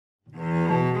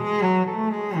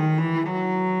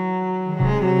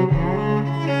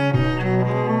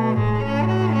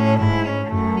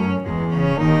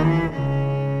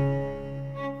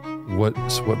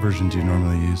So what version do you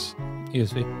normally use?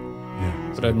 ESV.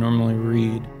 Yeah. But I'd normally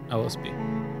read LSB.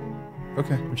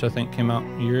 Okay. Which I think came out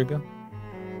a year ago.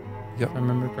 Yep. If I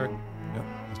remember correct. Yep,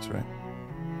 that's right.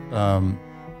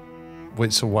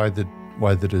 Wait, so why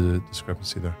the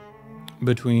discrepancy there?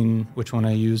 Between which one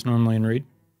I use normally and read?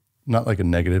 Not like a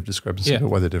negative discrepancy, but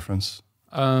why the difference?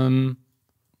 Been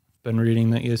reading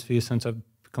the ESV since I've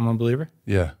become a believer.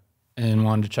 Yeah. And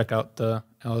wanted to check out the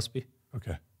LSB.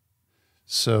 Okay.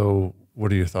 So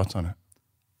what are your thoughts on it?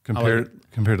 Compared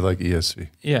to like ESV?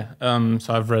 Yeah.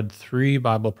 So I've read 3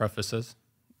 Bible prefaces,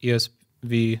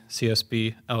 ESV,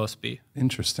 CSB, LSB.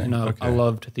 Interesting. And I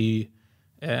loved the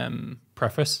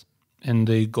preface and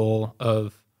the goal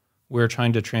of we're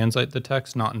trying to translate the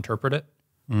text, not interpret it.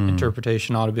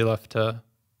 Interpretation ought to be left to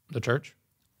the church.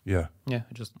 Yeah. Yeah,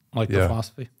 I just like the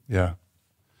philosophy. Yeah.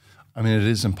 I mean, it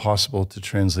is impossible to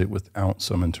translate without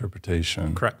some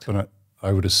interpretation. Correct. But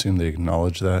I would assume they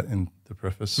acknowledge that in the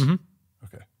preface. Mm-hmm.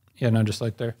 Okay. Yeah, no, just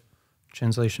like their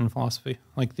translation philosophy.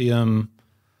 Like the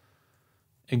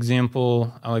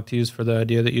example I like to use for the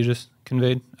idea that you just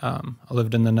conveyed. I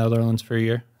lived in the Netherlands for a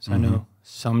year, so I know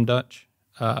some Dutch.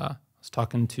 I was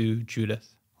talking to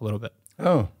Judith a little bit.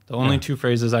 Oh. The only 2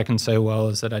 phrases I can say well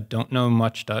is that I don't know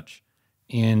much Dutch,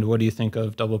 and what do you think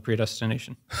of double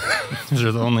predestination? Those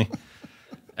are the only...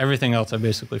 Everything else I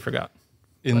basically forgot.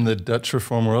 In the Dutch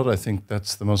Reform world, I think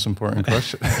that's the most important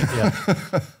question. Yeah.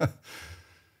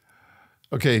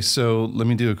 Okay, so let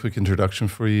me do a quick introduction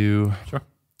for you. Sure.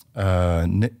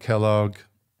 Nick Kellogg,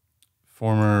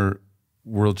 former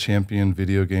world champion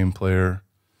video game player,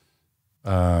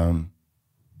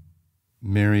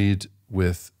 married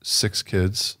with 6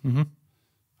 kids,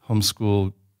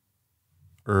 homeschooler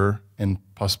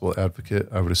and possible advocate,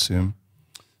 I would assume.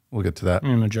 We'll get to that.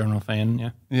 I'm a general fan, yeah.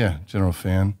 Yeah, general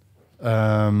fan.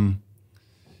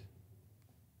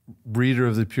 Reader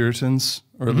of the Puritans,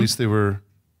 or at least they were,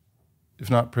 if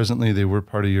not presently, they were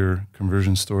part of your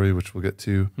conversion story, which we'll get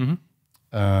to.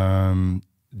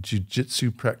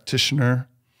 Jiu-jitsu practitioner.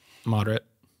 Moderate,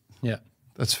 yeah.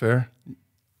 That's fair.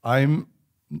 I've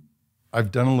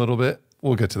done a little bit.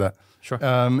 We'll get to that. Sure.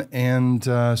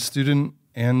 And student,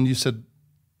 and you said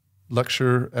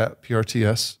lecturer at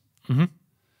PRTS.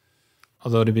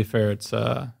 Although to be fair, it's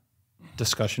a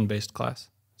discussion-based class,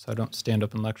 so I don't stand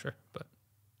up and lecture. But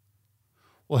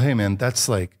well, hey man, that's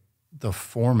like the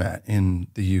format in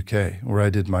the UK where I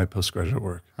did my postgraduate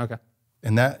work. Okay.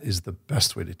 And that is the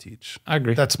best way to teach. I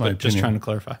agree. That's my opinion. Just trying to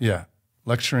clarify. Yeah.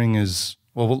 Lecturing is,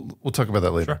 well, we'll talk about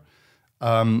that later.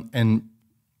 Sure. And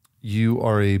you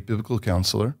are a biblical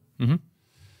counselor. Did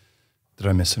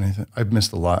I miss anything? I've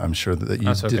missed a lot, I'm sure, that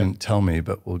you didn't tell me,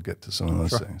 but we'll get to some of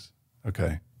those things.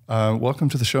 Okay. Welcome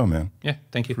to the show, man. Yeah,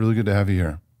 thank you. Really good to have you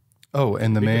here. Oh,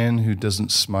 and the man who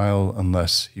doesn't smile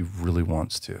unless he really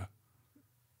wants to.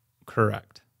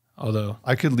 Correct. Although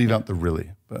I could leave out the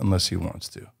really, but unless he wants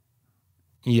to.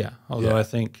 Yeah, although I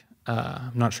think,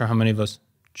 I'm not sure how many of us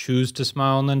choose to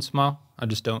smile and then smile. I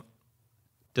just don't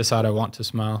decide I want to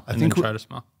smile and then try to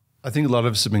smile. I think a lot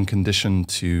of us have been conditioned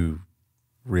to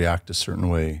react a certain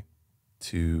way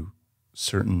to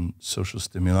certain social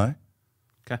stimuli.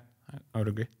 Okay, I would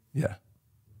agree. Yeah.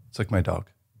 It's like my dog.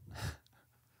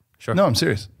 Sure. No, I'm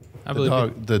serious. I believe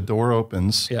you. The door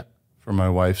opens for my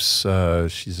wife's,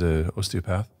 she's an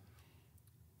osteopath.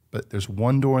 But there's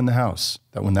one door in the house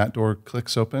that when that door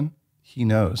clicks open, he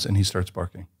knows and he starts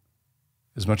barking.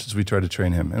 As much as we try to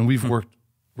train him. And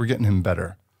we're getting him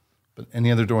better. But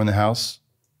any other door in the house,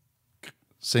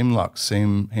 same lock,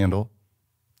 same handle,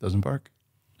 doesn't bark.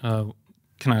 Can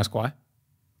I ask why?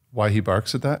 Why he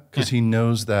barks at that? Because he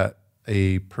knows that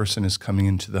a person is coming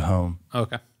into the home.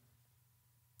 Okay.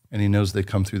 And he knows they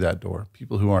come through that door,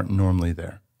 people who aren't normally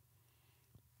there.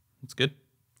 That's good.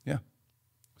 Yeah.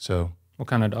 So. What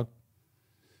kind of dog?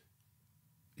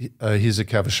 He's a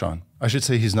Cavachon. I should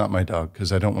say he's not my dog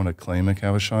because I don't want to claim a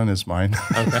Cavachon as mine.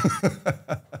 Okay.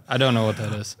 I don't know what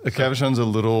that is. A Cavachon's a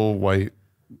little white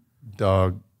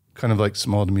dog, kind of like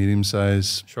small to medium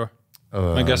size. Sure.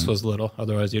 My guess was little.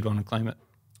 Otherwise, you'd want to claim it.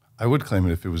 I would claim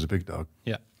it if it was a big dog.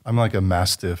 Yeah. I'm like a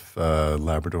Mastiff,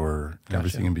 Labrador,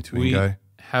 everything in between guy. We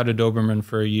had a Doberman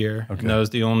for a year, and that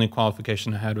was the only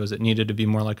qualification I had was it needed to be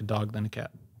more like a dog than a cat.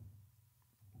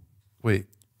 Wait.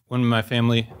 When my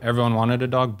family, everyone wanted a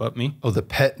dog but me. Oh, the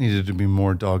pet needed to be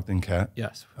more dog than cat?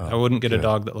 Yes. I wouldn't get a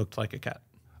dog that looked like a cat.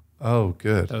 Oh,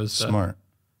 good. That was smart.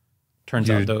 Turns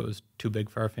out that it was too big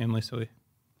for our family, so we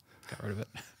got rid of it.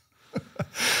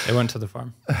 They went to the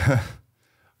farm.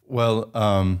 Well,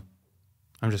 I'm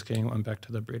just kidding. It went back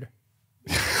to the breeder.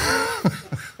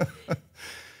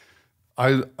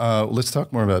 Let's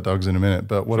talk more about dogs in a minute,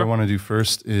 but what I want to do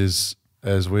first is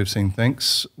as a way of saying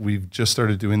thanks. We've just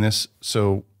started doing this.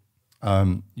 So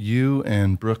you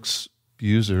and Brooks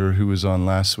Buser, who was on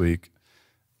last week,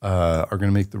 are going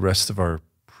to make the rest of our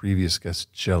previous guests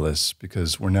jealous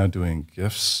because we're now doing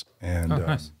gifts. And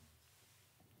nice.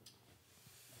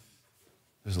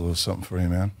 There's a little something for you,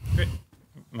 man. Great.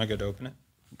 Am I good to open it?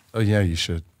 Oh, yeah, you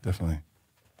should. Definitely.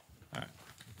 All right.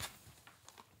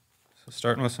 So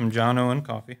starting with some John Owen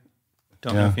coffee.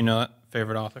 Don't know if you know that.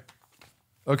 Favorite author.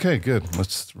 Okay, good.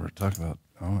 Let's talk about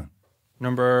Owen.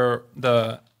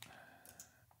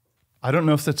 I don't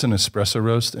know if that's an espresso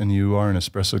roast, and you are an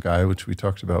espresso guy, which we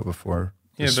talked about before.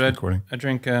 Yeah, but I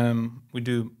drink, we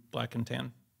do black and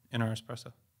tan in our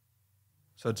espresso.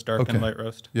 So it's dark and light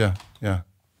roast. Yeah, yeah.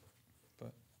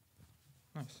 But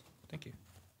nice. Thank you.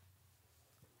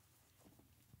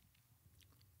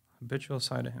 Habitual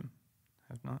side of him.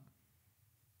 Have not.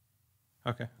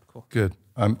 Okay, cool. Good.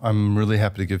 I'm really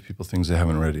happy to give people things they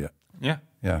haven't read yet. Yeah.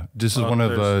 Yeah. This is one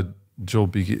of Joel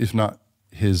Beakey, if not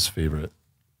his favorite,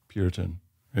 Puritan.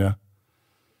 Yeah.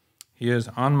 He is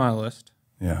on my list.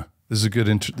 Yeah. This is a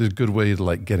good way to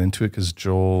like get into it because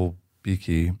Joel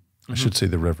Beakey, I should say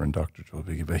the Reverend Dr. Joel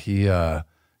Beakey, but he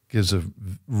gives a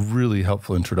really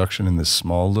helpful introduction in this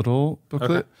small little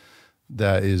booklet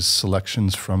that is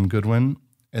selections from Goodwin.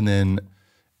 And then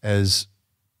as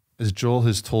Joel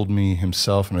has told me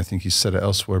himself, and I think he said it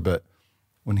elsewhere, but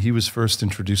when he was first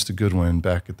introduced to Goodwin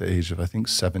back at the age of, I think,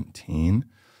 17,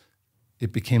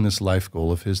 it became this life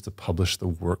goal of his to publish the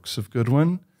works of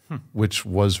Goodwin, which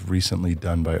was recently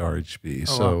done by RHB.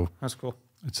 Oh, so wow. That's cool.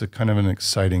 It's a kind of an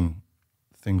exciting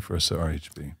thing for us at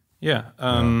RHB. Yeah.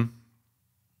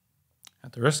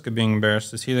 At the risk of being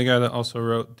embarrassed, is he the guy that also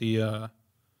wrote the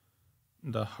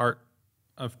heart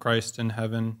of Christ in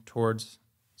heaven towards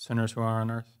sinners who are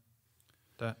on earth?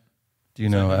 Do you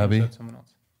know, Abby? Is that someone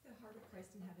else? The heart of Christ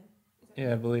in heaven.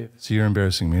 Yeah, I believe. So you're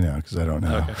embarrassing me now because I don't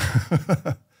know.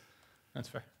 Okay. That's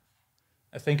fair.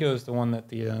 I think it was the one that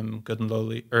the Good and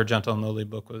Lowly, or Gentle and Lowly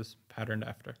book was patterned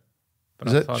after. But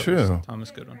Is I that thought true? It was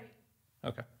Thomas Goodwin.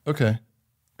 Okay. Okay.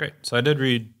 Great. So I did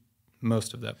read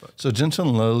most of that book. So Gentle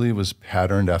and Lowly was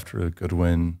patterned after a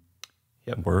Goodwin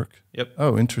work? Yep.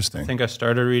 Oh, interesting. I think I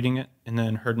started reading it and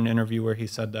then heard an interview where he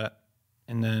said that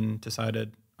and then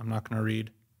decided I'm not going to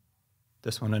read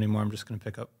this one anymore. I'm just going to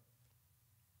pick up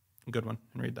a good one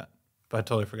and read that. But I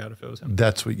totally forgot if it was him.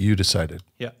 That's what you decided?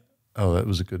 Yeah. Oh, that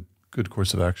was a good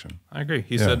course of action. I agree.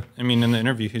 He said, I mean, in the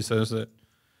interview, he says that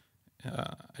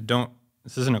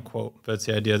this isn't a quote, but it's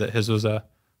the idea that his was a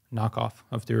knockoff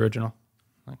of the original.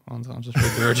 Like, well, I'll just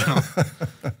read the original.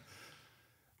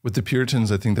 With the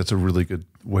Puritans, I think that's a really good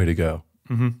way to go.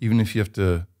 Mm-hmm. Even if you have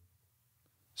to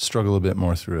struggle a bit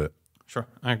more through it. Sure,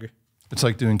 I agree. It's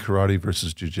like doing karate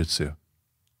versus jiu-jitsu.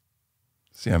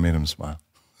 See, I made him smile.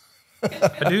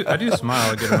 I do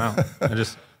smile a good amount. I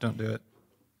just don't do it.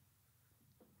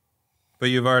 But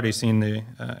you've already seen the,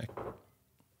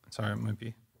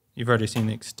 you've already seen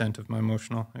the extent of my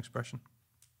emotional expression.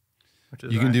 Which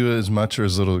is you can do as much or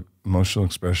as little emotional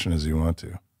expression as you want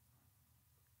to.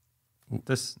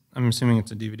 This, I'm assuming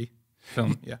it's a DVD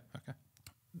film. Yeah, okay.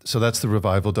 So that's the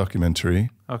Revival documentary.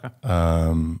 Okay.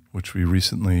 Which we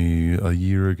recently, a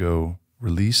year ago,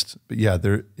 released. But yeah,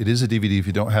 it is a DVD. If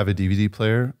you don't have a DVD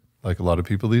player, like a lot of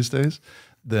people these days,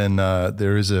 then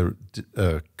there is a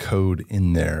code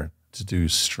in there to do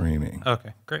streaming.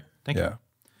 Okay, great. Thank you. Yeah,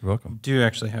 you're welcome. Do you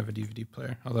actually have a DVD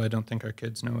player? Although I don't think our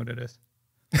kids know what it is.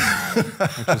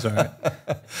 Which is all right.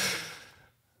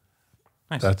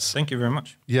 Nice. Thank you very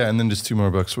much. Yeah, and then just two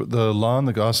more books. The Law and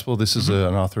the Gospel, this is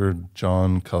an author,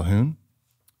 John Calhoun,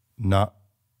 not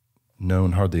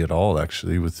known hardly at all,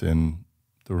 actually, within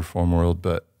the Reform world,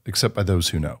 but except by those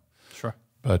who know. Sure.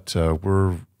 But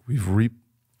we're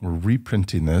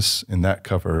reprinting this in that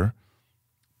cover,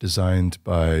 designed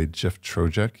by Jeff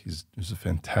Trojek. He's a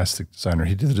fantastic designer.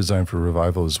 He did the design for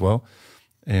Revival as well.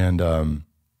 And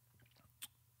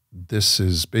this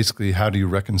is basically how do you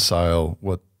reconcile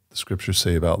what the scriptures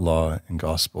say about law and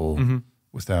gospel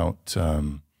without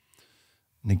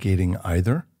negating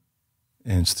either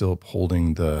and still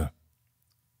upholding the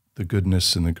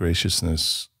goodness and the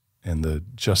graciousness and the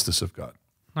justice of God.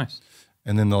 Nice.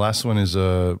 And then the last one is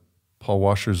Paul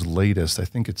Washer's latest.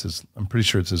 I'm pretty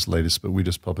sure it's his latest, but we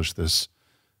just published this.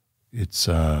 It's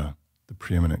The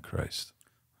Preeminent Christ.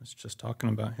 I was just talking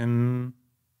about him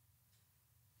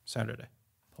Saturday.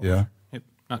 Paul Yeah? Washer. Yep.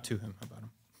 Not to him, about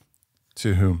him.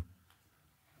 To whom?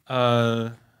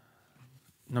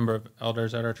 Number of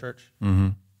elders at our church. Mm-hmm.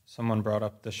 Someone brought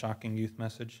up the shocking youth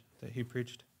message that he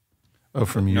preached. Oh,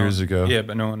 from years ago? Yeah,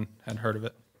 but no one had heard of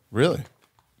it. Really?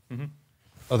 Mm-hmm.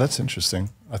 Oh, that's interesting.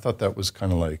 I thought that was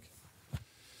kind of like,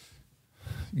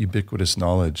 ubiquitous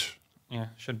knowledge. Yeah,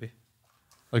 should be.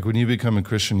 Like when you become a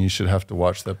Christian, you should have to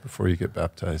watch that before you get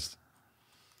baptized.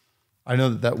 I know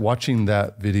that watching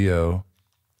that video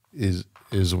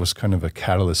was kind of a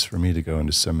catalyst for me to go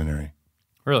into seminary.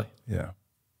 Really? Yeah.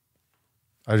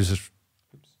 I was just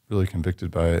really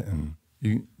convicted by it, and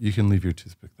you can leave your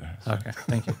toothpick there. Okay,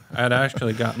 thank you. I had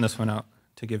actually gotten this one out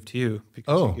to give to you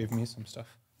because you gave me some stuff.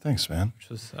 Thanks, man. Which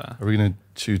was, Are we going to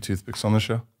chew toothpicks on the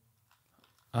show?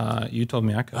 you told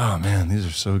me I could. Oh, man, these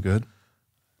are so good. Do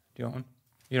you want one?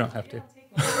 You don't have to.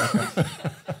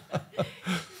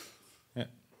 Yeah.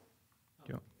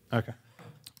 Okay.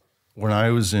 When I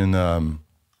was in,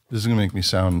 this is going to make me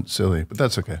sound silly, but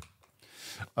that's okay.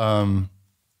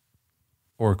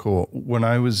 Or cool. When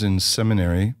I was in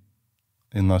seminary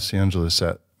in Los Angeles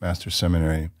at Masters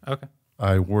Seminary, okay,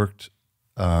 I worked,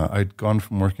 I'd gone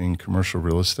from working commercial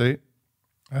real estate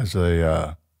as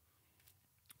a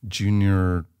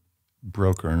junior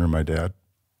broker under my dad.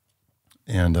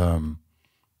 And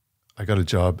I got a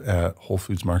job at Whole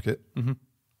Foods Market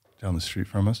down the street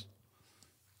from us.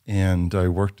 And I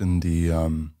worked in the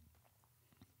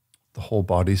whole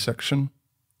body section.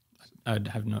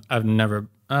 I've never,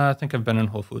 I think I've been in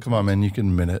Whole Foods. Come on, man, you can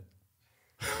admit it.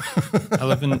 I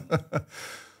live in,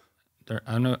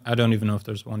 I don't even know if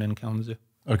there's one in Kalamazoo.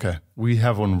 Okay. We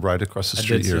have one right across the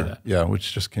street did see here. that. Yeah,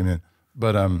 which just came in.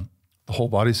 But the whole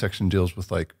body section deals with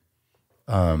like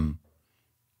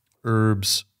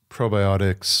herbs,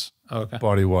 probiotics,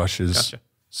 body washes. Gotcha.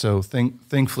 So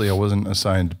thankfully I wasn't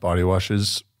assigned body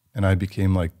washes, and I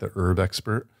became like the herb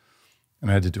expert, and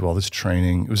I had to do all this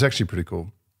training. It was actually pretty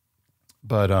cool.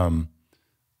 But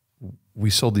we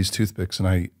sold these toothpicks, and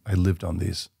I lived on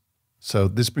these. So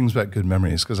this brings back good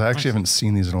memories because I actually haven't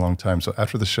seen these in a long time. So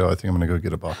after the show, I think I'm going to go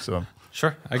get a box of them.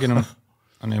 Sure. I get them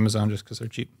on Amazon just because they're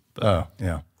cheap. But oh,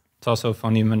 yeah. It's also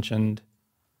funny you mentioned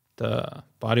the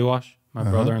body wash. My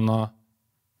brother-in-law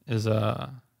is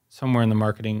somewhere in the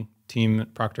marketing team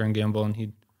at Procter & Gamble, and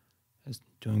he is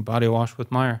doing body wash with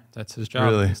Meijer. That's his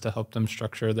job. Really? Is to help them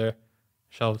structure their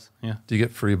shelves. Yeah. Do you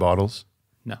get free bottles?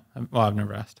 No. I've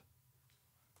never asked.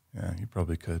 Yeah, you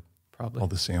probably could. Probably. All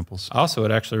the samples. I also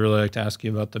would actually really like to ask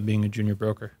you about being a junior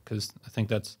broker, because I think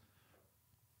that's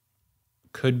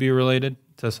could be related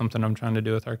to something I'm trying to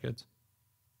do with our kids.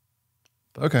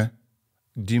 But okay.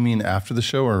 Do you mean after the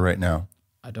show or right now?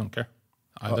 I don't care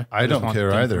either. I don't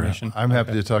care either. I'm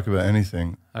happy to talk about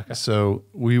anything. Okay. So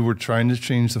we were trying to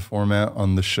change the format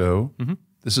on the show.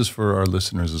 This is for our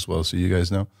listeners as well, so you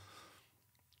guys know.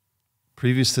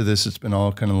 Previous to this, it's been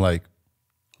all kind of like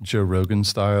Joe Rogan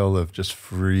style of just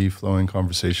free-flowing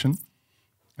conversation.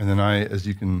 And then I, as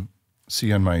you can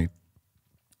see on my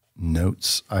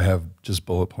notes, I have just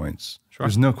bullet points. Sure.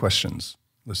 There's no questions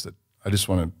listed.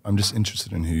 I'm just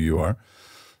interested in who you are.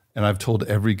 And I've told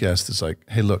every guest, it's like,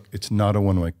 hey, look, it's not a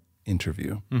one-way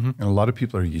interview. And a lot of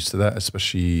people are used to that,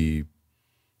 especially,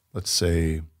 let's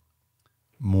say,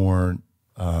 more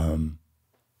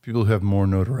people who have more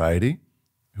notoriety,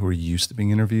 who are used to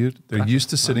being interviewed. They're used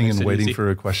to sitting and waiting for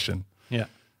a question. Yeah.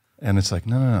 And it's like,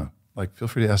 no. Like, feel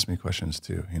free to ask me questions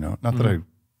too, Not that I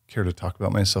care to talk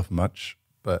about myself much,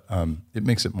 but it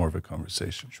makes it more of a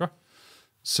conversation. Sure.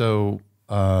 So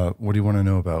what do you want to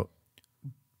know about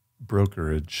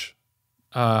brokerage?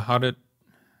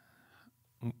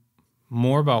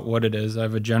 More about what it is. I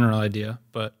have a general idea,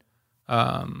 but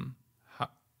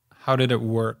how did it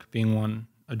work being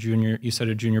a junior? You said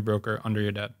a junior broker under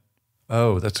your dad.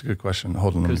 Oh, that's a good question.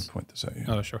 Hold on, let me point this out.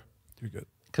 Oh, sure. You're good.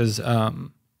 Because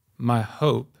my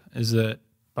hope is that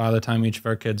by the time each of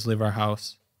our kids leave our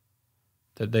house,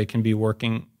 that they can be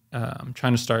working,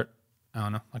 trying to start, I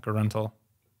don't know, like a rental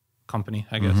company,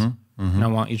 I guess. And I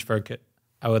want each of our kids,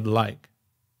 I would like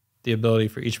the ability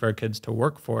for each of our kids to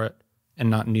work for it and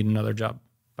not need another job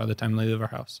by the time they leave our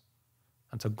house.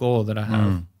 That's a goal that I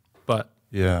have. But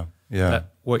yeah.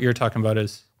 What you're talking about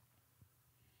is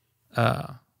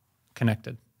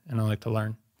connected, and I like to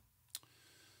learn.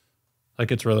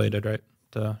 Like it's related, right,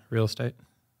 to real estate?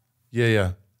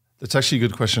 Yeah. That's actually a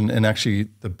good question. And actually,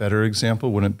 the better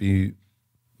example wouldn't be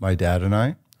my dad and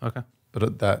I. Okay.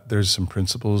 But that there's some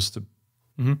principles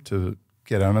to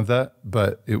get out of that.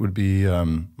 But it would be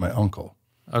my uncle.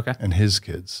 Okay. And his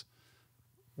kids.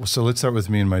 Well, so let's start with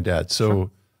me and my dad. So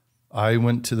sure. I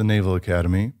went to the Naval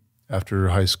Academy after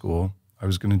high school. I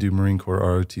was going to do Marine Corps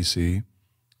ROTC,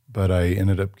 but I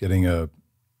ended up getting a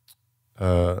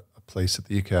place at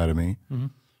the academy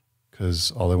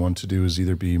because all I wanted to do was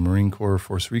either be Marine Corps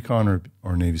Force Recon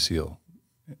or Navy SEAL.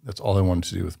 That's all I wanted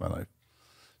to do with my life.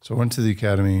 So I went to the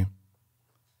academy,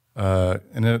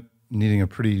 ended up needing a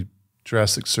pretty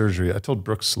drastic surgery. I told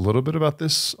Brooks a little bit about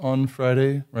this on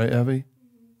Friday, right, Abby?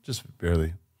 just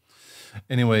barely.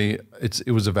 Anyway,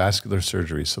 it was a vascular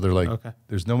surgery. So they're like,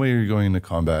 there's no way you're going into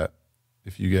combat.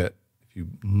 If you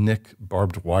nick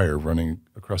barbed wire running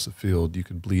across the field, you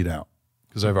could bleed out.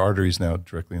 Because I have arteries now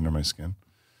directly under my skin,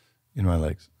 in my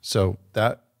legs. So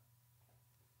that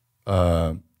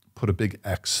put a big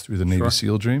X through the Navy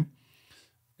SEAL dream.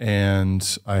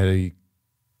 And I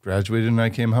graduated and I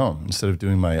came home instead of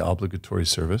doing my obligatory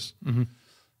service. Mm-hmm.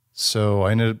 So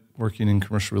I ended up working in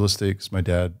commercial real estate because my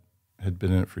dad had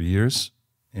been in it for years,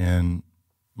 and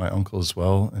my uncle as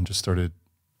well, and just started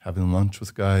having lunch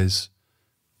with guys.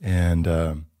 And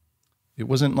it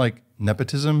wasn't like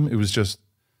nepotism. It was just,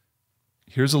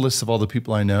 here's a list of all the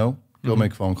people I know, go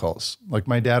make phone calls. Like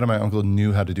my dad and my uncle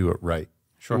knew how to do it right.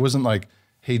 Sure. It wasn't like,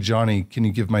 hey, Johnny, can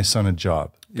you give my son a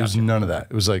job? It was none of that.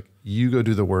 It was like, you go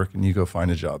do the work and you go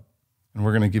find a job. And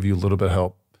we're going to give you a little bit of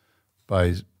help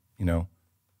by,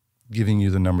 giving you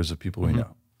the numbers of people we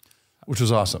know, which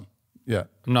was awesome. Yeah.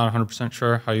 I'm not 100%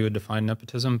 sure how you would define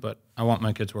nepotism, but I want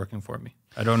my kids working for me.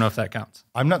 I don't know if that counts.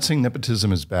 I'm not saying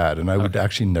nepotism is bad, and I would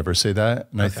actually never say that.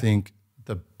 And I think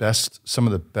some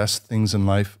of the best things in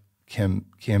life can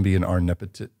be in our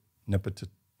nepotistic.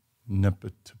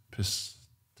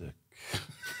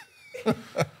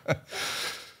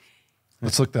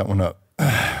 Let's look that one up.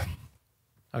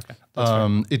 Okay.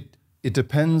 It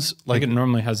depends. I think it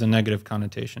normally has a negative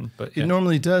connotation, but it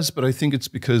normally does. But I think it's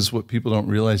because what people don't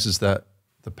realize is that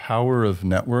the power of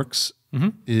networks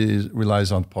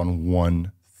relies upon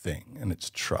one thing, and it's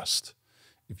trust.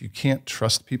 If you can't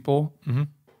trust people,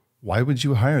 why would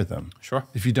you hire them? Sure.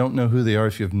 If you don't know who they are,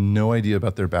 if you have no idea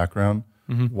about their background,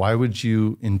 why would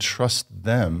you entrust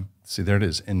them? See, there it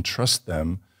is. Entrust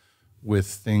them with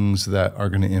things that are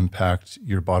going to impact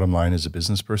your bottom line as a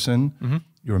business person,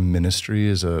 your ministry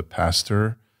as a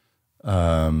pastor,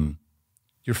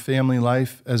 your family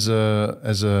life as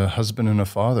a husband and a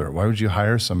father. Why would you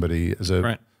hire somebody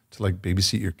to like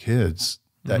babysit your kids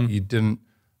that you didn't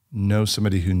know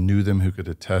somebody who knew them, who could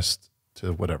attest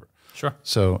to whatever? Sure.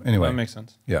 So anyway, that makes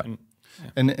sense. Yeah.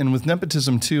 And with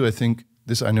nepotism too, I think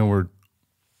I know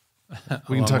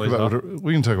we can talk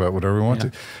about whatever we want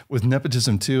to. With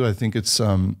nepotism too, I think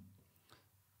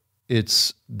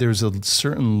there's a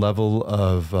certain level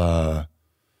of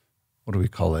what do we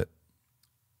call it?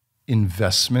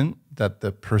 Investment that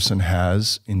the person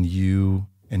has in you,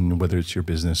 and whether it's your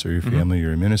business or your family or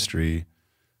your ministry,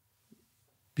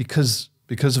 because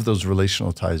of those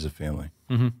relational ties of family.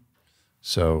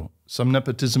 So some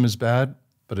nepotism is bad,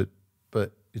 but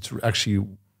it's actually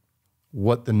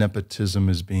what the nepotism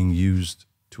is being used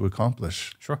to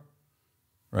accomplish. Sure.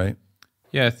 Right?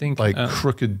 Yeah, I think like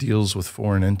crooked deals with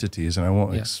foreign entities, and I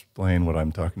won't explain what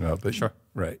I'm talking about, but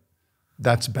right.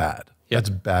 That's bad. Yeah. That's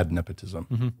bad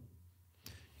nepotism.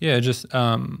 Yeah, just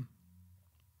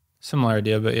similar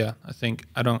idea, but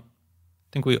I don't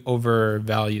think we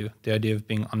overvalue the idea of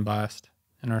being unbiased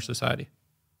in our society.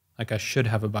 Like I should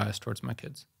have a bias towards my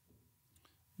kids.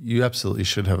 You absolutely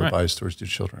should have a bias towards your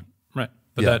children. Right.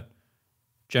 But that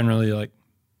generally, like,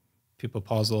 people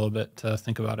pause a little bit to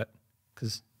think about it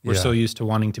because we're so used to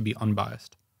wanting to be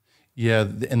unbiased. Yeah,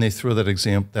 and they throw that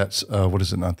example, that's, what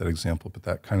is it, not that example, but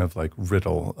that kind of like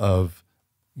riddle of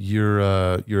you're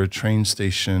a train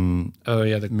station. Oh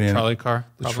yeah, trolley car problem.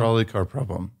 The trolley car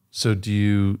problem. So do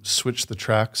you switch the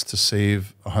tracks to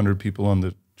save 100 people on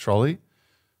the trolley?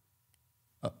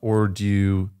 Or do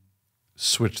you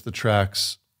switch the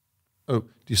tracks? Do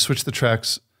you switch the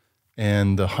tracks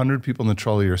and the 100 people in the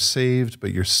trolley are saved,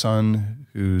 but your son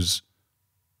who's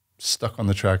stuck on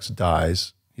the tracks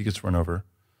dies, he gets run over?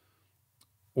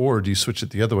 Or do you switch it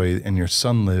the other way and your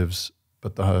son lives,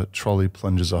 but the trolley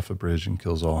plunges off a bridge and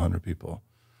kills all 100 people?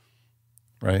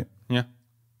 Right? Yeah.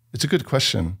 It's a good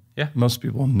question. Yeah. Most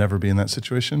people will never be in that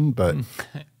situation, but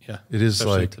it is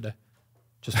especially like today.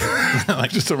 Just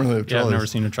don't really have trolleys. Yeah, I've never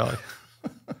seen a trolley.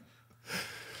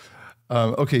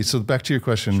 Okay, so back to your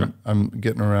question. Sure. I'm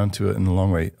getting around to it in a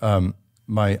long way.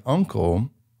 My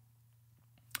uncle,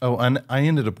 and I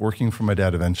ended up working for my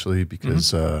dad eventually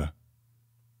because that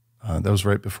was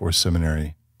right before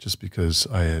seminary, just because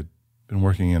I had been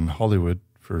working in Hollywood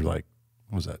for like,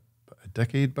 what was that, a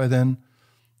decade by then?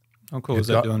 Oh, cool. Was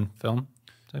that doing film?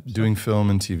 Doing film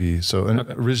and TV. So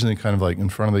originally kind of like in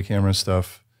front of the camera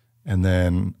stuff. And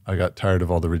then I got tired of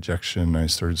all the rejection. I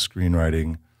started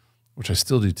screenwriting, which I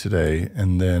still do today,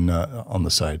 and then on the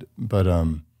side. But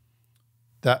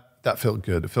that felt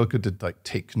good. It felt good to like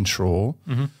take control,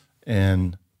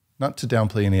 and not to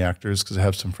downplay any actors because I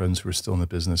have some friends who are still in the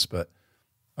business. But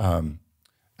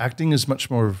acting is much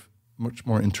more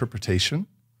interpretation,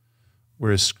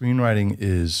 whereas screenwriting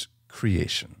is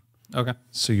creation. Okay.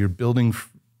 So you're building.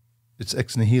 it's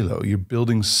ex nihilo. You're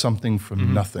building something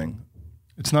from nothing.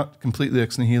 It's not completely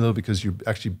ex nihilo because you're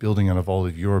actually building out of all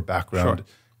of your background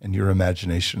and your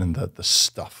imagination and the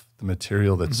stuff, the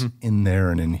material that's in there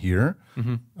and in here.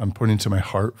 I'm pointing to my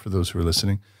heart for those who are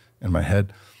listening and my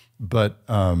head. But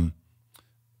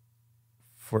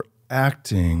for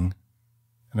acting,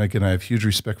 and again, I have huge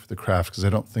respect for the craft because I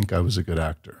don't think I was a good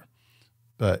actor.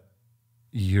 But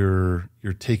you're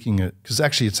taking it, because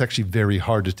actually it's actually very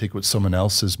hard to take what someone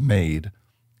else has made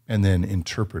and then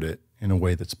interpret it in a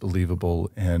way that's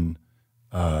believable and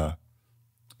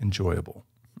enjoyable.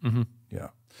 Yeah.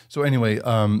 So anyway,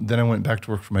 then I went back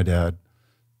to work for my dad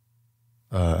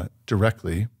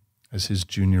directly as his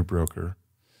junior broker.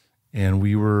 And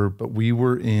we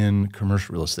were in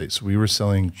commercial real estate. So we were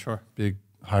selling big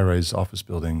high-rise office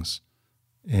buildings.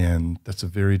 And that's a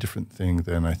very different thing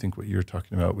than I think what you're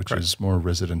talking about, which is more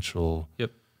residential,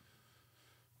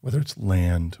 whether it's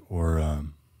land or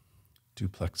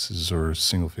duplexes or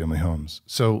single-family homes.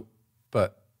 So,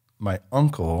 but my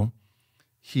uncle,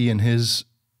 he and his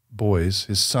boys,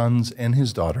 his sons and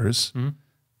his daughters,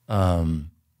 have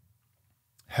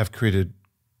created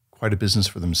quite a business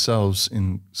for themselves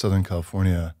in Southern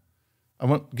California. I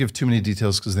won't give too many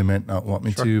details because they might not want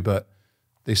me to, but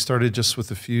they started just with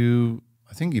a few,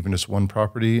 I think even just one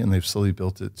property, and they've slowly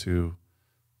built it to,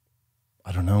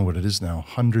 I don't know what it is now,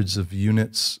 hundreds of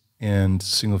units and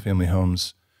single-family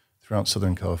homes throughout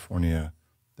Southern California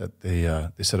that they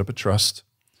set up a trust.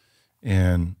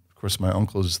 And of course, my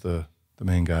uncle is the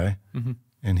main guy,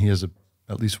 and he has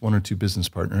at least one or two business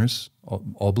partners,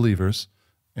 all believers.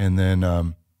 And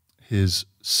then his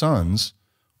sons,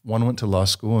 one went to law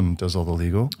school and does all the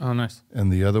legal. Oh, nice.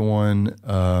 And the other one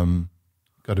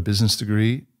got a business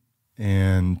degree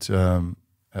and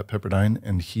at Pepperdine,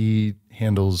 and he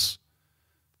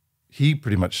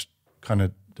pretty much kind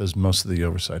of does most of the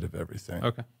oversight of everything.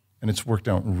 Okay. And it's worked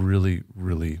out really,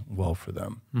 really well for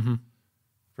them.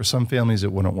 For some families,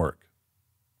 it wouldn't work.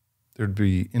 There'd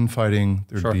be infighting.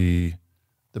 There'd be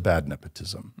the bad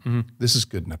nepotism. This is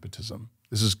good nepotism.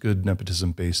 This is good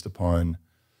nepotism based upon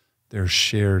their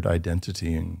shared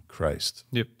identity in Christ,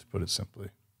 to put it simply.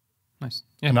 Nice.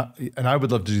 Yeah. And I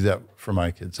would love to do that for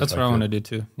my kids. That's what I want to do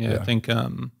too. Yeah. I think,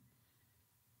 my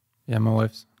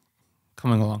wife's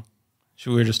coming along.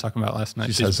 We were just talking about last night.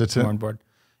 She's hesitant. More on board.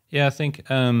 Yeah, I think,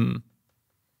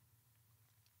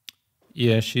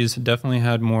 she's definitely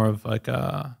had more of like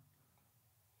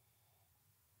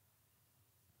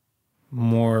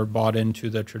more bought into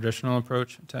the traditional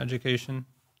approach to education,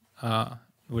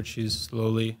 which she's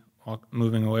slowly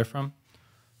moving away from.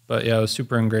 But yeah, it was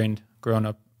super ingrained growing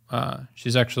up.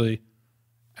 She's actually,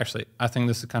 I think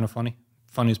this is kind of funny.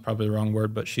 Funny is probably the wrong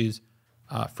word, but she's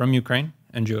from Ukraine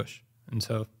and Jewish. And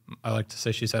so I like to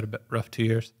say she's had a bit rough 2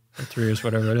 years or 3 years,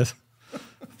 whatever it is.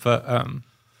 But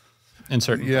in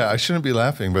certain. Yeah, I shouldn't be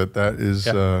laughing, but that is,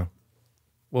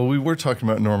 well, we were talking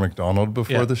about Norm Macdonald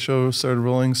before the show started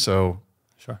rolling. So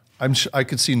I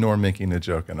could see Norm making a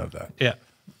joke out of that. Yeah.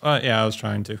 I was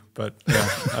trying to, but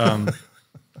yeah.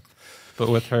 But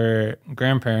with her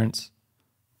grandparents,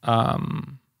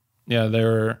 they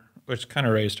were, which kind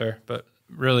of raised her, but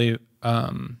really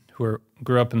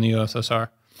grew up in the USSR,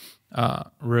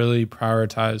 really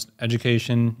prioritized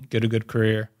education, get a good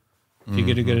career. If you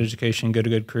get a good education, get a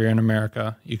good career in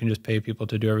America, you can just pay people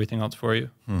to do everything else for you.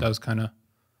 That was kind of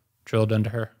drilled into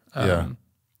her. And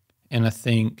I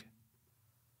think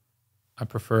I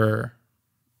prefer,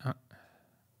 I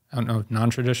don't know if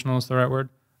non-traditional is the right word.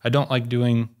 I don't like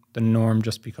doing the norm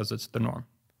just because it's the norm.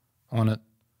 I want to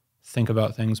think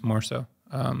about things more so.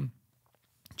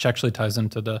 Which actually ties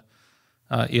into the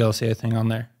ELCA thing on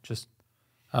there. Just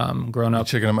growing up.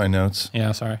 Checking out my notes.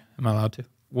 Yeah, sorry. Am I allowed to?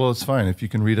 Well, it's fine. If you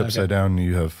can read upside down,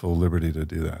 you have full liberty to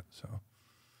do that. So,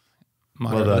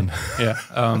 moderately. Well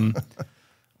done.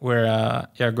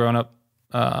 Yeah. Growing up,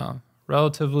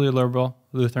 relatively liberal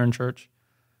Lutheran church.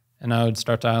 And I would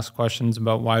start to ask questions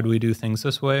about why do we do things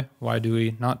this way? Why do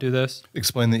we not do this?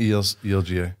 Explain the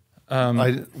ELGA.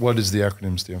 What does the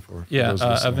acronym stand for? Yeah,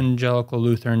 Evangelical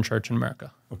Lutheran Church in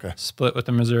America. Okay. Split with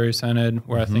the Missouri Synod,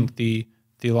 where I think the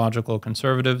theological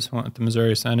conservatives went with the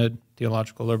Missouri Synod,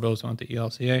 theological liberals went with the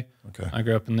ELCA. Okay. I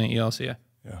grew up in the ELCA.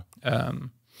 Yeah.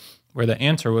 Where the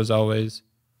answer was always,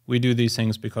 we do these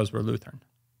things because we're Lutheran.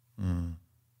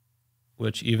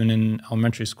 Which even in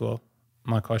elementary school,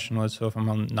 my question was, so if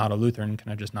I'm not a Lutheran,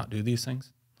 can I just not do these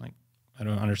things? Like, I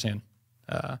don't understand.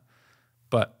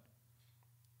 But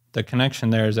the connection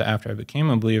there is that after I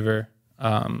became a believer,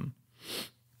 I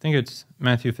think it's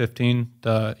Matthew 15,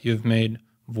 you've made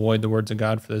void the words of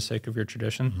God for the sake of your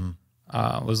tradition,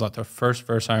 was like the first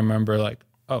verse I remember, like,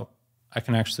 oh, I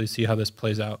can actually see how this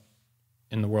plays out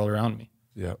in the world around me.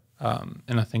 Yeah.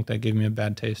 And I think that gave me a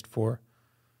bad taste for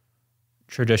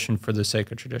tradition for the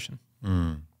sake of tradition.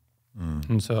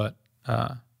 And so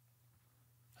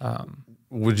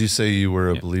would you say you were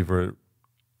a believer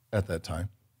at that time?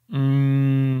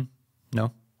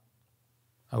 No,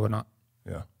 I would not.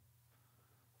 Yeah.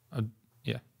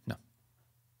 No.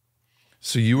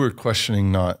 So you were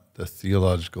questioning not the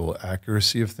theological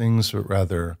accuracy of things, but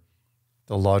rather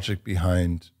the logic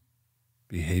behind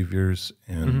behaviors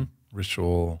and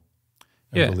ritual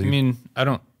and belief? I mean, I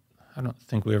don't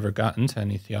think we ever got into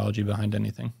any theology behind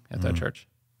anything at that church.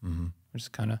 Which is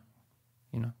kind of,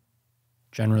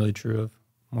 generally true of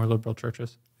more liberal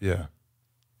churches. Yeah.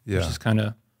 Which is kind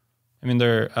of, I mean,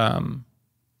 they're, trying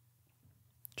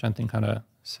to think how to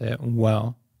say it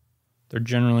well. They're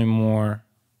generally more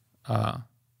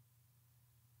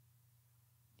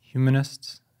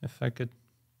humanists, if I could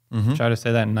try to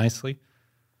say that nicely.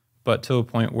 But to a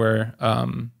point where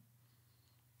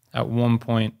at one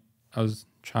point I was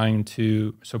trying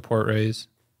to support raise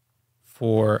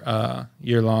for a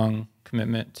year-long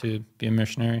commitment to be a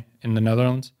missionary in the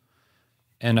Netherlands.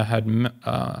 And I had,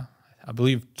 I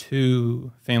believe,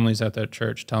 2 families at that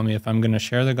church tell me if I'm going to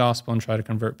share the gospel and try to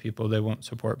convert people, they won't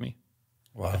support me.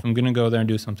 Wow. If I'm going to go there and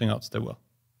do something else, they will.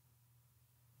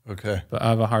 Okay. But I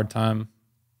have a hard time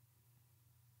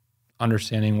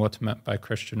understanding what's meant by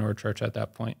Christian or church at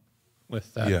that point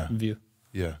with that view.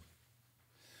 Yeah.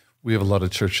 We have a lot of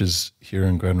churches here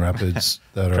in Grand Rapids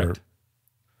that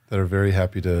are very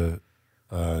happy to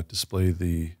display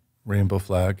the rainbow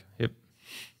flag. Yep.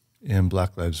 And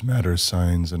Black Lives Matter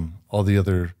signs and all the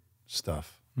other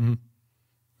stuff. It's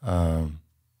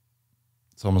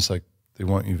almost like they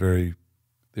want very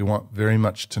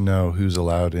much to know who's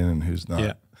allowed in and who's not.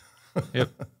 Yeah. Yep.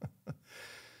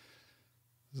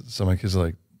 So my kids are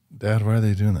like, Dad, why are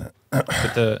they doing that?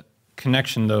 But the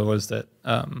connection though was that,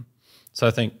 so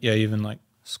I think, even like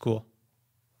school,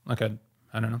 like I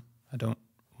don't know. I don't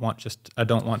want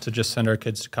to just send our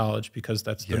kids to college because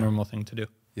that's the normal thing to do.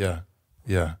 Yeah.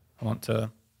 Yeah. I want to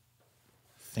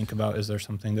think about, is there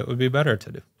something that would be better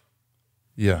to do?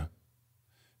 Yeah.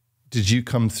 Did you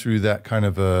come through that kind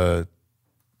of a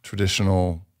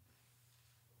traditional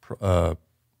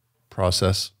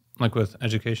process? Like with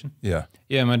education? Yeah.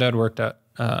 Yeah, my dad worked at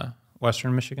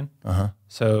Western Michigan. Uh-huh.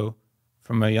 So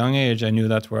from a young age, I knew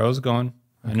that's where I was going.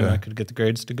 I knew I could get the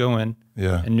grades to go in.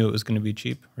 Yeah. And knew it was going to be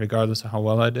cheap, regardless of how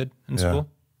well I did in school.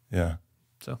 Yeah.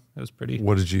 So it was pretty...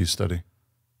 What did you study?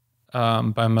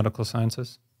 Biomedical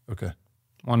sciences. Okay.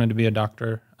 Wanted to be a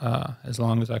doctor as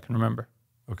long as I can remember.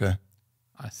 Okay.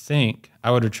 I think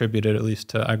I would attribute it at least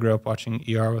to I grew up watching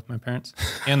ER with my parents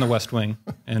and The West Wing,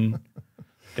 and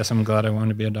guess I'm glad I wanted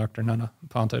to be a doctor, not a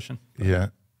politician. Yeah.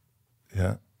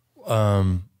 Yeah.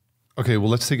 Okay, well,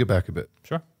 let's take it back a bit.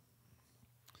 Sure.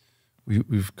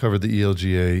 We've covered the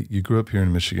ELGA. You grew up here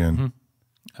in Michigan.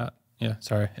 Yeah,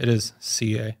 sorry. It is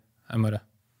CA. I might have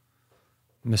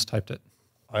mistyped it.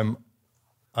 I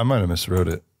might have miswrote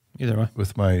it. Either way.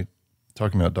 With my,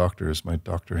 talking about doctors, my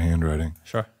doctor handwriting.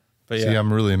 Sure. But See,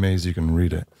 I'm really amazed you can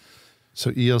read it.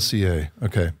 So ELCA,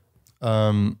 okay.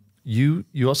 You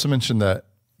also mentioned that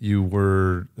you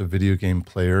were a video game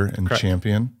player and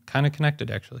champion. Kind of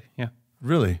connected, actually. Yeah.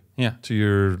 Really? Yeah. To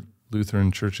your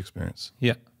Lutheran church experience.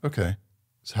 Yeah. Okay.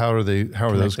 So how are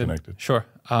those connected? Sure.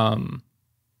 So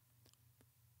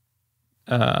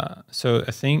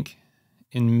I think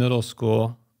in middle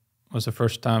school was the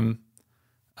first time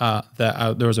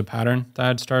that there was a pattern that I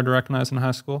had started to recognize in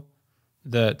high school.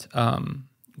 That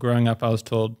growing up, I was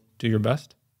told, do your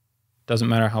best. Doesn't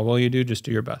matter how well you do, just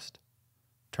do your best.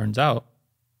 Turns out,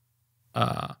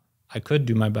 I could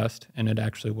do my best, and it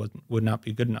actually would not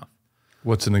be good enough.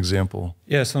 What's an example?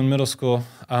 Yeah, so in middle school,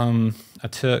 I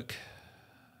took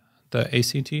the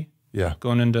ACT. Yeah.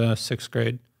 Going into 6th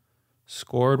grade,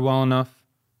 scored well enough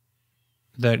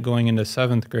that going into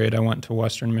 7th grade, I went to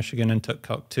Western Michigan and took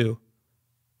Calc 2.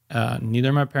 Neither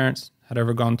of my parents had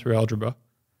ever gone through algebra.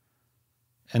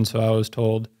 And so I was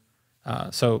told,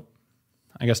 so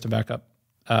I guess to back up,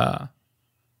 I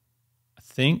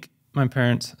think my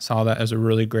parents saw that as a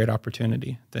really great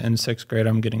opportunity, that in 6th grade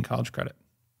I'm getting college credit.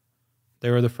 They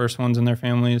were the first ones in their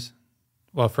families,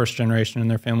 well, first generation in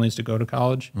their families to go to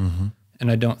college. Mm-hmm.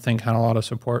 And I don't think had a lot of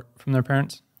support from their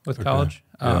parents with college.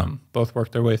 Both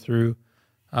worked their way through.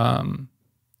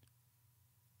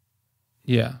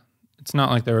 Yeah, it's not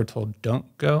like they were told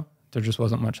don't go. There just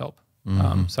wasn't much help.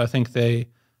 Mm-hmm. So I think they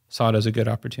saw it as a good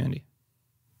opportunity.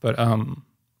 But in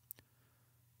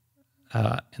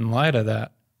light of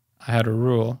that, I had a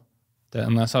rule that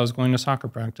unless I was going to soccer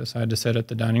practice, I had to sit at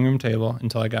the dining room table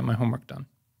until I got my homework done.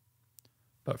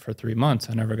 But for 3 months,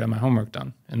 I never got my homework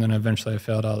done. And then eventually I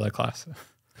failed out of the class.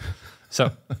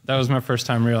 So that was my first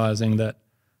time realizing that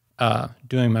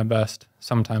doing my best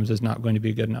sometimes is not going to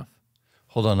be good enough.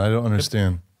 Hold on, I don't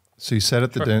understand. So you sat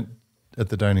at Sure. at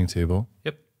the dining table.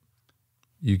 Yep.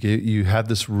 You had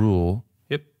this rule.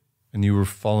 Yep. And you were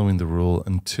following the rule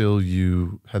until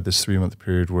you had this 3-month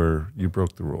period where you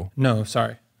broke the rule. No,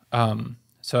 sorry.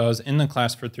 So I was in the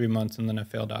class for 3 months and then I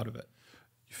failed out of it.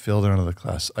 You failed out of the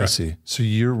class. Correct. I see. So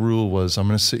your rule was, I'm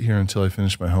going to sit here until I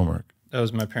finish my homework. That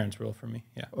was my parents' rule for me.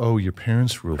 Yeah. Oh, your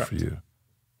parents' rule Correct. for you.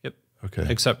 Yep. Okay.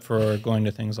 Except for going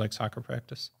to things like soccer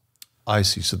practice. I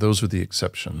see. So those were the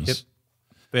exceptions. Yep.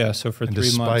 But yeah, so for And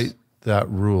 3 months. despite that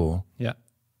rule Yeah.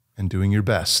 and doing your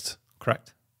best,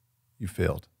 Correct. you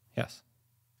failed. Yes.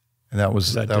 And that was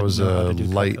 'Cause I didn't know how to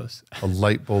do calculus. a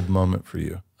light bulb moment for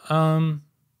you. Um.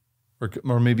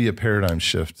 Or maybe a paradigm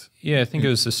shift. Yeah, I think it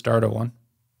was the start of one.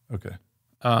 Okay.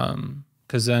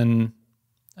 Because then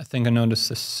I think I noticed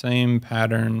the same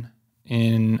pattern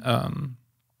in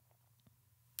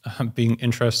being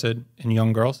interested in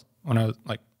young girls when I was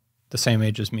like the same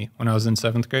age as me, when I was in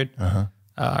 7th grade or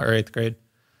 8th grade,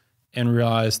 and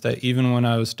realized that even when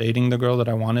I was dating the girl that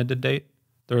I wanted to date,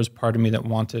 there was part of me that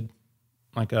wanted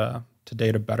to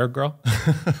date a better girl.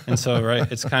 And so, right,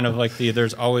 it's kind of like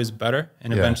there's always better,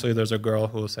 and eventually there's a girl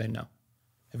who will say no.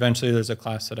 Eventually there's a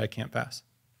class that I can't pass.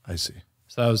 I see.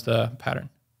 So that was the pattern.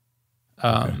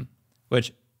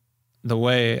 Which the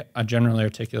way I generally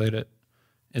articulate it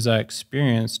is I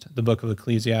experienced the book of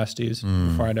Ecclesiastes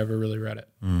before I'd ever really read it.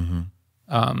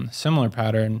 Mm-hmm. Similar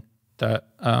pattern that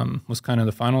was kind of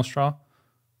the final straw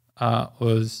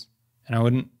was, and I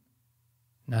wouldn't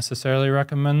necessarily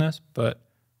recommend this, but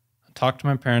I talked to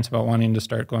my parents about wanting to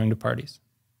start going to parties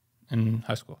in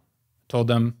high school. I told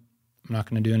them I'm not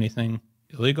going to do anything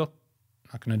illegal.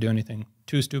 I'm not going to do anything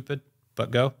too stupid,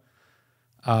 but go,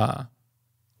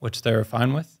 which they were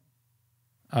fine with.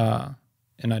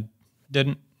 And I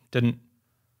didn't,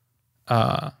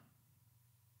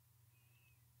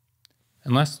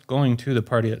 unless going to the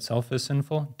party itself is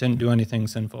sinful, didn't do anything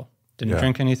sinful. Didn't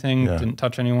drink anything, didn't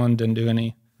touch anyone, didn't do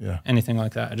anything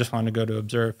like that. I just wanted to go to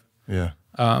observe. Yeah.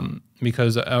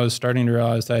 Because I was starting to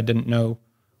realize that I didn't know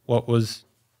what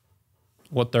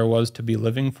there was to be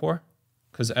living for,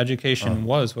 because education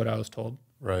was what I was told.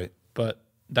 Right. But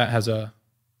that has a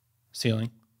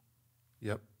ceiling.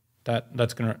 Yep.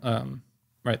 That's gonna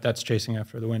that's chasing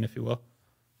after the wind, if you will.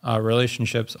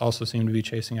 Relationships also seem to be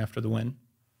chasing after the wind.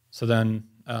 So then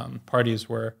parties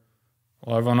were,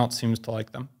 well, everyone else seems to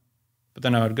like them, but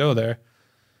then I would go there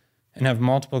and have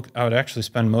I would actually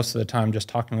spend most of the time just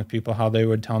talking with people, how they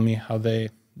would tell me how the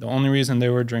only reason they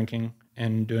were drinking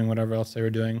and doing whatever else they were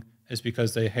doing is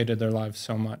because they hated their lives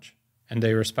so much, and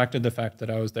they respected the fact that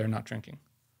I was there not drinking.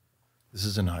 This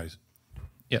is in high.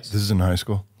 Yes. This is in high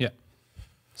school. Yeah.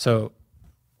 So.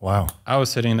 Wow. I was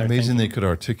sitting there. Amazing thinking, they could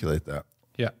articulate that.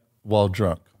 Yeah. While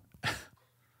drunk.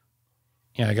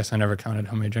 Yeah, I guess I never counted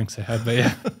how many drinks I had, but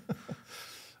yeah.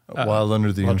 While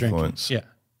under the influence. Drinking.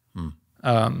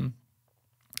 Yeah.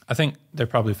 I think they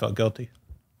probably felt guilty.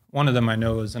 One of them I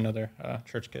know is another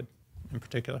church kid in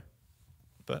particular.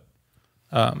 But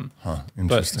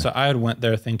interesting. so I had went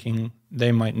there thinking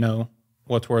they might know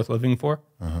what's worth living for,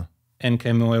 and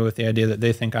came away with the idea that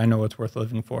they think I know what's worth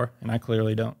living for, and I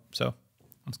clearly don't. So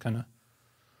it's kind of,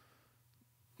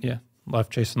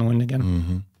 left chasing the wind again.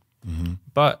 Mm-hmm. Mm-hmm.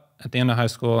 But at the end of high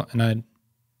school, and I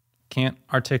can't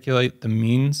articulate the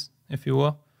means, if you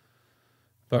will,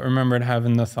 but remembered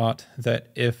having the thought that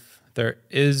if there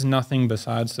is nothing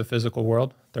besides the physical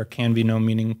world, there can be no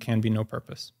meaning, can be no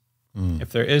purpose.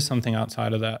 If there is something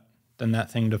outside of that, then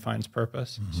that thing defines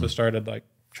purpose. So started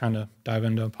trying to dive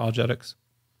into apologetics,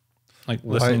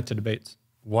 listening to debates.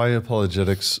 Why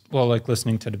apologetics? Well,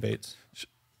 listening to debates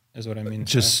is what I mean.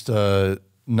 Just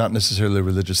not necessarily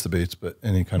religious debates, but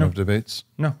any kind of debates?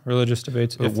 No, religious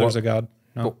debates, if there's a God.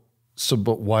 No.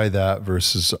 But why that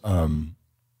versus, or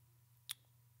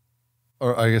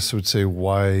I guess I would say,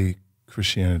 why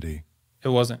Christianity? It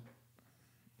wasn't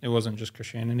just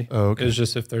Christianity. Oh, okay. It was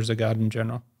just if there's a God in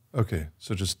general. Okay,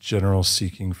 so just general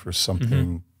seeking for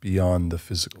something beyond the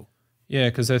physical. Yeah,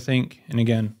 because I think, and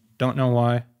again, don't know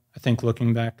why, I think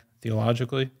looking back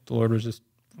theologically, the Lord was just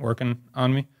working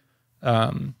on me.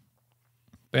 But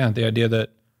yeah, the idea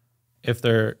that if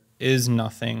there is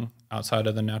nothing outside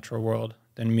of the natural world,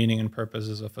 then meaning and purpose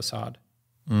is a facade.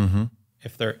 Mm-hmm.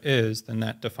 If there is, then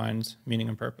that defines meaning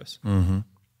and purpose. Mm-hmm.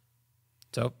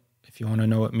 So if you want to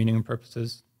know what meaning and purpose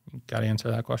is, you got to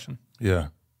answer that question. Yeah.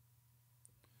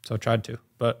 So I tried to,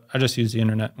 but I just used the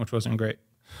internet, which wasn't great.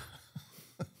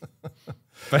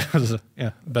 But it was,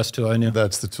 the best tool I knew.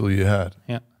 That's the tool you had.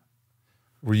 Yeah.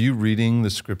 Were you reading the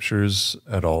scriptures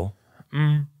at all?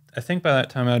 I think by that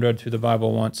time I'd read through the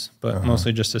Bible once, but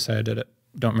mostly just to say I did it.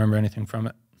 Don't remember anything from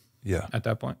it. Yeah. At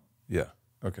that point. Yeah.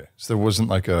 Okay. So there wasn't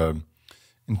like a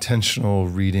intentional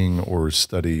reading or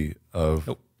study of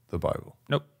the Bible.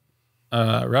 Nope.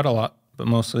 Read a lot, but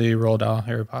mostly Roald Dahl,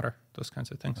 Harry Potter, those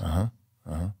kinds of things.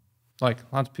 Like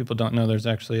lots of people don't know there's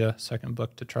actually a second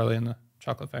book to Charlie and the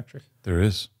Chocolate Factory. There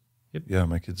is. Yep. Yeah,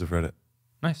 my kids have read it.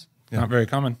 Nice. Not very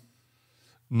common.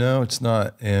 No, it's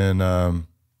not. And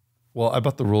well, I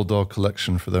bought the Roald Dahl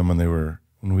collection for them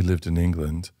when we lived in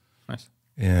England. Nice.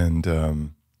 And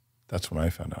that's when I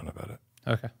found out about it.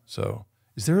 Okay. So,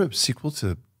 is there a sequel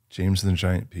to James and the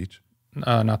Giant Peach?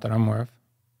 Not that I'm aware of.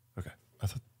 Okay. I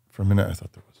thought for a minute I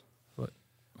thought there was.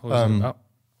 What was it about?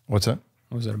 What's that?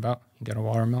 What was it about? You got a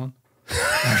watermelon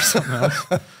or something else?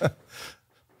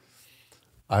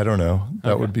 I don't know.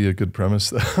 That would be a good premise,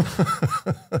 though.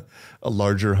 A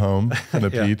larger home and a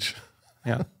peach.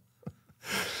 Yeah.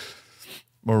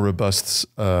 More robust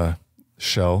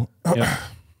shell. Yeah.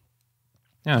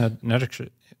 Yeah.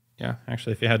 Actually,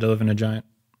 if you had to live in a giant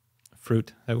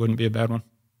fruit, that wouldn't be a bad one.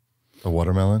 A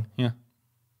watermelon? Yeah.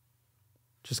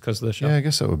 Just because of the shell. Yeah, I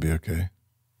guess that would be okay.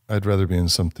 I'd rather be in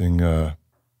something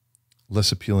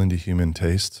less appealing to human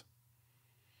taste.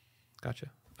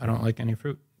 Gotcha. I don't like any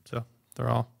fruit, so they're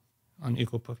all on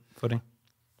equal footing.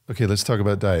 Okay, let's talk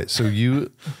about diet. So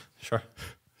you... Sure.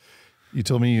 You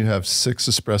told me you have 6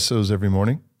 espressos every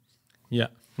morning? Yeah,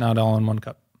 not all in one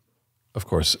cup. Of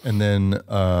course. And then,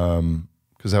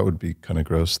 because that would be kind of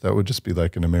gross, that would just be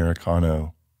like an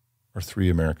Americano or 3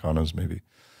 Americanos maybe.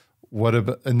 What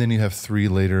about, and then you have 3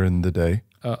 later in the day?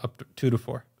 Up to 2 to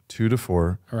 4. 2 to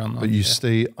 4. Around lunch, but you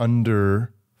stay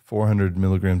under 400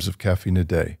 milligrams of caffeine a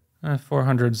day.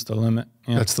 400 is the limit.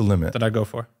 Yeah, that's the limit. That I go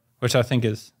for, which I think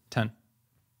is 10.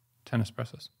 10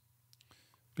 espressos.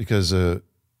 Because an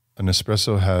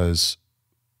espresso has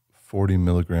 40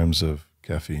 milligrams of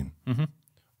caffeine. Mm-hmm.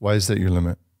 Why is that your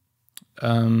limit?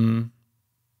 Did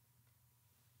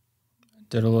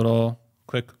a little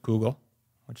quick Google,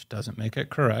 which doesn't make it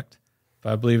correct.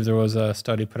 But I believe there was a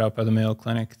study put out by the Mayo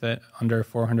Clinic that under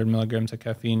 400 milligrams of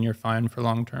caffeine, you're fine for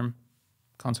long-term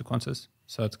consequences.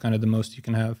 So it's kind of the most you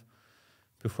can have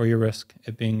before you risk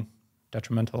it being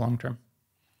detrimental long-term.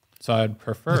 So I'd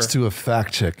prefer... Let's do a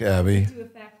fact check, Abby. Let's do a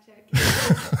fact check. Up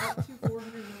to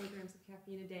 400 milligrams of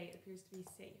caffeine a day appears to be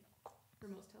safe for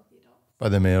most healthy adults. By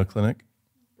the Mayo Clinic?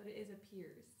 But it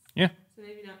appears. Yeah. So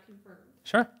maybe not confirmed.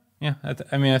 Sure. Yeah. I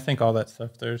think all that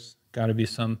stuff, there's got to be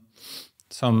some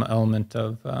element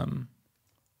of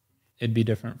it'd be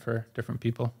different for different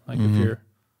people. Like if you're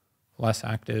less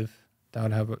active, that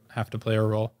would have to play a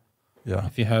role. Yeah.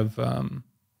 If you have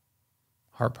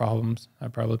heart problems,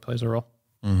 that probably plays a role.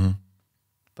 Mm-hmm.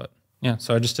 But yeah,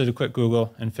 so I just did a quick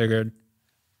Google and figured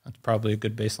that's probably a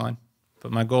good baseline.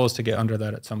 But my goal is to get under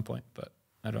that at some point, but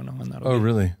I don't know when that'll be. Oh,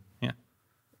 really? Yeah.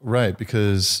 Right,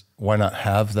 because why not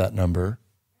have that number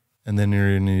and then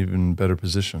you're in an even better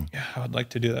position? Yeah, I would like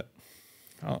to do that.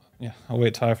 I'll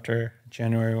wait till after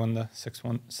January when the sixth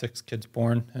kid's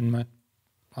born and my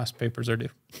last papers are due.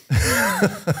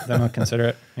 Then I'll consider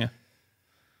it. Yeah.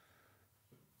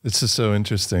 This is so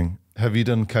interesting. Have you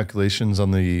done calculations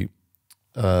on the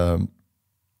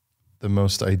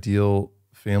most ideal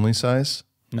family size?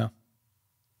 No.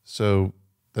 So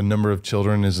the number of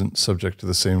children isn't subject to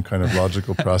the same kind of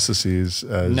logical processes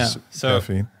as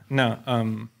caffeine? No.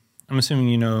 I'm assuming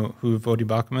you know who Vodi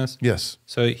Bakum is? Yes.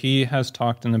 So he has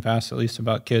talked in the past at least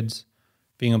about kids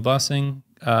being a blessing,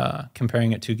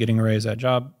 comparing it to getting a raise at a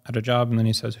job, and then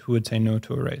he says, who would say no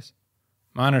to a raise?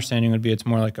 My understanding would be it's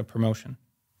more like a promotion.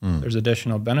 There's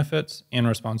additional benefits and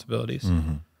responsibilities.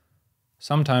 Mm-hmm.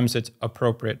 Sometimes it's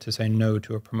appropriate to say no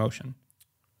to a promotion.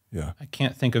 Yeah. I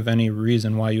can't think of any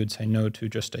reason why you would say no to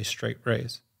just a straight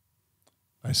raise.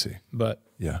 I see. But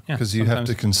yeah, because you have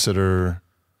to consider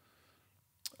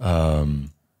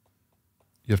the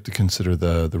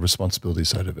responsibility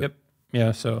side of it. Yep.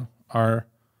 Yeah. So our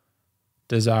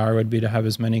desire would be to have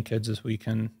as many kids as we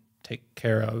can take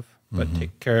care of, but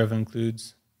take care of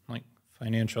includes like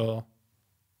financial,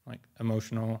 like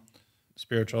emotional,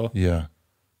 spiritual. Yeah.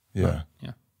 Yeah.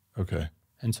 Yeah. Okay.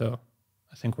 And so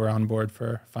I think we're on board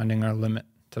for finding our limit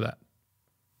to that,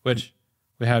 which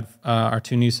we had our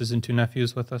 2 nieces and 2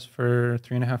 nephews with us for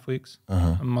 3.5 weeks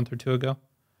a month or 2 ago.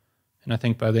 And I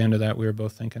think by the end of that, we were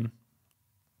both thinking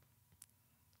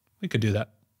we could do that.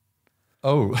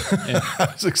 Oh, Yeah. I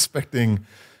was expecting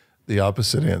the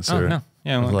opposite answer. Oh, no.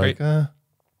 Yeah, well, like, great.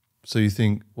 So you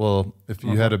think, well, if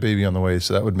you had a baby on the way,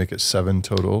 so that would make it 7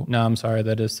 total? No, I'm sorry.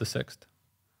 That is the 6th.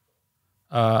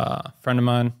 Friend of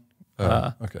mine,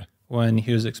 Okay. when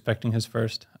he was expecting his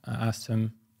first, I asked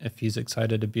him if he's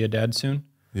excited to be a dad soon.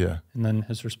 Yeah. And then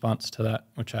his response to that,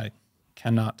 which I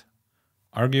cannot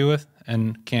argue with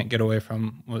and can't get away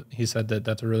from, he said that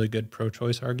that's a really good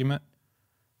pro-choice argument.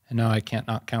 And now I can't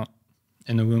not count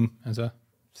in the womb as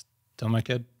still my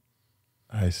kid.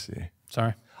 I see.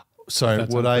 Sorry.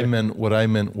 What I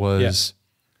meant was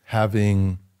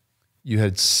you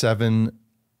had 7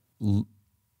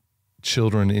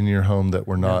 children in your home that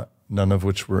were none of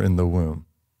which were in the womb.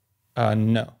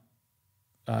 No.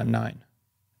 9.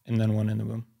 And then 1 in the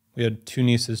womb. We had 2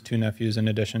 nieces, 2 nephews in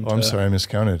addition to... I'm sorry, I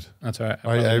miscounted. That's all right.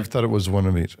 I thought it was 1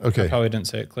 of each. Okay. I probably didn't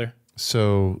say it clear.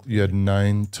 So you had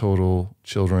 9 total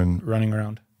children running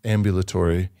around.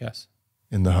 Ambulatory. Yes.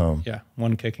 In the home. Yeah.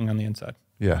 1 kicking on the inside.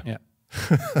 Yeah. Yeah.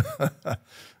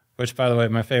 Which, by the way,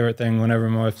 my favorite thing whenever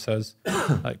my wife says,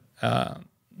 like, her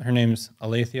name's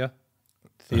Alethea,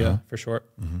 Thea for short.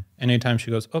 Mm-hmm. Anytime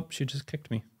she goes, oh, she just kicked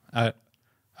me. I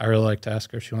really like to ask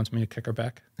her if she wants me to kick her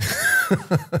back.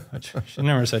 Which she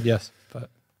never said yes, but.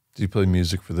 Do you play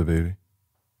music for the baby?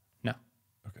 No.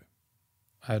 Okay.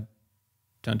 I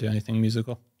don't do anything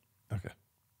musical. Okay.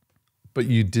 But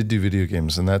you did do video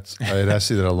games, and I had asked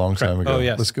you that a long time ago. Oh,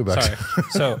 yes. Let's go back. Sorry.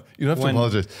 So you don't have to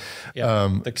apologize. Yeah,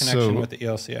 the connection with the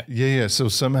ELCA. Yeah. So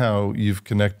somehow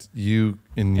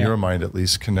in your mind at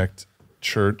least, connect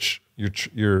church,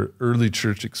 your early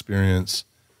church experience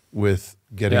with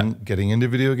getting into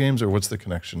video games, or what's the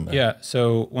connection there? Yeah.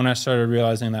 So when I started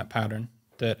realizing that pattern,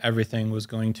 that everything was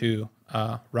going to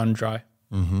run dry,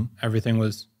 everything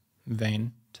was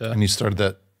vain. And you started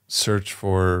that search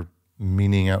for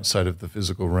meaning outside of the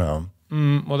physical realm.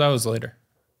 Well, that was later.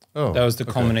 Oh, that was the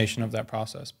culmination of that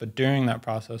process. But during that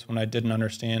process, when I didn't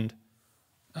understand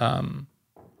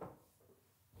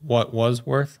what was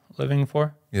worth living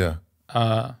for,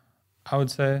 I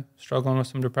would say struggling with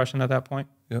some depression at that point,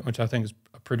 which I think is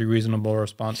a pretty reasonable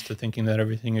response to thinking that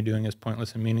everything you're doing is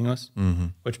pointless and meaningless,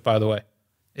 which, by the way,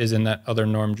 is in that other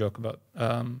Norm joke about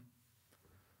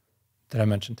that I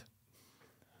mentioned.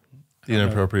 The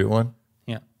inappropriate one?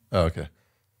 Yeah. Oh, okay.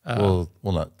 We'll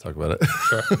not talk about it.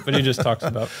 Sure. But he just talks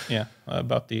about,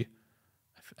 about I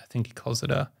think he calls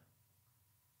it a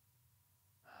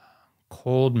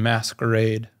cold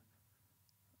masquerade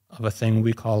of a thing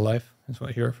we call life, is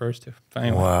what he refers to.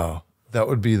 Anyway. Wow. That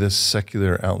would be the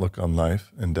secular outlook on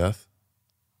life and death?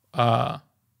 No,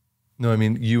 I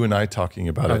mean, you and I talking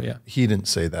about it. Yeah. He didn't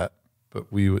say that, but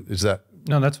is that?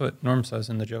 No, that's what Norm says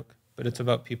in the joke. But it's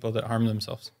about people that harm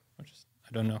themselves, which is,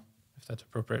 I don't know if that's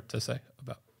appropriate to say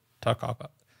talk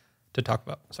about.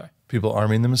 Sorry. People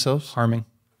arming themselves? Harming.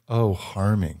 Oh,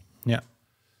 harming. Yeah.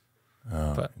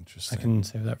 Oh, but interesting. I can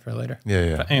save that for later.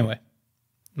 Yeah. But anyway,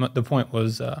 the point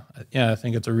was, I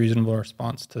think it's a reasonable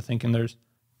response to thinking that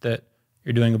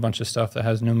you're doing a bunch of stuff that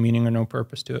has no meaning or no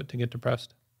purpose to it to get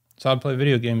depressed. So I'd play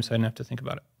video games so I didn't have to think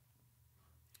about it.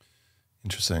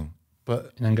 Interesting. And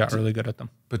then got really good at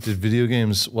them. But did video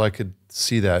games, I could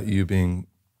see that you being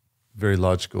very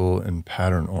logical and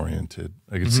pattern oriented.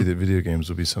 I could see that video games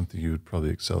would be something you would probably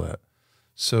excel at.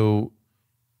 So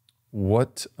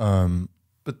but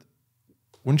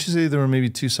wouldn't you say there were maybe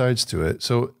 2 sides to it?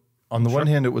 So on the one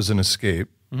hand, it was an escape.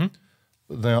 Then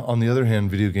on the other hand,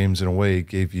 video games in a way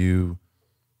gave you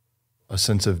a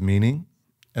sense of meaning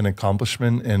and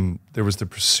accomplishment, and there was the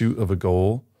pursuit of a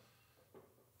goal.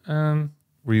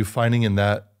 Were you finding in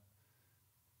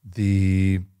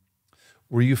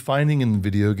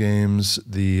video games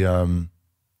the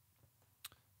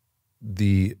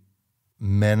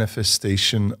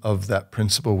manifestation of that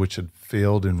principle which had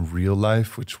failed in real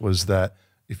life, which was that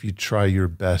if you try your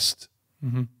best,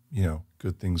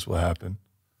 good things will happen?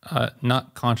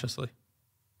 Not consciously.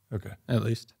 Okay. At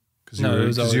least. Because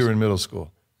you were in middle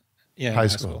school. Yeah, high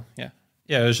school. Yeah.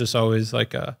 Yeah, it was just always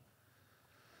like I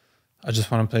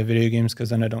just want to play video games because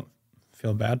then I don't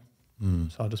feel bad. So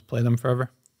I'll just play them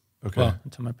forever. Okay. Well,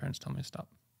 until my parents tell me to stop.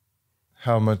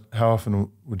 How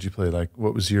often would you play?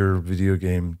 What was your video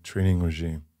game training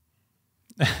regime?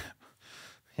 Yeah,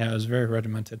 it was very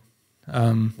regimented.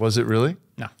 Was it really?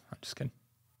 No, I'm just kidding.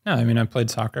 No, I mean, I played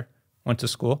soccer, went to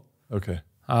school. Okay.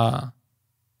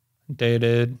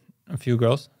 Dated a few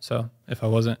girls. So if I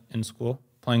wasn't in school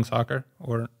playing soccer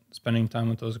or spending time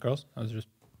with those girls, I was just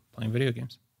playing video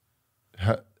games.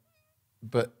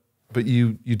 But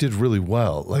you did really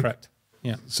well. Correct.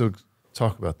 Yeah. So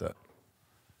talk about that.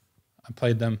 I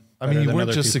played them. I mean, you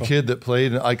weren't just a kid that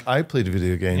played. I played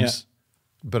video games,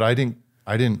 but I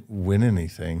didn't win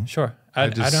anything. Sure. I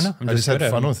don't know. I just had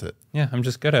fun with it. Yeah, I'm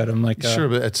just good at them. Sure,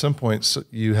 but at some point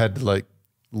you had to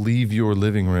leave your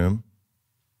living room,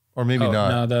 or maybe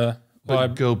not. No,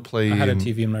 But go play. I had a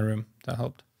TV in my room that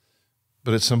helped.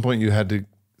 But at some point you had to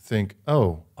think,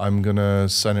 oh, I'm going to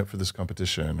sign up for this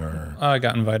competition or... I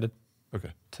got invited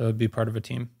Okay. to be part of a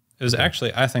team. It was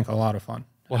actually, I think, a lot of fun.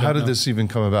 Well, how did this even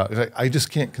come about? I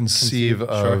just can't conceive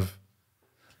of...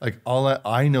 Like,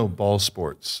 I know ball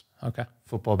sports. Okay.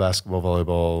 Football, basketball,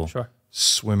 volleyball,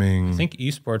 swimming. I think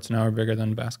esports now are bigger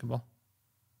than basketball.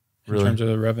 In Really? terms of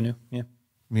the revenue, yeah.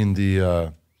 I mean,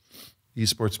 the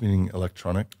esports meaning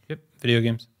electronic? Yep, video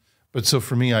games. But so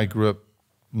for me, I grew up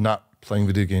not playing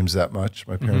video games that much.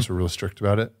 My parents were real strict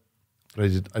about it. But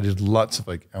I did lots of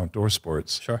like outdoor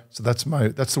sports. Sure. So that's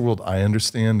the world I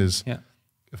understand is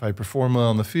if I perform well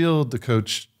on the field, the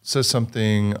coach says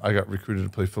something. I got recruited to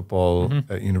play football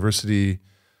at university.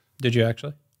 Did you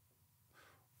actually?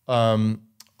 I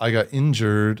got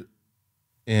injured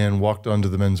and walked onto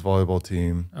the men's volleyball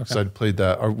team. Okay. So I'd played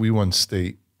that. We won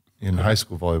state in high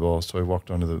school volleyball. So I walked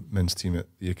onto the men's team at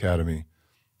the academy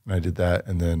and I did that.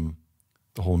 And then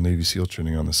the whole Navy SEAL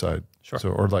training on the side. Sure. So,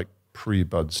 or like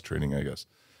pre-BUDS training, I guess.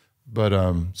 But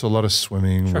so a lot of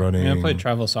swimming, running. I played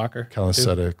travel soccer.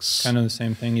 Calisthenics. Kind of the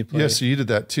same thing you played. Yeah, so you did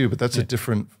that too, but that's a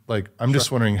different, like, I'm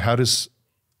just wondering, how does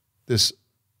this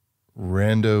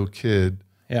rando kid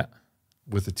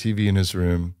with a TV in his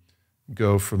room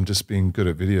go from just being good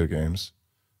at video games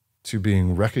to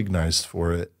being recognized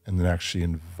for it and then actually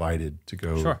invited to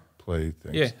go play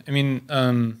things? Yeah, I mean,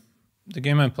 the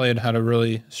game I played had a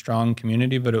really strong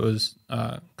community, but it was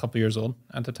a couple years old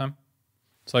at the time.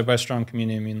 So like by strong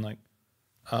community, I mean like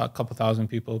a couple thousand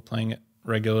people playing it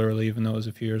regularly, even though it was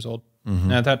a few years old.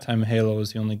 And at that time, Halo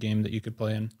was the only game that you could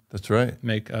play and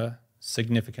make a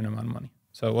significant amount of money.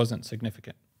 So it wasn't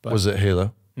significant. But was it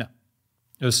Halo? No.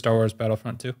 It was Star Wars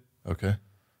Battlefront 2. Okay.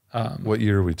 What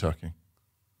year are we talking?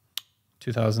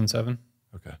 2007.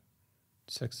 Okay.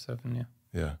 6, 7, yeah.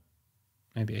 Yeah.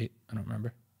 Maybe 8. I don't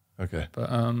remember. Okay. But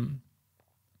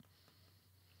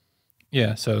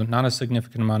yeah, so not a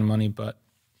significant amount of money, but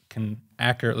can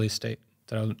accurately state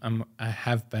that I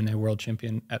have been a world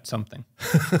champion at something.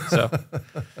 So,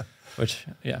 which,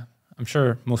 yeah, I'm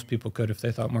sure most people could if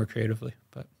they thought more creatively.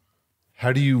 But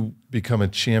how do you become a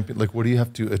champion? Like, what do you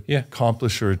have to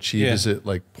accomplish or achieve? Is it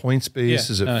like points based?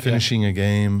 Is it finishing a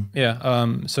game? Yeah.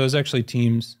 So it was actually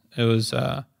teams. It was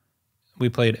we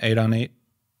played 8-on-8,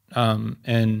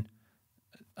 and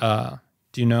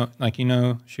do you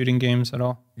know shooting games at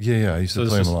all? Yeah, I used to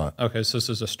play them a lot. Okay, so this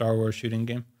is a Star Wars shooting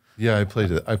game. Yeah, I played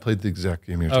it. I played the exact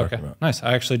game you're talking about. Nice.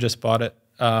 I actually just bought it,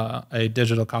 a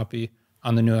digital copy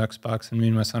on the new Xbox, and me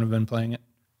and my son have been playing it.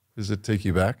 Does it take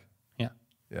you back? Yeah.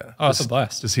 Yeah. Oh, it's a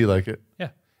blast. Does he like it? Yeah.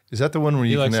 Is that the one where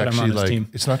you can actually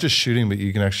like, it's not just shooting, but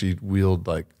you can actually wield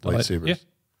like lightsabers? Yeah.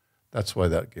 That's why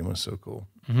that game was so cool.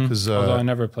 Although I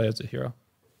never play as a hero.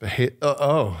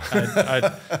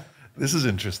 This is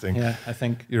interesting. Yeah, I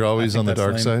think you're always on the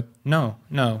dark side. No.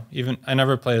 Even I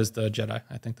never play as the Jedi.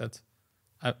 I think that's,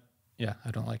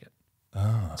 I don't like it.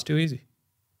 It's too easy.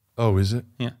 Oh, is it?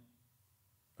 Yeah.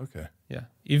 Okay. Yeah.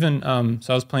 Even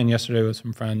so, I was playing yesterday with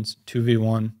some friends,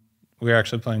 2v1. We were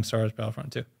actually playing Star Wars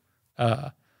Battlefront 2.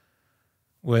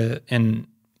 And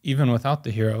even without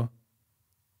the hero,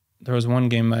 there was one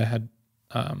game I had.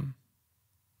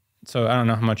 So I don't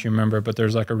know how much you remember, but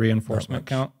there's like a reinforcement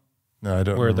count. No, I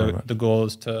don't. Where the goal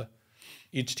is to,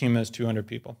 each team has 200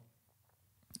 people,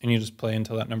 and you just play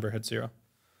until that number hits 0.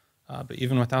 But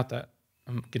even without that,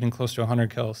 I'm getting close to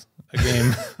 100 kills a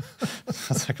game.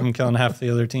 It's like I'm killing half the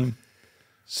other team.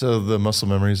 So the muscle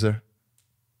memory's there?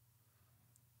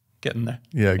 Getting there.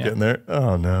 Yeah, getting there.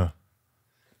 Oh, no.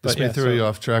 This may throw you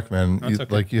off track, man.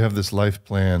 Like you have this life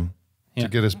plan to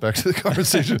get us back to the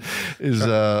conversation is,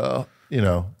 the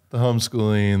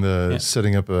homeschooling, the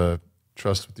setting up a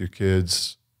trust with your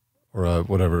kids or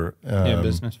whatever.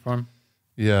 Business form.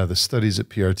 Yeah, the studies at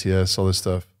PRTS, all this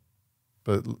stuff.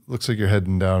 But looks like you're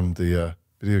heading down the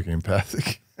video game path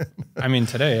again. I mean,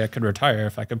 today I could retire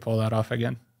if I could pull that off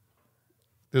again.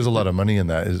 There's a lot of money in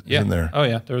that, isn't there? Oh,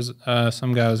 yeah. There was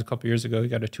some guy a couple years ago, he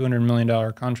got a $200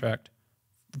 million contract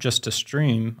just to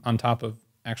stream on top of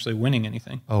actually winning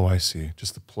anything. Oh, I see.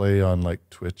 Just to play on like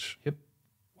Twitch. Yep.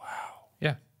 Wow.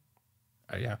 Yeah.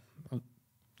 Yeah.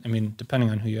 I mean,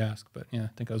 depending on who you ask, but yeah, I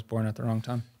think I was born at the wrong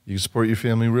time. You support your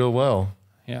family real well.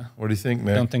 Yeah. What do you think,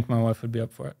 man? I don't think my wife would be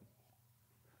up for it.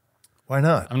 Why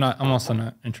not? I'm also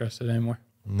not interested anymore.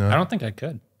 No. I don't think I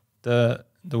could. The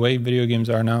way video games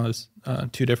are now is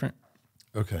too different.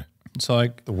 Okay. So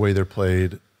like the way they're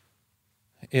played.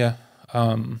 Yeah.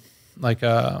 Getting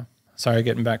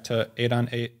back to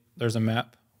 8-on-8, there's a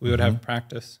map. We would have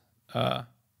practice 2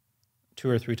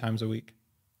 or 3 times a week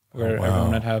where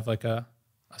everyone would have like a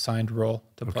assigned role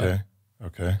to play.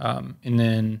 Okay. And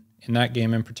then in that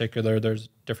game in particular, there's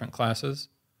different classes.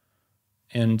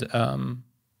 And I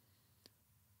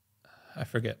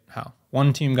forget how.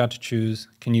 One team got to choose,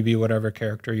 can you be whatever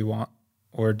character you want,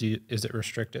 or is it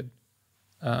restricted?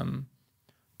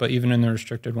 But even in the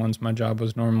restricted ones, my job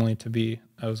was normally to be,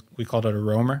 we called it a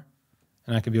roamer,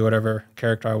 and I could be whatever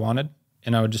character I wanted,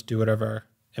 and I would just do whatever.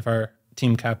 If our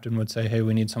team captain would say, hey,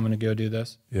 we need someone to go do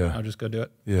this, I would just go do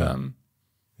it.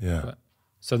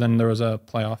 So then there was a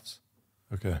playoffs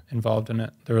involved in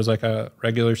it. There was like a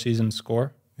regular season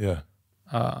score.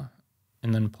 And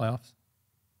then playoffs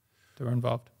that were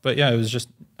involved. But yeah, it was just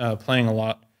playing a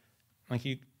lot. Like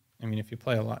if you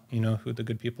play a lot, you know who the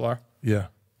good people are. Yeah.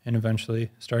 And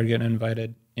eventually started getting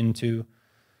invited into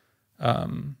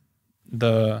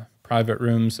the private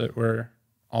rooms that were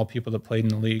all people that played in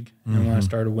the league. And when I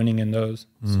started winning in those,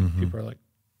 some people were like,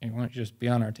 hey, why don't you just be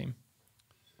on our team?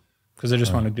 Because they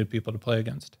just wanted good people to play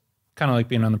against. Kind of like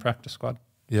being on the practice squad.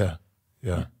 Yeah.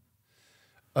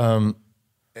 And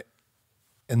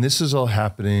this is all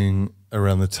happening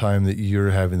around the time that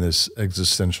you're having this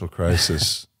existential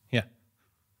crisis. Yeah.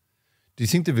 Do you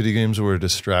think the video games were a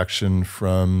distraction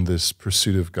from this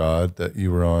pursuit of God that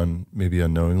you were on, maybe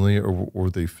unknowingly, or were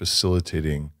they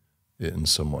facilitating it in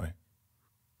some way?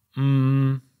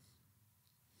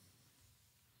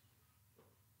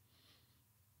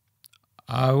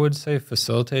 I would say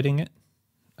facilitating it.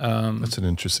 That's an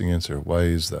interesting answer. Why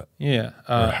is that? Yeah.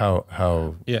 Or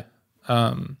how? Yeah.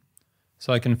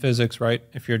 So like in physics, right?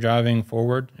 If you're driving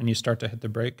forward and you start to hit the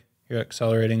brake, you're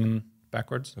accelerating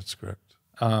backwards. That's correct.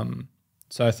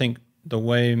 So I think the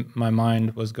way my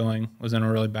mind was going was in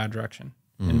a really bad direction,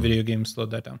 and video games slowed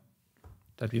that down.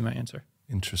 That'd be my answer.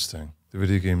 Interesting. The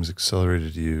video games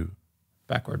accelerated you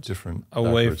backwards,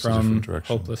 away from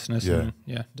hopelessness and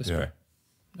despair.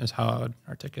 Is how I would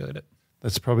articulate it.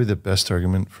 That's probably the best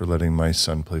argument for letting my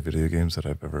son play video games that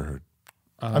I've ever heard.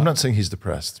 I'm not saying he's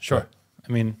depressed. Sure.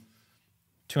 I mean,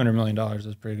 $200 million is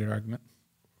a pretty good argument.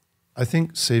 I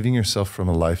think saving yourself from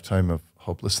a lifetime of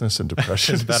hopelessness and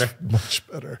depression is much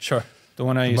better. Sure. The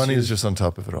money is just on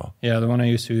top of it all. Yeah, the one I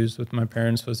used to use with my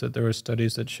parents was that there were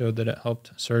studies that showed that it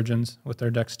helped surgeons with their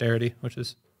dexterity, which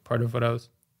is part of what I was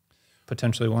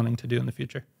potentially wanting to do in the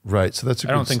future. Right. So that's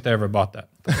I don't think they ever bought that.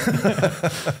 But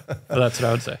that's what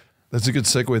I would say. That's a good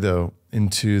segue, though,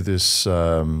 into this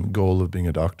goal of being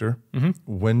a doctor.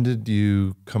 When did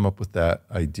you come up with that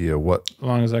idea? As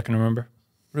long as I can remember.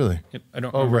 Really? Yep. I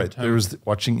don't remember. Oh, right. There was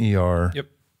watching ER. Yep.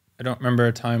 I don't remember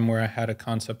a time where I had a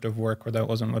concept of work where that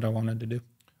wasn't what I wanted to do.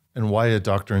 And why a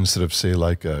doctor instead of, say,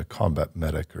 like a combat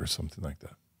medic or something like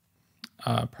that?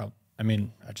 I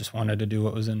just wanted to do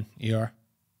what was in ER.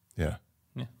 Yeah.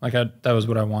 Like that was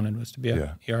what I wanted, was to be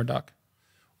a ER doc.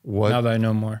 Now that I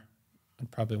know more,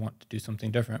 I'd probably want to do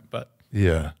something different, but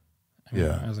I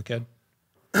was a kid.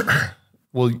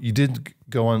 Well, you did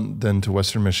go on then to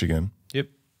Western Michigan. Yep.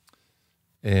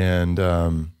 And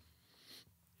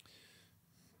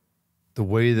the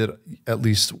way that, at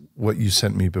least what you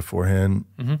sent me beforehand,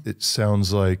 it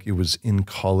sounds like it was in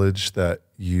college that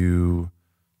you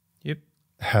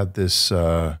had this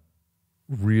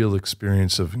real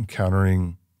experience of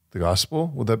encountering the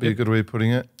gospel. Would that be a good way of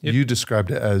putting it? You described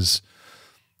it as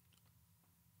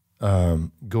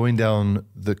going down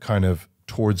the kind of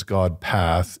towards God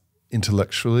path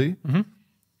intellectually.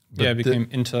 I became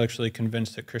intellectually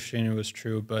convinced that Christianity was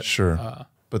true, but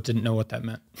but didn't know what that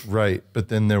meant. Right. But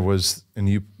then there was, and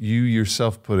you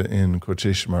yourself put it in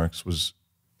quotation marks, was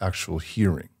actual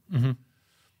hearing.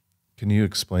 Can you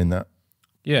explain that?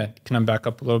 Yeah. Can I back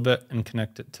up a little bit and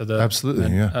connect it to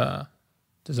the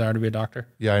desire to be a doctor?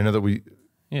 Yeah, I know that we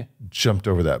jumped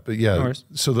over that, but no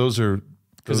so those are...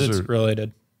 Because it's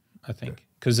related, I think.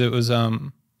 Because it was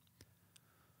in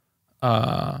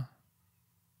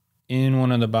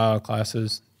one of the bio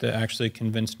classes that actually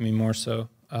convinced me more so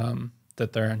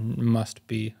that there must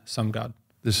be some God.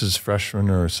 This is freshman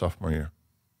or sophomore year?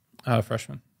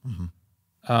 Freshman.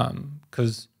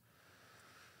 Because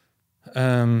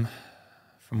from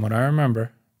what I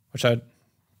remember, which I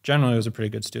generally was a pretty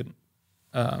good student,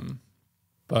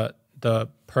 but the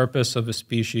purpose of a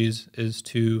species is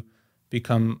to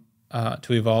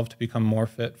evolve to become more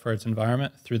fit for its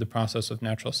environment through the process of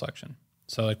natural selection.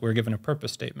 So like we're given a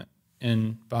purpose statement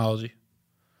in biology.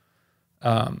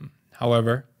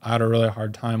 However, I had a really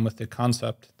hard time with the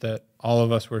concept that all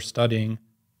of us were studying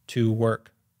to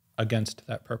work against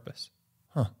that purpose.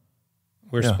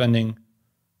 We're spending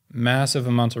massive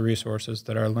amounts of resources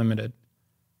that are limited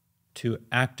to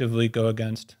actively go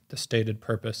against the stated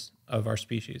purpose of our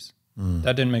species.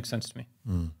 That didn't make sense to me.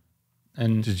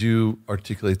 And did you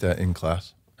articulate that in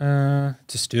class? To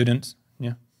students,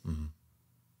 yeah.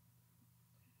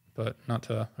 but not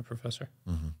to a professor.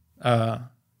 Mm-hmm. The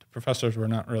professors were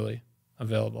not really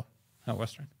available at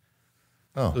Western.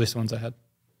 Oh, At least the ones I had.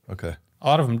 okay. A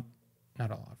lot of them,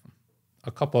 not a lot of them, a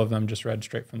couple of them just read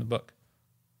straight from the book.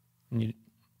 And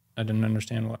I didn't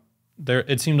understand what.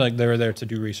 It seemed like they were there to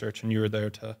do research, and you were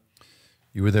there to.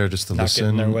 You were there just to not get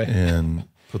in listen their way. and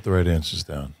put the right answers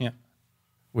down. Yeah.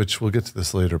 Which we'll get to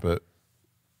this later, but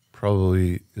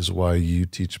probably is why you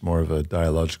teach more of a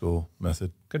dialogical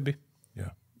method. Could be. Yeah.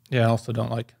 Yeah, I also don't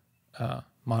like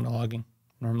monologuing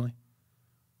normally.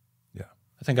 Yeah.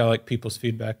 I think I like people's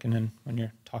feedback, and then when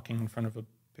you're talking in front of a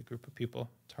big group of people,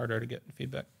 it's harder to get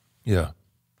feedback. Yeah.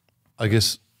 I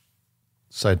guess,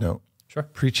 side note, Sure.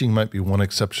 preaching might be one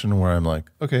exception where I'm like,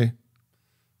 okay,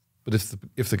 but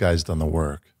if the guy's done the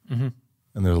work, Mm-hmm.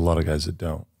 and there's a lot of guys that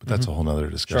don't, but that's a whole nother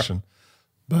discussion.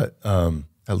 But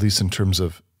at least in terms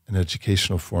of an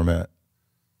educational format,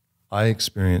 I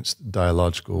experienced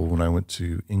dialogical when I went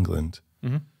to England,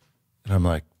 Mm-hmm. and I'm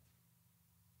like,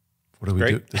 what do we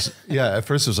do? Great. Yeah, at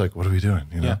first it was like, what are we doing?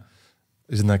 You know, Yeah.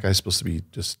 isn't that guy supposed to be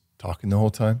just talking the whole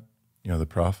time? You know, the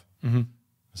prof. Mm-hmm.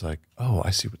 It's like, oh,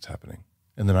 I see what's happening.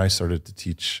 And then I started to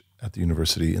teach at the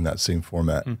university in that same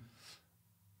format.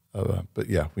 But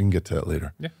yeah, we can get to that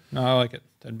later. Yeah. No, I like it.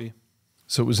 That'd be.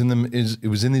 So it was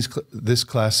in this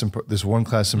class, this one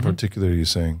class in particular. You're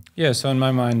saying? Yeah. So in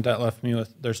my mind, that left me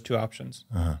with there's two options.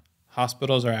 Uh-huh.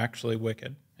 Hospitals are actually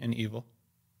wicked and evil,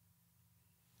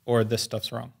 or this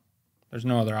stuff's wrong. There's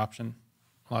no other option,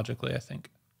 logically. I think.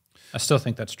 I still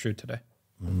think that's true today.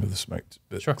 Move this mic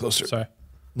a bit Sure. closer. Sorry.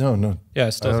 No. Yeah, I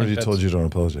still I think already that's, told you don't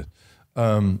apologize.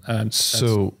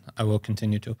 So I will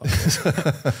continue to apologize.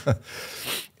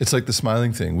 it's like the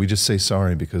smiling thing. We just say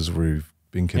sorry because we've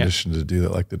been conditioned to do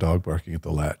that, like the dog barking at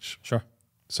the latch. Sure.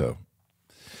 So,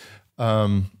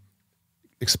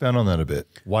 expand on that a bit.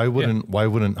 Why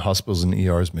wouldn't hospitals and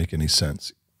ERs make any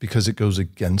sense? Because it goes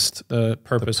against The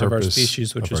purpose of our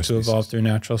species, which is to evolve through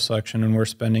natural selection, and we're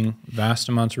spending vast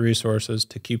amounts of resources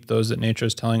to keep those that nature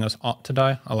is telling us ought to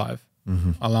die alive,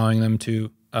 allowing them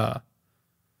to,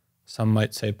 some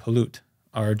might say, pollute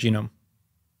our genome.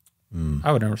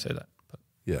 I would never say that. But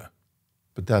Yeah,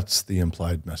 but that's the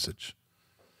implied message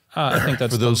I think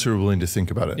that's for those who are willing to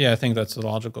think about it. Yeah, I think that's the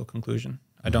logical conclusion.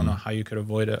 I don't know how you could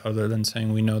avoid it other than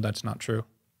saying we know that's not true,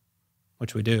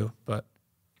 which we do, but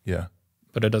Yeah,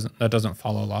 that doesn't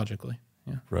follow logically.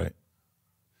 Yeah. right.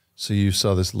 So you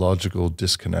saw this logical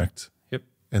disconnect. Yep.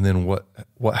 And then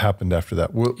what happened after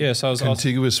that? Yeah, so I was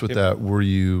contiguous with that. Were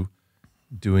you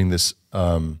doing this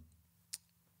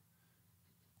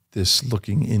this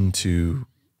looking into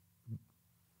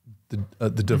the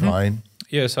divine?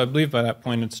 Yeah, so I believe by that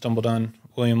point I'd stumbled on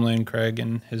William Lane Craig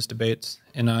and his debates,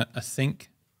 and I think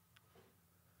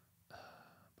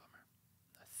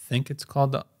it's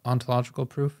called the ontological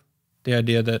proof. The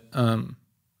idea that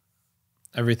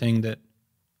everything that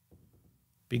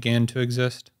began to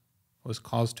exist was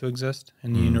caused to exist,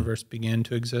 and the universe began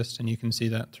to exist, and you can see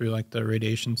that through like the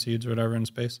radiation seeds or whatever in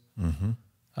space.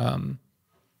 And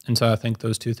so I think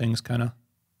those two things kind of,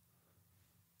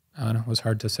 I don't know, it was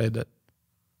hard to say that.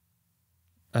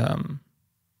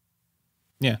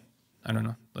 Yeah, I don't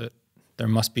know. But there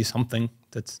must be something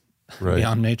that's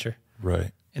beyond nature.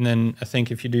 Right. And then I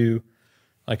think if you do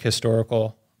like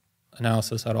historical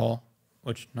analysis at all,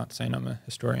 which not saying I'm a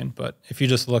historian, but if you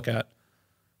just look at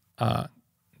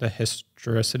the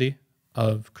historicity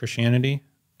of Christianity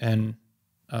and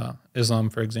Islam,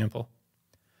 for example,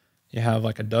 you have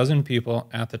like a dozen people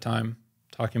at the time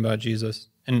talking about Jesus.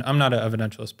 And I'm not an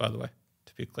evidentialist, by the way,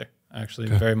 to be clear. I'm actually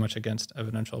very much against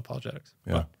evidential apologetics.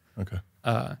 Yeah. Okay.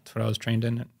 That's what I was trained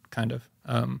in, kind of.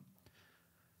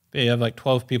 But you have like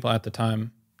 12 people at the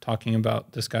time talking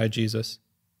about this guy, Jesus,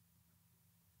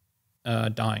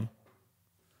 dying.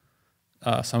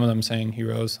 Some of them saying he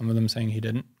rose, some of them saying he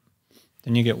didn't.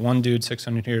 Then you get one dude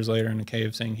 600 years later in a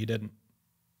cave saying he didn't.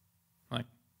 Like,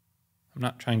 I'm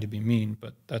not trying to be mean,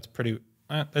 but that's pretty,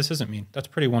 this isn't mean. That's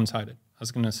pretty one-sided. I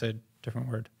was going to say a different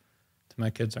word that my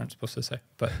kids aren't supposed to say.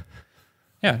 But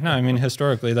yeah, no, I mean,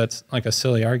 historically, that's like a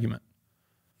silly argument.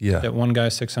 Yeah. That one guy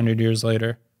 600 years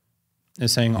later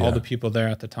is saying all the people there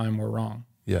at the time were wrong.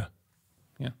 Yeah.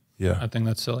 Yeah. Yeah. I think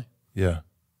that's silly. Yeah.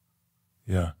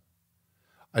 Yeah.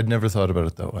 I'd never thought about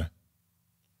it that way.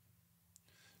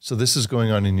 So this is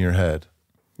going on in your head.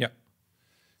 Yeah.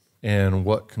 And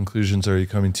what conclusions are you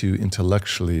coming to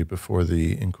intellectually before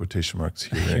the, in quotation marks,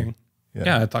 hearing?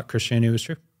 Yeah, I thought Christianity was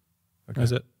true. Okay. That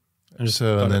was it. I just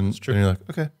so, and then it's true. you're like,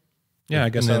 okay. Yeah, I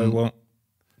guess I won't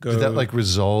go. Did that like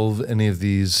resolve any of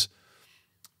these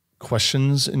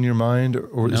questions in your mind?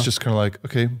 Or it's just kind of like,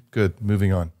 okay, good,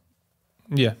 moving on?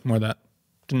 Yeah, more of that.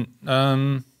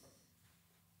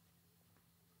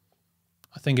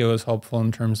 I think it was helpful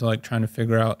in terms of like trying to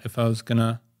figure out if I was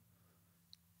gonna,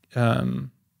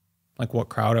 like what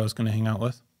crowd I was gonna hang out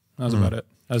with. That was about it.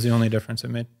 That was the only difference it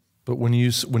made. But when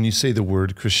you say the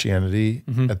word Christianity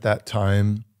at that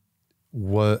time,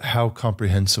 how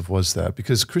comprehensive was that?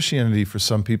 Because Christianity for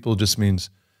some people just means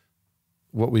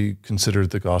what we consider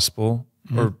the gospel,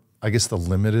 or I guess the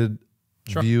limited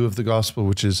view of the gospel,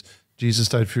 which is Jesus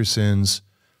died for your sins.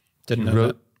 Didn't know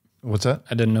that. What's that?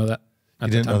 I didn't know that. You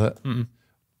didn't know that?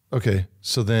 Okay.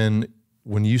 So then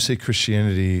when you say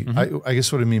Christianity, I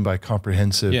guess what I mean by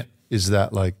comprehensive is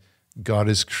that like God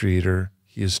is creator,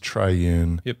 he is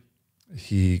triune. Yep.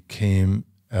 He came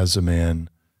as a man.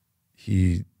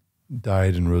 He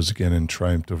died and rose again and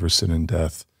triumphed over sin and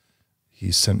death.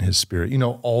 He sent his spirit,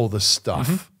 all the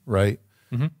stuff, right?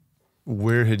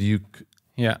 Where had you,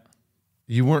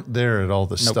 you weren't there at all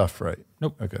the stuff, right?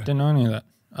 Nope. Okay. Didn't know any of that.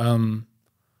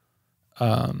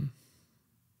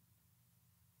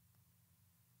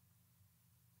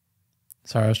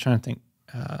 Sorry, I was trying to think.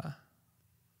 I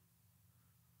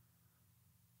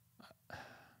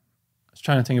was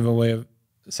trying to think of a way of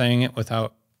saying it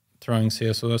without throwing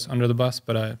C.S. Lewis under the bus,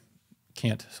 but I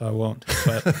can't, so I won't.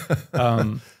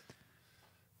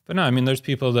 But no, I mean, there's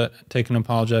people that take an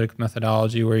apologetic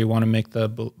methodology where you want to make the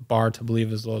bar to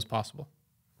believe as low as possible.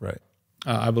 Right.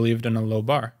 I believed in a low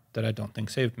bar that I don't think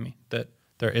saved me, that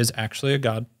there is actually a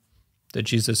God, that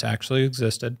Jesus actually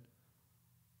existed,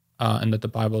 and that the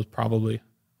Bible is probably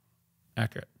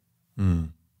accurate.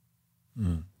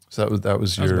 So that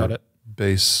was your about it.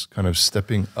 base kind of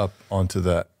stepping up onto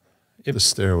that, the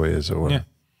stairway, as it were. Yeah.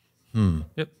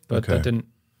 Yep. But that didn't.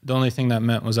 The only thing that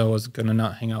meant was I was going to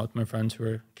not hang out with my friends who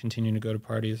were continuing to go to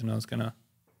parties, and I was going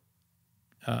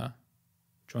to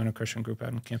join a Christian group out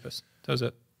on campus. That was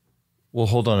it. Well,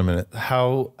 hold on a minute.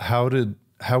 How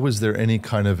was there any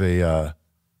kind of a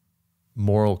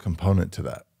moral component to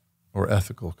that, or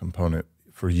ethical component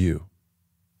for you?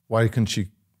 Why couldn't you,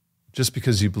 just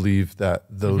because you believe that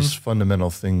those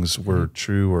fundamental things were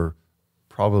true or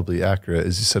probably accurate,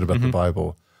 as you said about the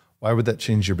Bible, why would that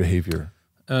change your behavior?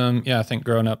 I think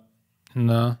growing up in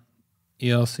the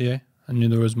ELCA, I knew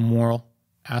there was moral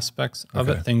aspects of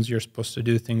it, things you're supposed to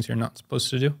do, things you're not supposed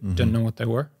to do. Didn't know what they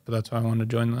were, but that's why I wanted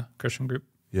to join the Christian group.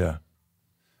 Yeah.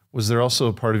 Was there also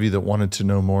a part of you that wanted to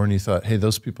know more and you thought, hey,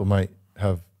 those people might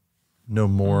know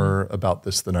more about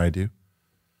this than I do?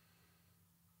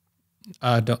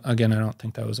 I don't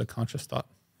think that was a conscious thought.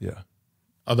 Yeah.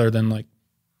 Other than like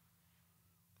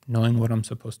knowing what I'm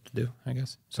supposed to do, I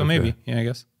guess. So maybe, I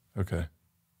guess. Okay.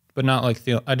 But not like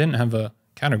I didn't have a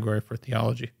category for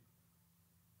theology.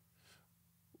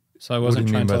 So I wasn't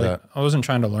trying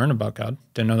to learn about God.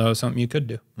 Didn't know that was something you could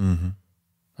do.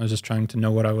 I was just trying to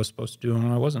know what I was supposed to do and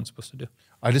what I wasn't supposed to do.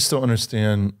 I just don't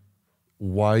understand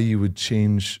why you would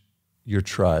change your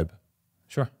tribe.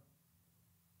 Sure.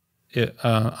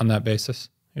 On that basis,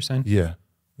 you're saying? Yeah.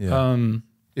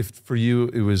 If for you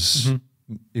it was,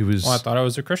 Well, I thought I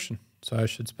was a Christian, so I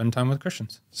should spend time with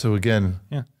Christians. So again,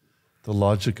 the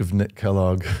logic of Nick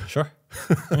Kellogg. Sure.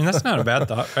 I mean, that's not a bad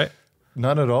thought, right?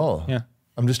 Not at all. Yeah.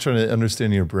 I'm just trying to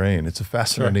understand your brain. It's a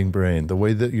fascinating brain. The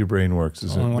way that your brain works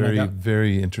is very,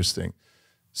 very interesting.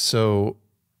 So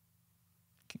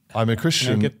I'm a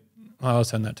Christian. I'll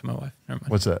send that to my wife. Never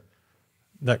mind. What's that?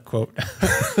 That quote.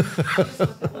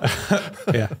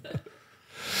 Yeah.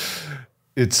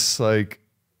 It's like,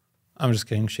 I'm just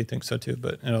kidding. She thinks so too,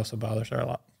 but it also bothers her a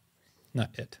lot. Not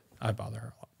it. I bother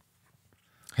her a lot.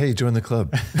 Hey, join the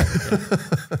club.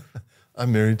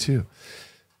 I'm married too.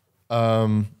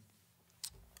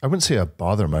 I wouldn't say I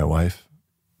bother my wife.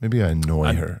 Maybe I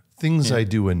annoy her. Things I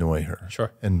do annoy her.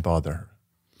 Sure. And bother her.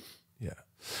 Yeah.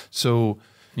 So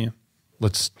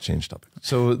let's change topic.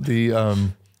 So the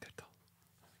good call.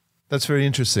 That's very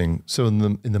interesting. So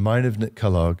in the mind of Nick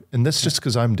Kellogg, and that's just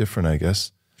because I'm different, I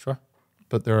guess. Sure.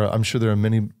 But I'm sure there are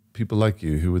many people like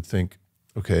you who would think,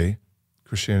 okay,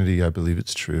 Christianity, I believe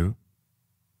it's true.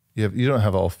 You don't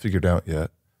have it all figured out yet.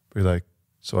 But you're like,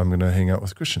 so I'm going to hang out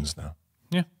with Christians now.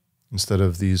 Yeah. Instead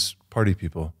of these party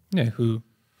people. Yeah, who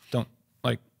don't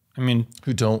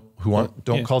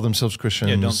don't call themselves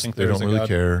Christians. Yeah, don't think they don't really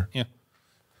care. Yeah.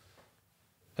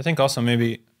 I think also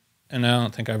maybe, and I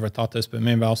don't think I ever thought this, but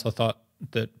maybe I also thought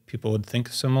that people would think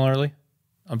similarly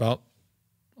about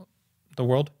the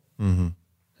world. And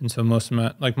so most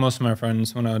of my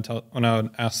friends, when I would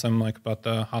ask them like about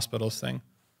the hospitals thing,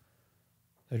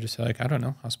 they'd just say like, I don't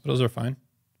know, hospitals are fine.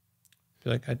 Be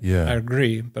like, I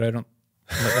agree, but I don't.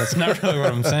 But that's not really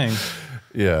what I'm saying.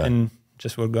 Yeah, and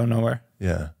just would go nowhere.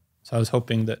 Yeah. So I was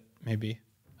hoping that maybe,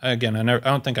 again, I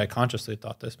don't think I consciously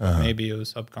thought this, but maybe it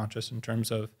was subconscious in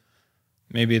terms of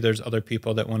maybe there's other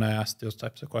people that when I ask those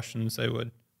types of questions, they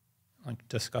would like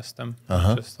discuss them.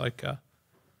 Just like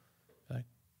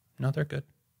no, they're good,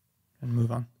 and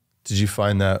move on. Did you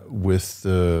find that with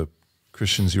the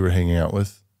Christians you were hanging out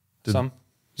with? Some.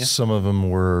 Yeah. Some of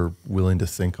them were willing to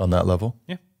think on that level?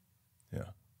 Yeah. Yeah.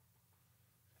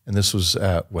 And this was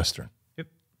at Western? Yep.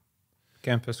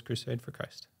 Campus Crusade for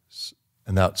Christ.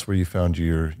 And that's where you found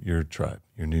your tribe,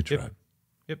 your new tribe?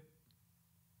 Yep.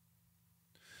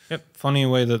 Funny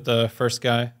way that the first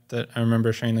guy that I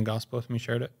remember sharing the gospel with me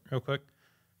shared it real quick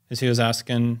is he was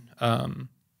asking, well,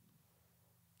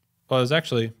 it was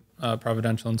actually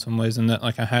providential in some ways in that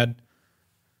like I had,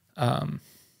 I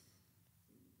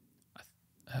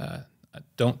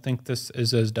don't think this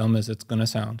is as dumb as it's going to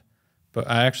sound, but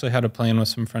I actually had a plan with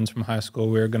some friends from high school.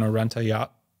 We were going to rent a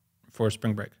yacht for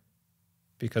spring break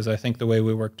because I think the way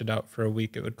we worked it out for a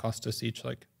week, it would cost us each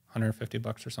like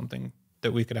 $150 or something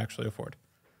that we could actually afford.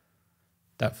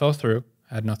 That fell through.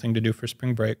 I had nothing to do for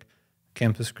spring break.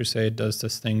 Campus Crusade does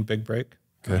this thing, Big Break.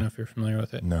 I don't know if you're familiar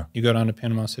with it. No. You go down to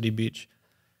Panama City Beach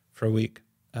for a week.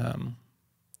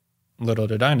 Little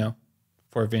did I know,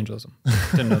 for evangelism.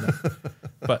 Didn't know that.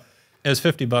 But it was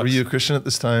 $50. Were you a Christian at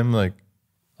this time? Like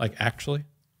actually?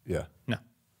 Yeah. No.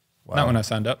 Wow. Not when I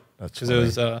signed up. That's because it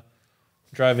was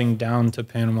driving down to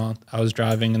Panama. I was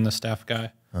driving and the staff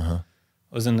guy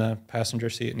was in the passenger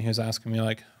seat and he was asking me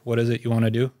like, what is it you want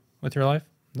to do with your life?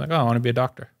 I was like, oh, I want to be a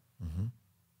doctor.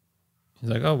 He's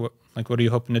like, oh, what are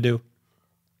you hoping to do?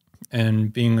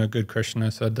 And being a good Christian, I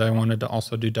said that I wanted to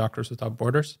also do Doctors Without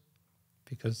Borders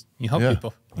because you help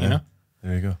people, you know?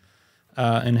 There you go.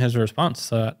 And his response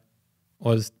to that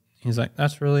was, he's like,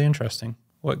 that's really interesting.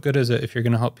 What good is it if you're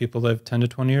going to help people live 10 to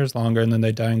 20 years longer and then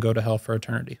they die and go to hell for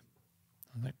eternity?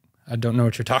 I'm like, I don't know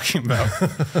what you're talking about.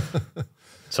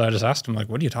 So I just asked him, like,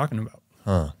 what are you talking about?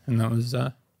 And that was,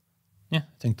 I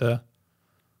think I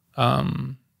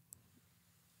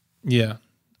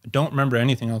don't remember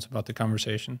anything else about the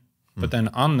conversation. But then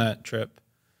on that trip,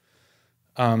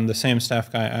 the same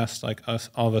staff guy asked like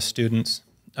all of us students,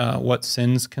 what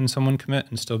sins can someone commit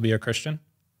and still be a Christian?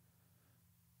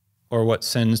 Or what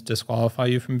sins disqualify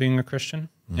you from being a Christian?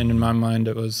 And in my mind,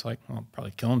 it was like, well,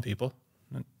 probably killing people.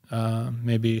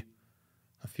 Maybe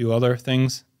a few other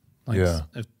things. Like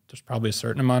if there's probably a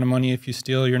certain amount of money if you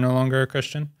steal, you're no longer a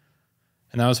Christian.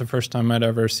 And that was the first time I'd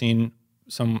ever seen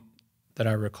some that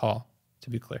I recall, to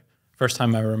be clear. First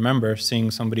time I remember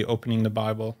seeing somebody opening the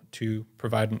Bible to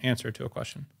provide an answer to a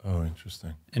question. Oh,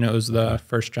 interesting. And it was the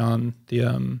 1 John,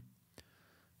 if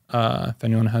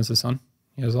anyone has a son,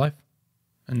 he has life.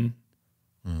 And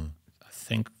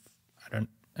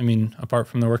I mean, apart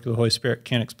from the work of the Holy Spirit,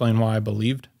 can't explain why I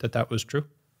believed that that was true.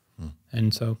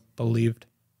 And so believed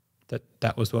that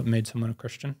that was what made someone a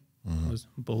Christian, was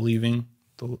believing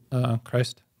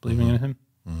Christ, believing in him.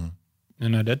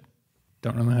 And I did.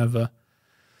 Don't really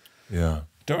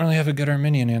have a good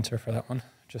Arminian answer for that one.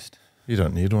 Just you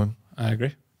don't need one. I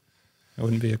agree. It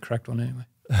wouldn't be a correct one anyway.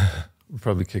 We'll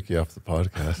probably kick you off the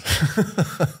podcast.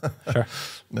 Sure.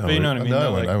 No, but you know what I mean?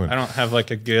 No, I don't have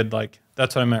like a good, like,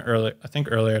 that's what I meant earlier. I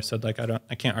think earlier I said like,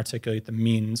 I can't articulate the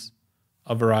means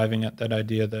of arriving at that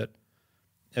idea that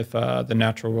if the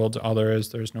natural world's all there is,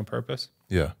 there's no purpose.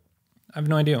 Yeah. I have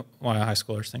no idea why a high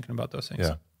schooler is thinking about those things.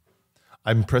 Yeah.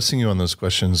 I'm pressing you on those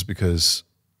questions because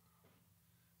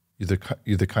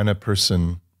you're the kind of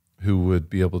person who would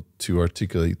be able to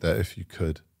articulate that if you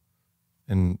could.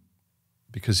 And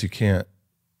because you can't,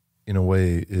 in a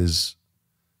way, is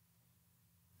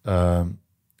an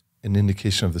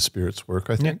indication of the Spirit's work,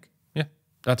 I think. Yeah.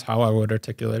 That's how I would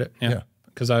articulate it. Yeah.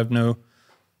 Because I have no...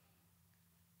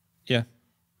 Yeah.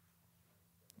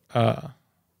 The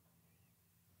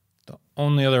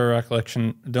only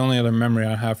other memory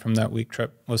I have from that week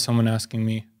trip was someone asking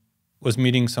me, was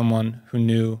meeting someone who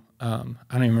knew, I don't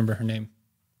even remember her name,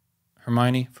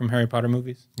 Hermione from Harry Potter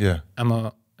movies. Yeah.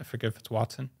 Emma, I forget if it's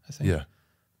Watson, I think. Yeah.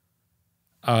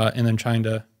 And then trying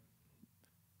to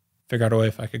figure out a way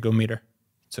if I could go meet her.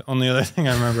 It's the only other thing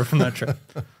I remember from that trip.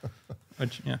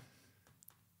 Which, yeah.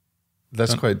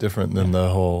 That's quite different than the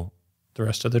whole... The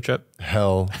rest of the trip?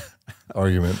 Hell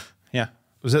argument. Yeah.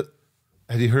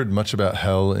 Had you heard much about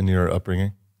hell in your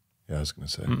upbringing? Yeah, I was going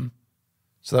to say.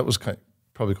 So that was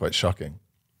probably quite shocking.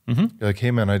 You're like,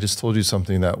 hey man, I just told you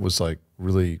something that was like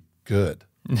really good.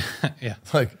 Yeah.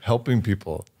 Like helping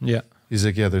people. Yeah. He's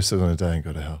like, yeah, they're still going to die and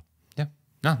go to hell. Yeah.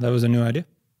 No, that was a new idea.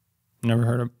 Never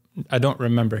heard of. I don't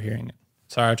remember hearing it.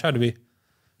 Sorry, I tried to be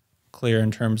clear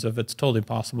in terms of it's totally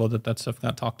possible that stuff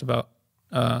got talked about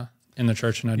in the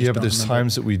church, and I just don't but there's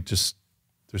remember.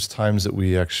 There's times that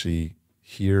we actually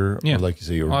hear, or like you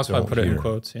say, or that's why I don't put it hear. in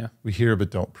quotes. Yeah, we hear but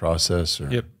don't process.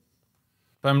 Or,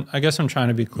 But I guess I'm trying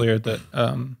to be clear that,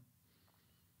 I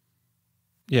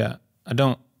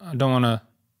don't want to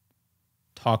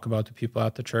talk about the people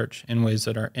at the church in ways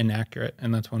that are inaccurate,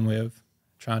 and that's one way of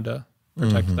trying to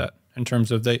protect that. In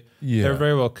terms of there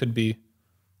very well could be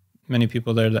many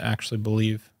people there that actually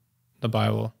believe the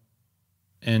Bible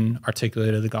and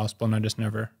articulated the gospel, and I just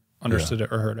never understood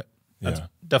it or heard it. That's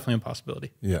definitely a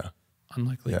possibility. Yeah.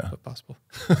 Unlikely, but possible.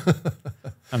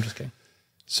 I'm just kidding.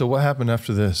 So what happened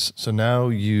after this? So now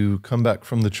you come back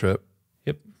from the trip.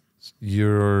 Yep.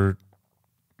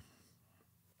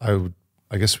 I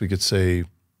guess we could say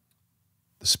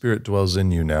the Spirit dwells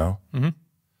in you now. Mm-hmm.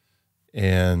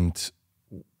 And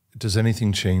does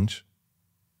anything change?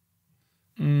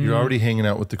 You're already hanging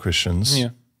out with the Christians. Yeah.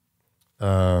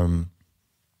 I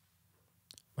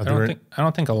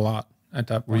don't think a lot at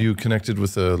that point. Were you connected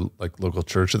with a local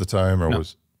church at the time, or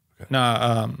was? Okay.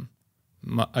 No.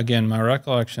 Again, my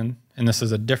recollection, and this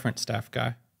is a different staff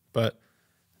guy, but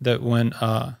that when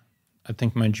I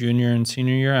think my junior and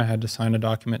senior year, I had to sign a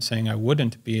document saying I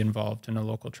wouldn't be involved in a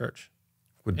local church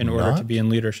in order to be in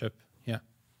leadership. Yeah.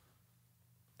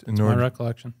 That's my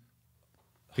recollection.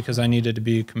 Because I needed to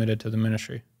be committed to the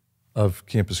ministry. Of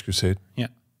Campus Crusade? Yeah.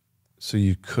 So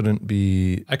you couldn't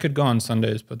be... I could go on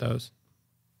Sundays, but that was...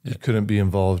 You couldn't be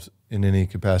involved in any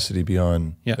capacity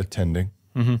beyond attending?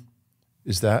 Mm-hmm.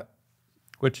 Is that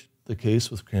which the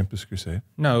case with Campus Crusade?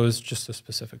 No, it was just a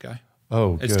specific guy.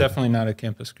 Oh, it's definitely not a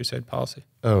Campus Crusade policy.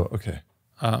 Oh, okay.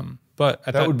 But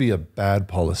that would be a bad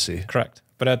policy. Correct.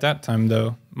 But at that time,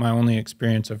 though, my only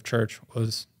experience of church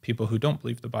was people who don't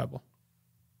believe the Bible.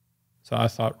 So I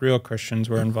thought real Christians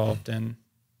were involved in,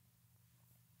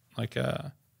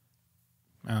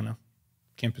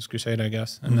 Campus Crusade, I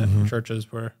guess, and that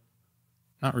churches were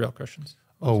not real Christians.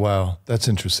 Oh, wow. That's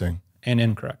interesting. And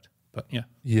incorrect, but yeah.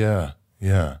 Yeah,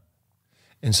 yeah.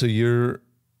 And so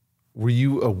were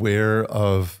you aware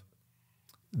of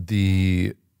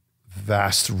the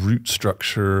vast root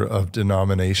structure of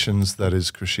denominations that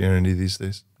is Christianity these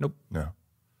days? Nope. No.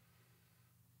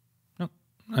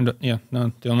 No.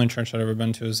 The only church I've ever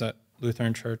been to is that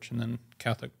Lutheran church, and then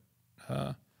Catholic,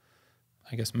 I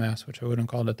guess Mass, which I wouldn't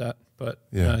call it that, but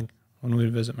when we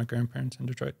would visit my grandparents in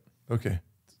Detroit. Okay.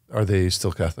 Are they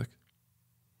still Catholic?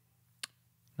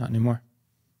 Not anymore.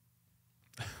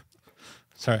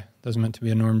 Sorry, that was meant to be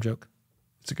a Norm joke.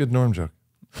 It's a good Norm joke.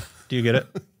 Do you get it?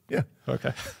 Yeah.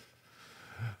 Okay.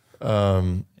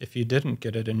 If you didn't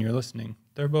get it and you're listening,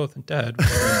 they're both dead.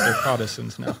 They're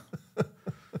Protestants now.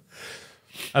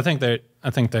 I think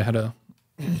they had a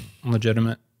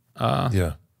legitimate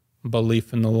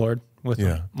belief in the Lord with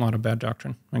a lot of bad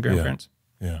doctrine. My grandparents.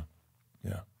 Yeah.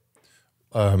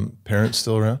 Parents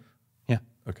still around? Yeah.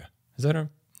 Okay.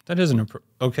 That isn't an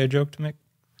okay joke to make?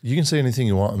 You can say anything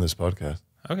you want on this podcast.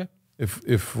 Okay.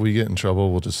 If we get in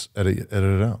trouble, we'll just edit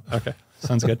it out. Okay.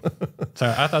 Sounds good.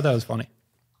 Sorry, I thought that was funny.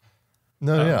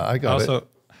 No, I got it.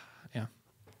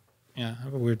 Yeah, I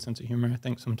have a weird sense of humor, I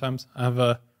think, sometimes.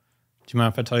 Do you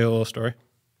mind if I tell you a little story?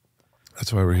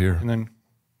 That's why we're here. And then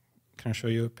can I show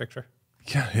you a picture?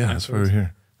 Yeah, that's why we're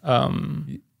here.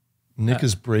 Nick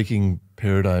is breaking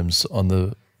paradigms on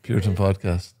the Puritan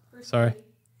podcast. Sorry.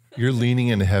 You're leaning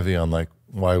in heavy on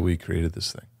why we created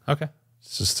this thing. Okay.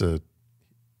 It's just to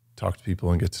talk to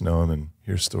people and get to know them and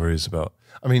hear stories about,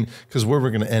 because where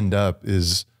we're going to end up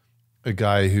is a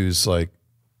guy who's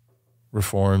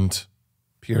Reformed,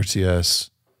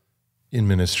 PRTS, in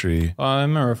ministry. Well,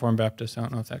 I'm a Reformed Baptist. I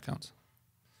don't know if that counts.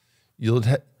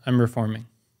 I'm reforming.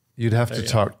 You'd have to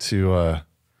talk to,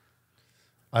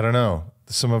 I don't know.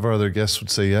 Some of our other guests would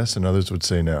say yes and others would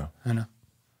say no. I know.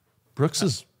 Brooks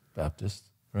is Baptist,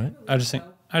 right? I just think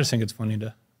it's funny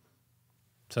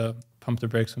to pump the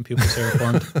brakes when people say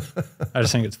Reformed. I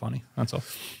just think it's funny. That's all.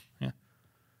 Yeah.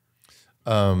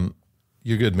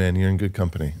 You're good, man. You're in good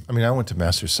company. I went to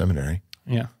Masters Seminary.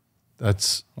 Yeah.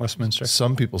 That's Westminster.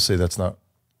 Some people say that's not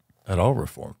at all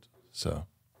Reformed,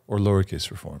 or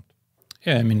lowercase Reformed.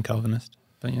 Yeah, Calvinist,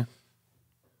 but yeah.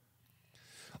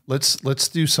 Let's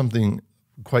do something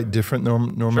quite different,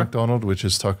 Norm MacDonald, which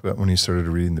is talk about when he started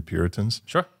reading the Puritans.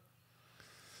 Sure.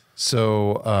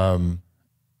 So,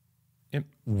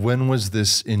 when was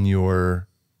this in your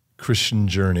Christian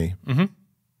journey? Mm-hmm.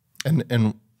 And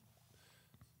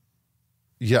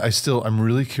I'm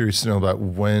really curious to know about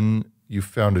when you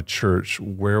found a church.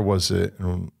 Where was it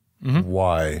and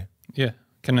why? Yeah.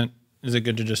 Is it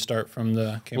good to just start from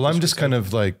the campus? Well, I'm just kind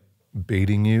of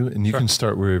baiting you, and you can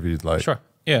start wherever you'd like. Sure.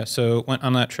 Yeah. So went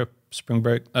on that trip, spring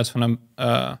break. That's when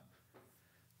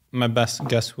my best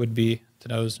guess would be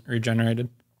that I was regenerated.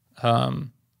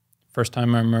 First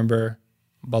time I remember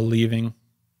understanding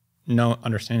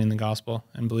the gospel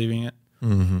and believing it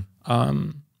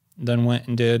Then went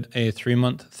and did a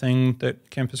 3-month thing that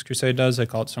Campus Crusade does. They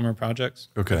call it summer projects.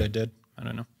 Okay. They did. I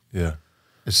don't know. Yeah.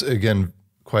 It's, again,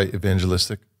 quite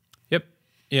evangelistic. Yep.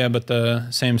 Yeah, but the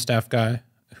same staff guy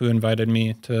who invited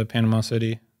me to Panama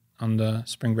City on the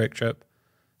spring break trip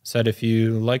said, if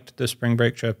you liked the spring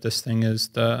break trip, this thing is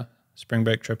the spring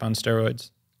break trip on steroids.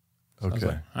 So I was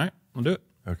like, all right, we'll do it.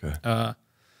 Okay.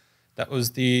 That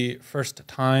was the first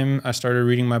time I started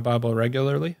reading my Bible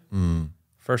regularly.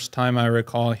 First time I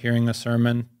recall hearing a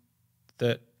sermon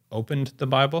that opened the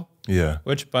Bible. Yeah.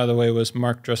 Which, by the way, was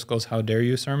Mark Driscoll's "How Dare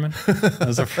You" sermon. That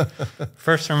was the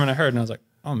first sermon I heard, and I was like,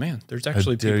 "Oh man, there's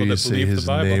actually people that believe the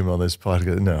Bible." How dare you say his name on this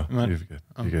podcast? No, You're good.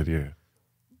 You're good. You're good.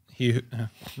 He,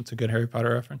 that's a good Harry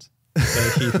Potter reference.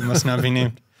 He who must not be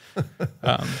named.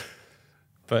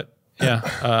 But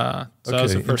yeah, so that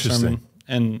was the first sermon,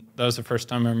 and that was the first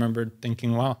time I remembered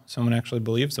thinking, "Wow, someone actually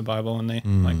believes the Bible and they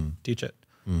like teach it."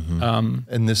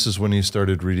 And this is when you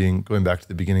started reading. Going back to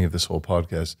the beginning of this whole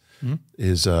podcast,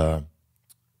 is the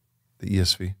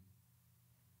ESV? It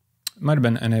might have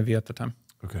been NIV at the time.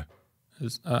 Okay,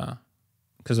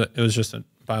 because it was just a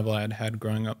Bible I had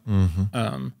growing up.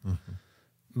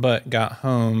 But got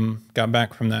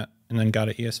back from that, and then got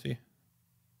an ESV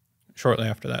shortly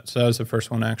after that. So that was the first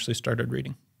one I actually started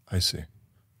reading. I see.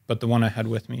 But the one I had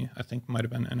with me, I think, might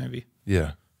have been NIV.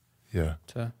 Yeah.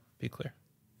 To be clear.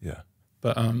 Yeah.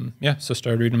 But so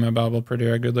started reading my Bible pretty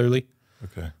regularly.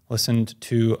 Okay. Listened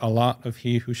to a lot of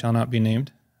He Who Shall Not Be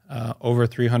Named, over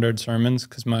 300 sermons,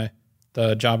 because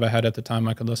the job I had at the time,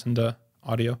 I could listen to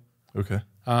audio. Okay.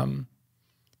 So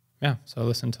I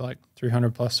listened to like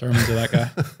 300 plus sermons of that guy,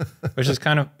 which is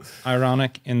kind of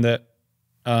ironic in that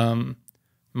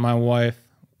my wife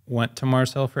went to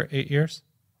Marcel for 8 years.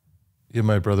 Yeah,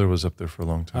 my brother was up there for a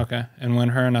long time. Okay. And when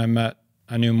her and I met,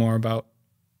 I knew more about,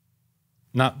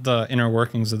 not the inner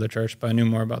workings of the church, but I knew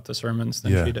more about the sermons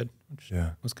than she did, which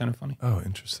was kind of funny. Oh,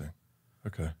 interesting.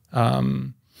 Okay.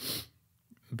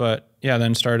 But yeah,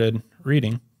 then started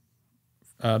reading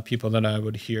people that I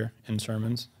would hear in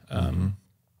sermons.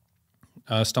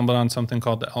 Stumbled on something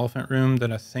called The Elephant Room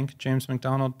that I think James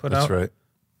McDonald put out. That's right.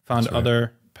 Found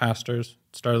other pastors,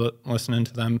 started listening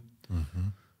to them.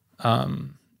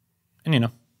 And,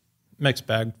 mixed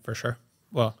bag for sure.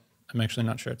 Well, I'm actually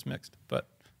not sure it's mixed, but.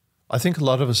 I think a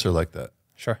lot of us are like that.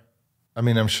 Sure. I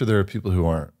mean, I'm sure there are people who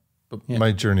aren't, but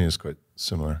my journey is quite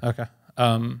similar. Okay.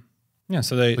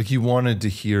 So they. Like you wanted to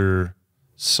hear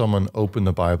someone open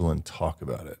the Bible and talk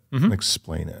about it and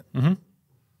explain it.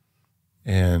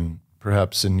 And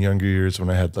perhaps in younger years when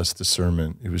I had less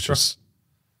discernment, it was just,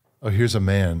 oh, here's a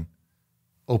man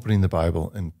opening the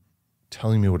Bible and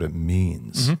telling me what it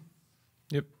means.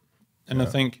 Yep. And I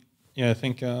think,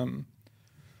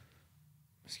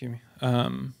 excuse me.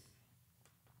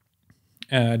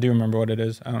 I do remember what it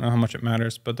is. I don't know how much it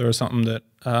matters, but there was something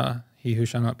that He Who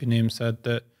Shall Not Be Named said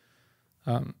that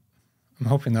I'm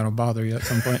hoping that'll bother you at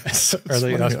some point.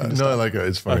 No, I like it.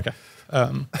 It's funny. Okay.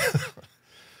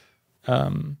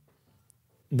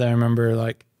 That I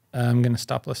remember, I'm going to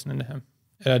stop listening to him.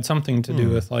 It had something to do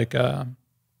with like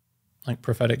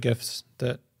prophetic gifts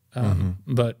that,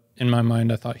 but in my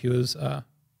mind, I thought he was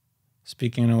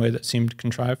speaking in a way that seemed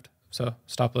contrived. So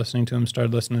stopped listening to him,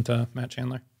 started listening to Matt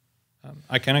Chandler.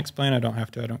 I can explain. I don't have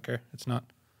to. I don't care. It's not.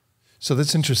 So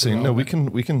that's interesting. No, we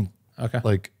can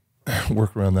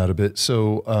work around that a bit.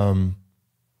 So,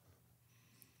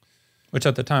 which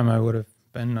at the time I would have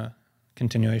been a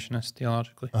continuationist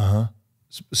theologically.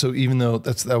 So even though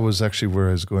that was actually where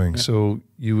I was going. Yeah. So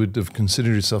you would have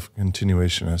considered yourself a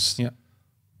continuationist. Yeah.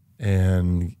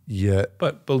 And yet.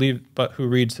 But who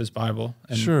reads his Bible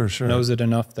and sure. knows it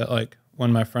enough that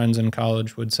when my friends in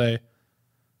college would say,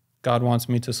 God wants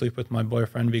me to sleep with my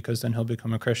boyfriend because then he'll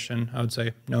become a Christian, I would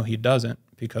say, no, he doesn't,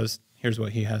 because here's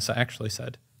what he has actually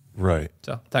said. Right.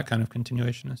 So that kind of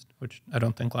continuationist, which I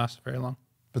don't think lasts very long.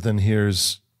 But then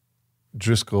here's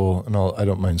Driscoll, and I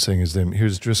don't mind saying his name.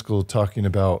 Here's Driscoll talking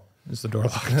about. Is the door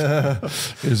locked?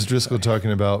 Here's Driscoll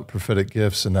talking about prophetic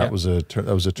gifts, and that was a turn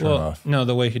off. No,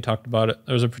 the way he talked about it,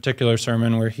 there was a particular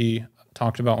sermon where he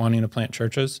talked about wanting to plant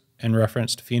churches and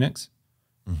referenced Phoenix,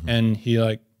 and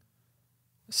he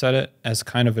said it as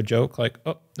kind of a joke,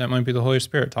 oh, that might be the Holy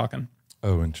Spirit talking.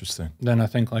 Oh, interesting. Then I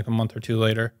think a month or two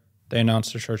later, they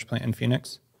announced a church plant in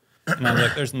Phoenix. And I was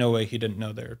like, there's no way he didn't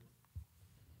know they're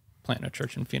planting a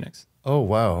church in Phoenix. Oh,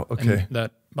 wow. Okay. And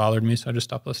that bothered me, so I just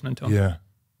stopped listening to him. Yeah.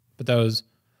 But that was,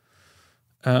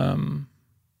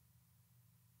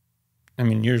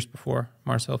 years before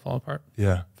Marcel fell apart.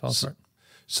 Yeah. Fell apart.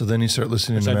 So then you start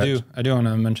listening Which to I do want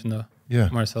to mention the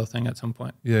Marcel thing at some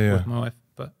point. Yeah. With my wife.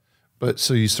 But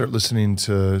so you start listening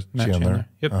to Matt Chandler.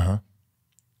 Yep.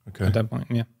 Okay. at that point,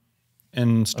 yeah.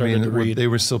 And started to read. They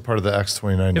were still part of the Acts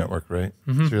 29 network, right?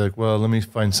 Mm-hmm. So you're like, well, let me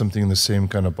find something in the same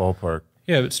kind of ballpark.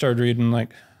 Yeah, but started reading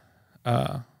like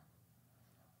the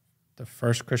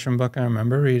first Christian book I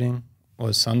remember reading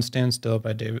was Sun Stand Still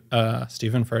by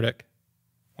Stephen Furtick.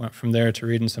 Went from there to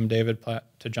reading some David Platt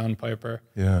to John Piper.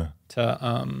 Yeah.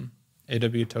 To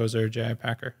A.W. Tozer, J.I.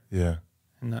 Packer. Yeah.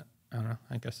 And that, I don't know,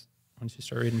 I guess once you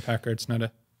start reading Packer, it's not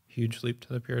a huge leap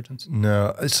to the Puritans.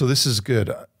 No, so this is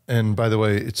good. And by the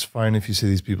way, it's fine if you say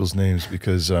these people's names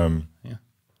because I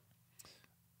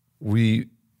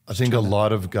think a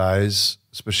lot of guys,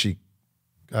 especially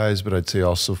guys, but I'd say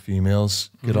also females,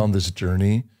 get on this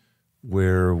journey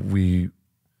where we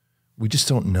just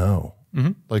don't know.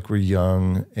 Mm-hmm. Like we're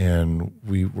young and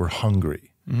we're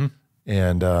hungry. Mm-hmm.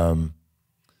 And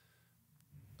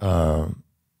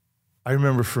I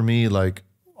remember for me, like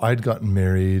I'd gotten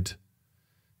married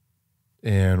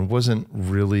and wasn't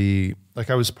really, like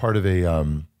I was part of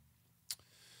a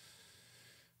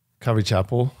Calvary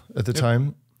Chapel at the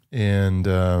time. And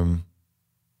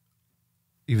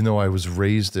even though I was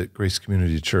raised at Grace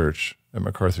Community Church, at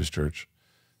MacArthur's Church,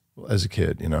 as a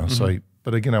kid, you know,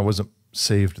 but again, I wasn't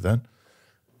saved then.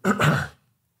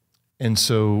 And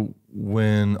so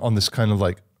when on this kind of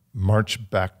like march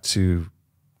back to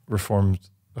reform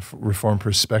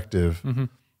perspective,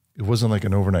 it wasn't like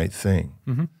an overnight thing.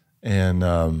 Mm-hmm.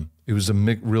 And it was a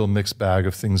real mixed bag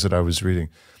of things that I was reading.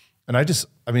 And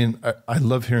I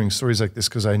love hearing stories like this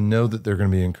because I know that they're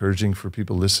going to be encouraging for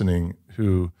people listening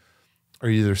who are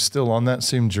either still on that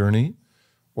same journey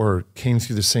or came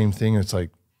through the same thing. And it's like,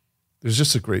 there's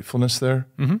just a gratefulness there.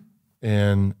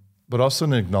 Mm-hmm. But also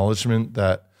an acknowledgement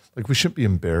that like we shouldn't be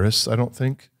embarrassed, I don't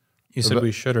think. You said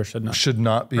we should or should not? Should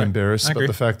not be embarrassed. But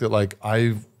the fact that like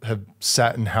I have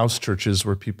sat in house churches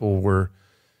where people were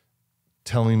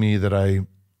telling me that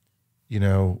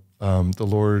the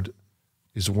Lord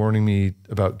is warning me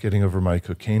about getting over my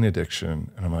cocaine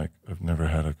addiction. And I'm like, I've never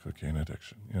had a cocaine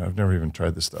addiction. I've never even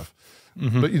tried this stuff.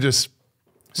 Mm-hmm. But you just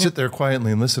sit there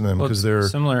quietly and listen to them because they're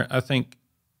similar. I think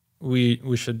we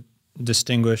should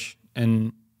distinguish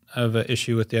and have an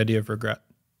issue with the idea of regret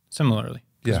similarly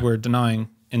because we're denying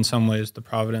in some ways the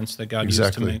providence that God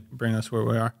used to bring us where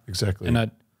we are. Exactly. And I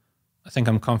think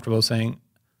I'm comfortable saying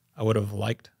I would have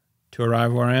liked to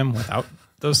arrive where I am without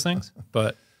those things,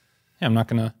 but I'm not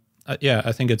going to,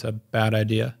 I think it's a bad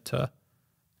idea to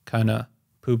kind of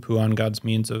poo-poo on God's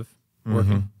means of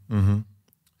working. Mm-hmm. Mm-hmm.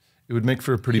 It would make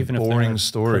for a pretty boring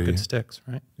story. Crooked sticks,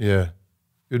 right? Yeah.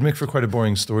 It would make for quite a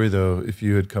boring story, though, if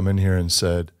you had come in here and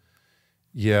said,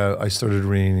 I started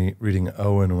reading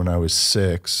Owen when I was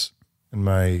 6, and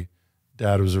my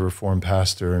dad was a Reformed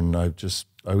pastor, and I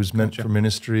was meant for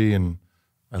ministry, and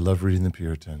I love reading the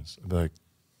Puritans. I'd be like,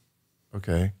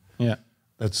 okay. Yeah.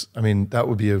 That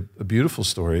would be a beautiful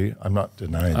story. I'm not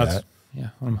denying that. Yeah,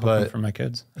 I'm hoping for my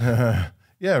kids.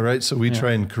 Yeah, right. So we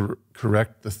try and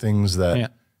correct the things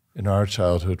that in our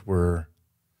childhood were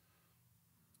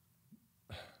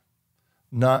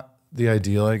not the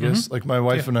ideal, I guess. Mm-hmm. Like my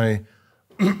wife and I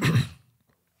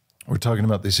were talking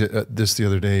about this the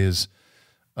other day is,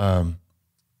 so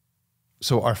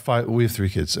we have 3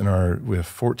 kids and we have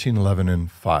 14, 11,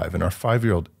 and 5. And our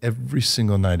 5-year-old every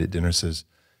single night at dinner says,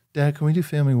 Dad, can we do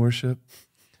family worship?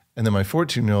 And then my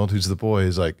 14-year-old, who's the boy,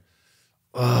 is like,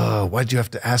 oh, why'd you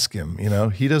have to ask him?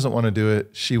 He doesn't want to do it.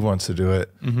 She wants to do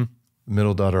it. Mm-hmm. The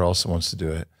middle daughter also wants to do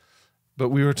it. But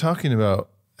we were talking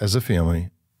about as a family,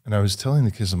 and I was telling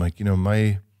the kids, I'm like,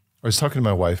 I was talking to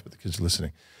my wife, but the kids are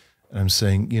listening. And I'm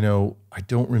saying, I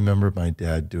don't remember my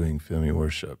dad doing family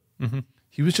worship. Mm-hmm.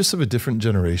 He was just of a different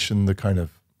generation,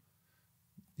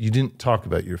 you didn't talk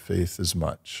about your faith as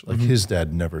much. Like his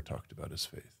dad never talked about his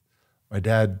faith. My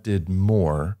dad did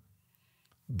more,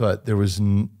 but there was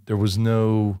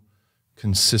no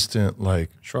consistent, we're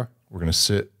going to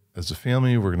sit as a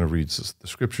family, we're going to read the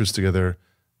scriptures together,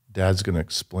 Dad's going to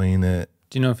explain it.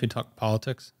 Do you know if he talked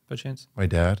politics by chance? My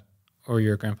dad? Or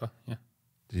your grandpa, yeah.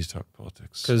 Did he talk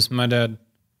politics? Because my dad...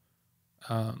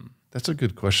 that's a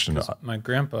good question. My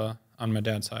grandpa, on my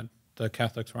dad's side, the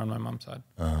Catholics were on my mom's side,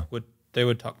 they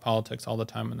would talk politics all the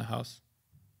time in the house,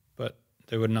 but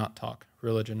they would not talk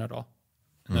religion at all.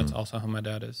 And that's also how my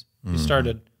dad is. He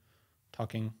started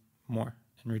talking more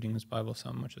and reading his Bible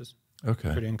some, which is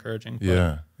pretty encouraging.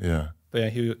 But,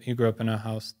 But he grew up in a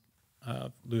house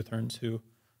of Lutherans who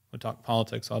would talk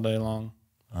politics all day long,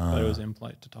 but it was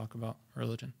impolite to talk about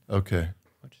religion. Okay.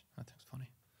 Which I think is funny.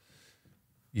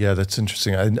 Yeah, that's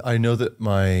interesting. I know that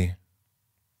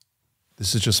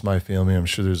this is just my family. I'm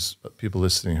sure there's people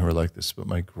listening who are like this, but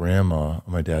my grandma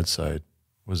on my dad's side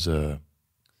was a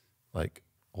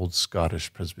old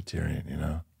Scottish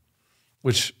Presbyterian,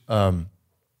 Which, yeah,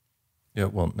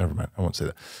 well, never mind. I won't say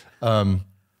that.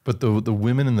 But the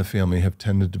women in the family have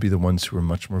tended to be the ones who are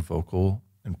much more vocal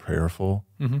and prayerful,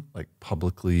 like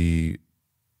publicly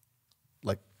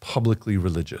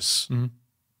religious,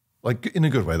 like in a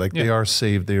good way. Like they are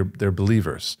saved, they're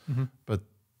believers. But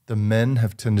the men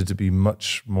have tended to be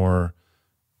much more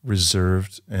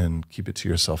reserved and keep it to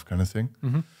yourself kind of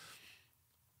thing.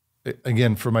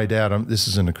 Again, for my dad, this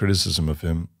isn't a criticism of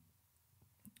him,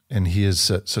 and he has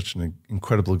set such an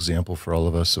incredible example for all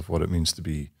of us of what it means to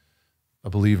be a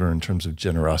believer in terms of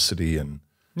generosity and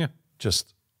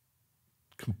just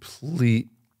complete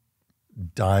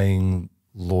dying,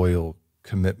 loyal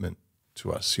commitment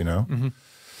to us, you know?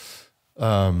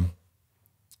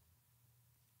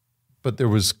 But it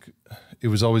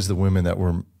was always the women that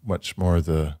were much more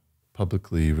the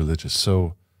publicly religious.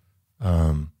 So,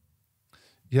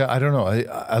 yeah, I don't know.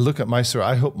 I look at my story.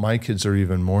 I hope my kids are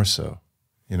even more so.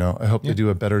 You know, I hope they do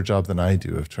a better job than I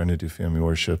do of trying to do family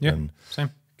worship and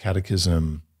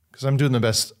catechism, because I'm doing the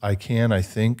best I can, I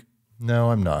think. No,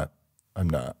 I'm not.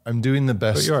 I'm doing the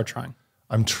best. But you are trying.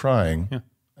 I'm trying,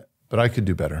 but I could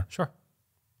do better. Sure.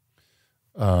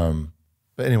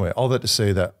 But anyway, all that to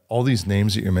say that all these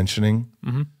names that you're mentioning,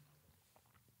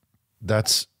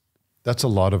 that's a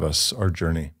lot of us, our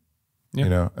journey. You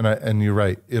know, and you're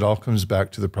right. It all comes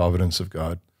back to the providence of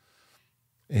God.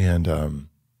 And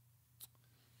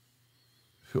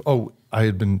I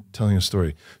had been telling a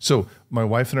story. So my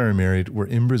wife and I are married. We're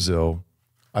in Brazil.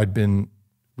 We'd been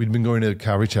going to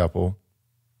Calvary Chapel.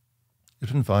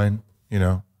 It's been fine, you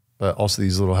know, but also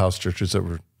these little house churches that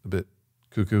were a bit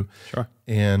cuckoo. Sure.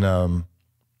 And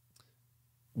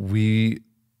the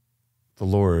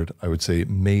Lord, I would say,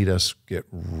 made us get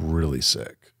really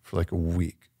sick for like a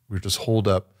week. We were just holed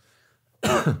up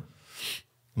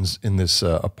in this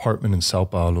apartment in Sao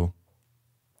Paulo.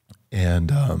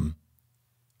 And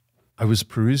I was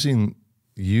perusing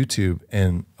YouTube,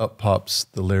 and up pops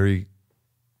the Larry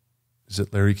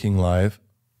King Live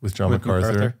with John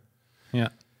MacArthur? Yeah.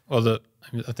 Well,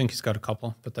 I think he's got a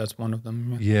couple, but that's one of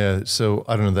them. Yeah. So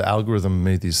I don't know, the algorithm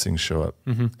made these things show up.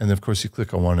 And then of course you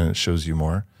click on one and it shows you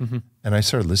more. And I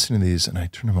started listening to these, and I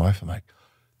turned to my wife, I'm like,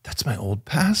 that's my old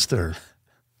pastor.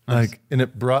 Nice. And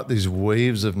it brought these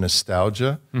waves of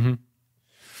nostalgia.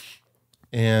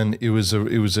 And it was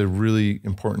a really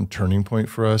important turning point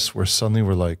for us, where suddenly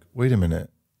we're like, wait a minute,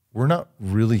 we're not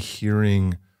really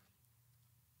hearing,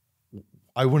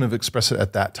 I wouldn't have expressed it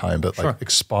at that time, but like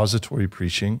expository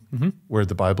preaching, where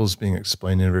the Bible is being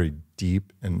explained in a very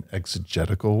deep and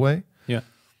exegetical way. Yeah.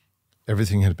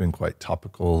 Everything had been quite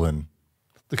topical, and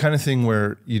the kind of thing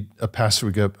where a pastor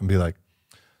would get up and be like,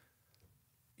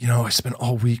 you know, I spent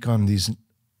all week on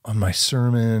my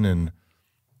sermon, and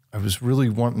I was really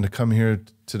wanting to come here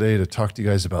today to talk to you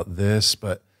guys about this,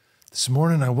 but this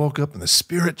morning I woke up and the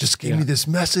Spirit just gave me this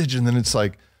message, and then it's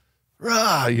like,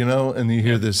 rah, you know, and you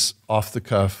hear this off the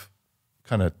cuff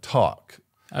kind of talk.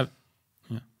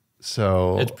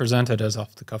 So it's presented as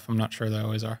off the cuff. I'm not sure they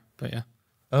always are, but yeah.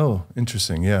 Oh,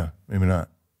 interesting. Yeah, maybe not.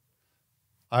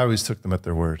 I always took them at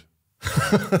their word.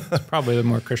 It's probably the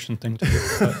more Christian thing to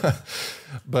do.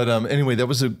 But anyway, that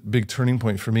was a big turning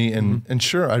point for me. And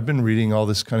sure, I'd been reading all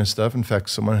this kind of stuff. In fact,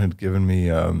 someone had given me,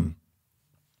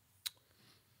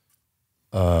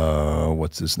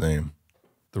 what's his name?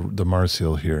 The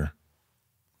Marsil here.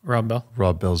 Rob Bell.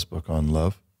 Rob Bell's book on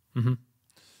love,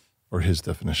 or his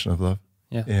definition of love.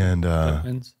 Yeah.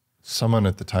 And someone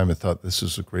at the time had thought this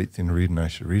was a great thing to read and I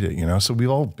should read it, you know? So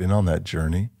we've all been on that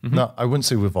journey. Not, I wouldn't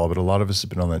say we've all, but a lot of us have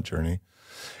been on that journey.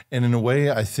 And in a way,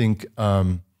 I think,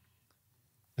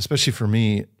 especially for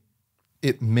me,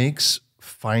 it makes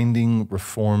finding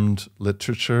Reformed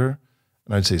literature,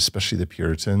 and I'd say especially the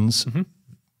Puritans,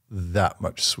 that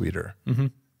much sweeter.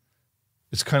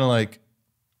 It's kind of like,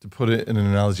 to put it in an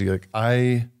analogy, like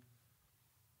I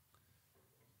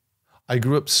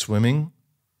grew up swimming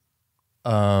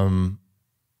and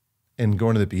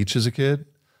going to the beach as a kid,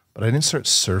 but I didn't start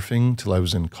surfing till I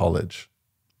was in college.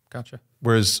 Gotcha.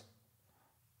 Whereas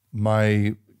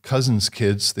my cousin's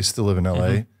kids, they still live in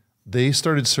LA, they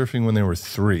started surfing when they were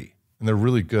 3, and they're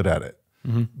really good at it,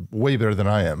 way better than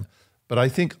I am. But I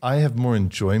think I have more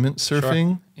enjoyment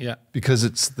surfing because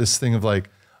it's this thing of like,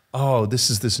 oh, this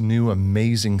is this new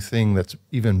amazing thing that's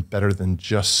even better than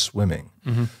just swimming.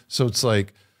 So it's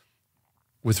like,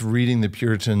 with reading the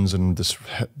Puritans and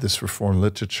this Reformed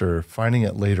literature, finding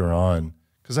it later on,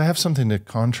 because I have something to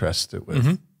contrast it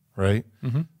with, right?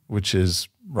 Which is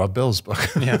Rob Bell's book.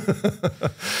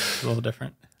 It's a little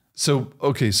different. So,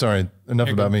 okay, sorry, enough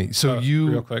about me. So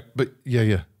real quick. But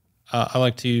yeah. I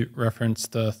like to reference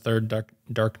the third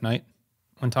Dark Knight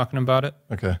when talking about it.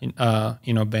 Okay.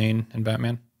 Bane and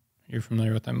Batman. You're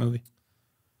familiar with that movie?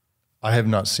 I have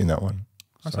not seen that one.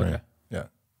 That's Sorry. okay. Yeah.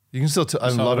 You can still a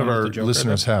saw lot the of one our with the Joker,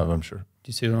 listeners have, I'm sure. Do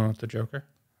you see the one with the Joker?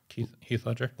 Heath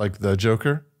Ledger? Like the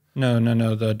Joker? No,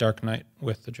 the Dark Knight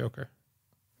with the Joker.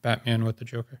 Batman with the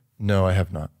Joker. No, I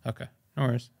have not. Okay, no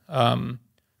worries.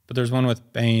 But there's one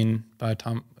with Bane by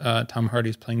Tom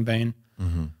Hardy's playing Bane,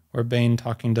 where Bane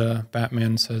talking to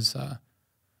Batman says I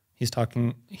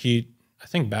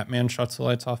think Batman shuts the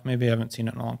lights off. Maybe I haven't seen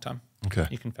it in a long time. Okay.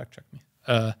 You can fact check me.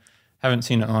 Haven't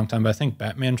seen it in a long time, but I think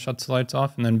Batman shuts the lights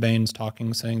off, and then Bane's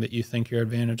talking, saying that you think your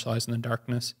advantage lies in the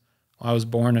darkness. Well, I was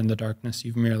born in the darkness.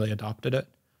 You've merely adopted it.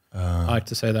 I like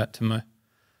to say that to my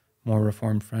more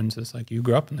reformed friends. It's like, you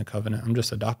grew up in the covenant. I'm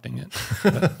just adopting it.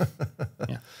 But,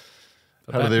 yeah.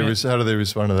 But How do they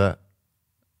respond to that?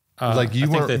 Like you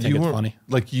weren't, they think it's funny.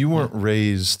 Like you weren't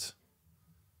raised.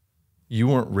 You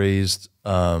weren't raised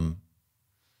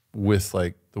with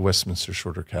like the Westminster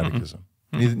Shorter Catechism.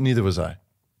 Neither was I.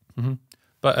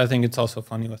 But I think it's also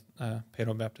funny with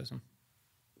paedobaptism.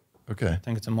 Okay. I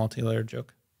think it's a multi-layered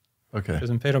joke. Okay. Because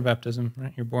in paedobaptism,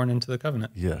 right, you're born into the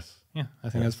covenant. Yes. Yeah, I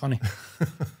think that's funny.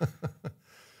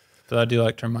 But I do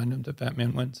like to remind him that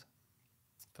Batman wins.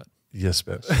 But yes,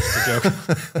 Babs. it's a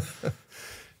joke.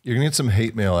 You're gonna get some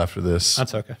hate mail after this.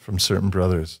 That's okay. From certain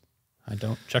brothers. I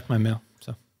don't check my mail,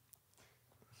 so.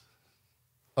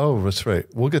 Oh, that's right.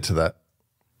 We'll get to that.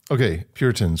 Okay,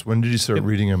 Puritans. When did you start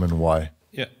reading them and why?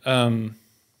 Yeah,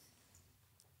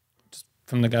 just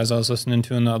from the guys I was listening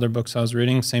to and the other books I was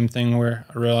reading, same thing where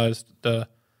I realized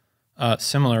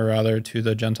similar rather to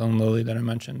the Gentle and Lowly that I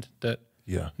mentioned, that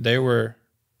they were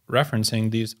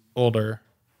referencing these older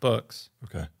books.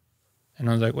 Okay. And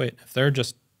I was like, wait, if they're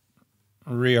just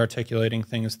re-articulating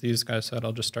things these guys said,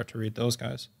 I'll just start to read those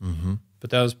guys. Mm-hmm. But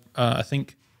that was, I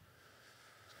think...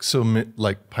 So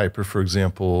like Piper, for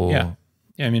example. Yeah.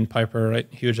 Yeah, I mean, Piper, right?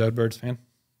 Huge Edwards fan.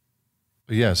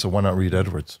 Yeah, so why not read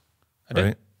Edwards? I did.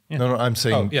 Right? Yeah. No, I'm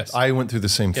saying yes. I went through the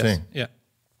same thing. Yeah.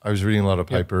 I was reading a lot of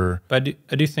Piper. But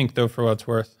I do think, though, for what it's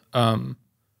worth, that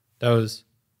was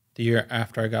the year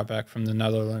after I got back from the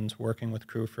Netherlands working with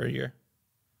Crew for a year.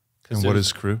 And what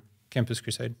is Crew? Campus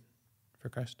Crusade for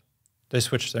Christ. They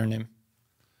switched their name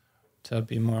to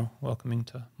be more welcoming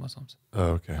to Muslims. Oh,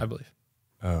 okay. I believe.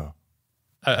 Oh.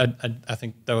 I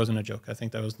think that wasn't a joke. I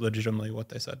think that was legitimately what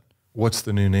they said. What's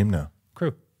the new name now?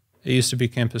 Crew. It used to be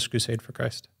Campus Crusade for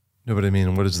Christ. No, but I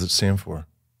mean, what does it stand for?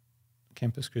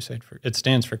 Campus Crusade it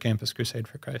stands for Campus Crusade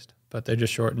for Christ, but they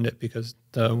just shortened it because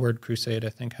the word crusade, I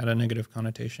think, had a negative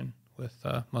connotation with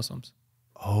Muslims.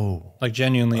 Oh. Like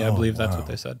genuinely, I believe that's what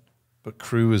they said. But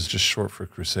Crew is just short for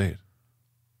crusade.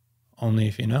 Only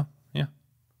if you know. Yeah.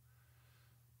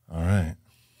 All right.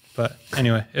 But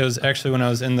anyway, it was actually when I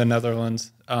was in the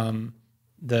Netherlands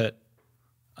that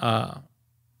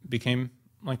became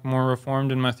like more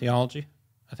reformed in my theology.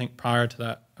 I think prior to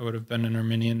that, I would have been an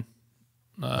Arminian,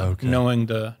 knowing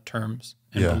the terms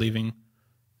and believing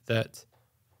that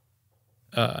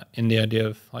in the idea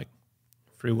of like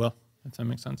free will, if that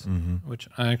makes sense, which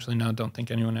I actually now don't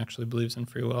think anyone actually believes in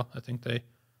free will. I think they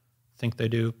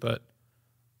do, but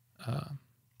I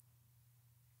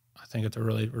think it's a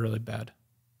really, really bad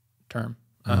term.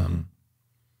 Have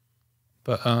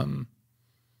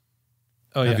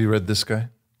you read this guy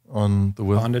on the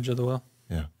will? Bondage of the Will?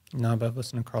 Yeah. No, but I've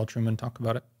listened to Carl Trueman talk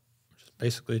about it. Which is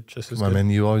basically just as Come on, good. man,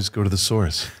 you always go to the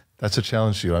source. That's a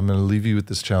challenge to you. I'm going to leave you with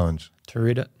this challenge. To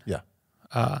read it? Yeah.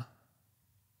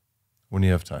 When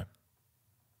you have time.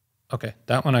 Okay,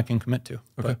 that one I can commit to. Okay.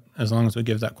 But as long as we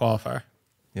give that qualifier.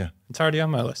 Yeah. It's already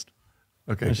on my list.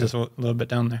 Okay. It's just a little bit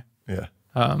down there. Yeah.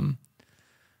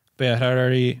 But yeah, it had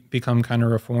already become kind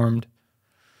of reformed.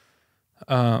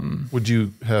 Would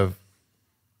you have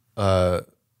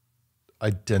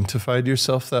identified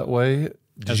yourself that way?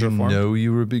 Did you know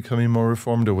you were becoming more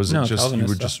reformed, or was it just Calvinist, you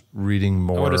were just reading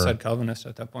more? I would have said Calvinist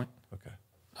at that point. Okay.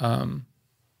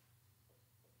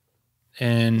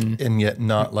 And yet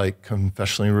not like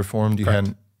confessionally reformed. You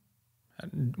correct.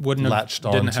 hadn't latched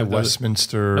on to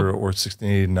Westminster or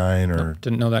 1689 or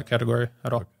didn't know that category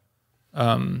at all.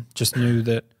 Okay. Just knew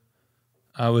that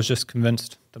I was just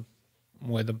convinced the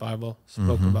way the Bible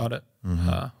spoke about it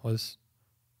was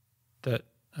that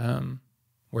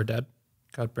we're dead.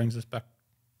 God brings us back,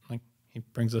 like He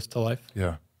brings us to life.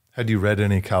 Yeah. Had you read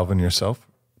any Calvin yourself?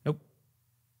 Nope.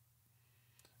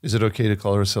 Is it okay to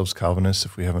call ourselves Calvinists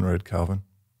if we haven't read Calvin?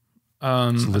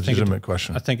 It's a legitimate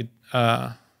question. I think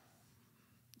well,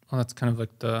 that's kind of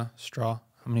like the straw.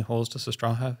 How many holes does a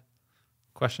straw have?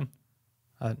 Question.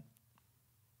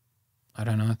 I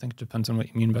don't know. I think it depends on what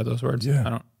you mean by those words. Yeah. I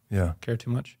don't care too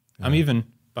much. Yeah. I'm even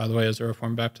by the way, as a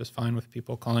Reformed Baptist, fine with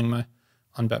people calling my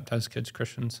unbaptized kids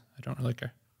Christians. I don't really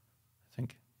care. I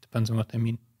think it depends on what they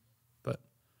mean. But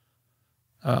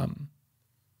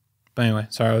anyway,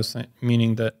 sorry, I was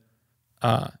meaning that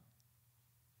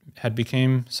had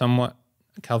became somewhat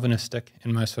Calvinistic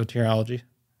in my soteriology.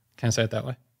 Can I say it that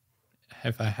way?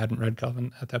 If I hadn't read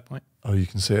Calvin at that point. Oh, you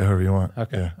can say it however you want.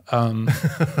 Okay. Yeah.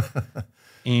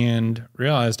 And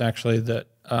realized actually that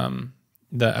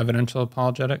the evidential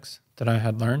apologetics that I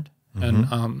had learned,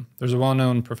 and there's a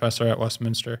well-known professor at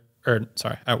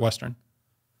at Western,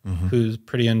 who's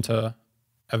pretty into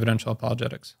evidential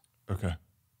apologetics. Okay.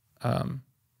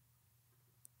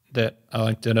 That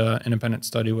I did an independent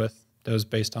study with that was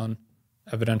based on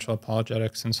evidential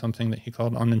apologetics and something that he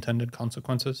called unintended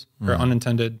consequences, or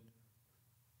unintended,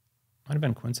 might have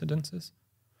been coincidences.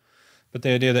 But the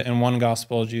idea that in one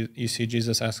gospel, you see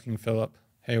Jesus asking Philip,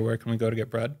 hey, where can we go to get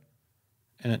bread?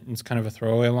 And it's kind of a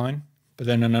throwaway line. But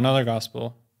then in another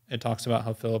gospel, it talks about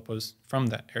how Philip was from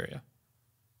that area.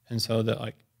 And so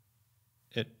that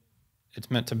it's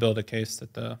meant to build a case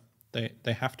that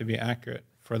they have to be accurate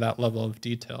for that level of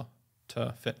detail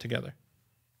to fit together.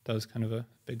 That was kind of a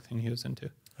big thing he was into.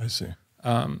 I see.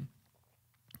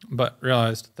 But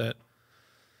realized that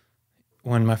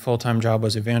when my full-time job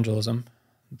was evangelism,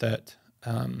 that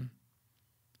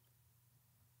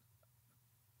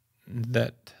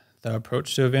that the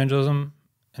approach to evangelism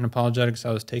and apologetics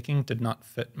I was taking did not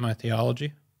fit my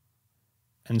theology.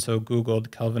 And so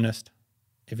Googled Calvinist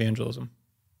evangelism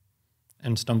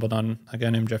and stumbled on a guy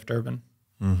named Jeff Durbin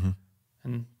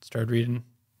and started reading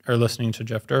or listening to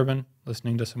Jeff Durbin,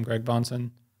 listening to some Greg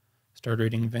Bonson, started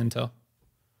reading Van Til,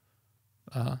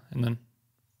 and then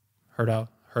heard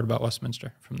about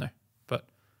Westminster from there. But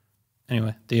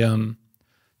anyway, the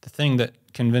thing that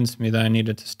convinced me that I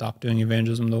needed to stop doing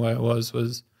evangelism the way I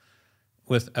was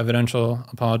with evidential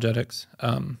apologetics.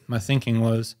 My thinking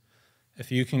was,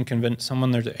 if you can convince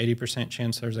someone there's an 80%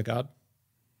 chance there's a God,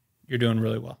 you're doing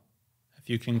really well. If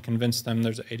you can convince them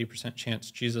there's an 80% chance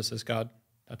Jesus is God,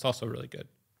 that's also really good.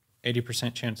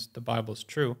 80% chance the Bible is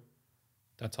true,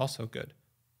 that's also good.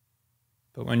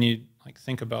 But when you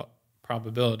think about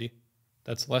probability,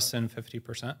 that's less than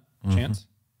 50% chance.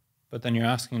 But then you're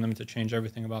asking them to change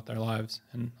everything about their lives,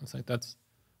 and I was like, that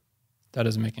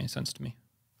doesn't make any sense to me.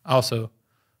 Also,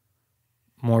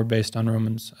 more based on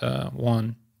Romans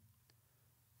 1,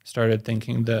 started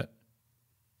thinking that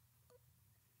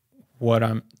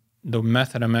the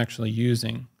method I'm actually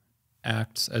using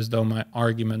acts as though my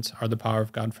arguments are the power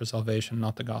of God for salvation,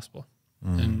 not the gospel.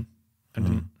 And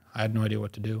I had no idea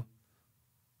what to do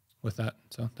with that.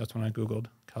 So that's when I Googled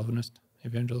Calvinist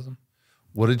evangelism.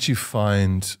 What did you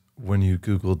find when you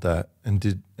Googled that,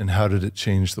 and how did it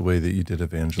change the way that you did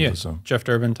evangelism? Yeah, Jeff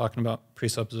Durbin talking about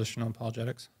presuppositional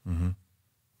apologetics,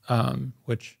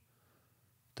 which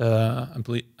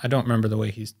I don't remember the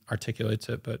way he articulates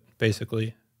it, but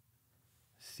basically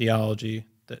theology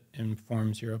that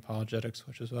informs your apologetics,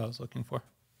 which is what I was looking for.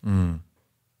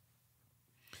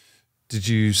 Did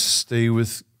you stay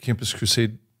with Campus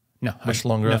Crusade much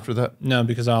longer after that? No,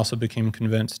 because I also became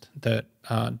convinced that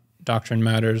doctrine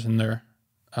matters, and they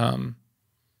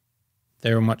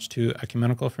were much too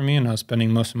ecumenical for me, and I was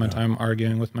spending most of my time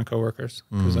arguing with my coworkers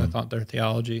because I thought their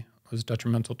theology was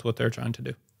detrimental to what they're trying to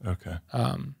do. Okay.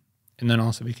 And then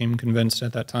also became convinced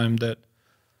at that time that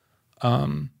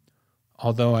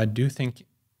although I do think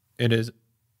it is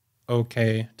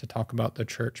okay to talk about the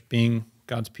church being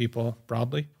God's people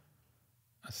broadly,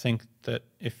 I think that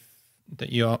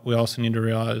we also need to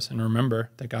realize and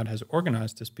remember that God has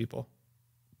organized his people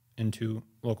into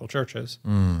local churches.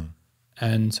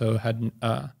 And so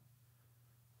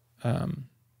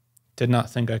did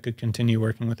not think I could continue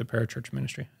working with the parachurch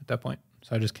ministry at that point.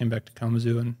 So I just came back to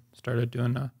Kalamazoo and started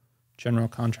doing general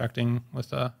contracting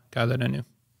with a guy that I knew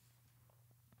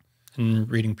and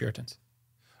reading Puritans.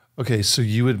 Okay, so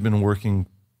you had been working,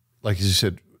 like as you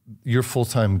said, your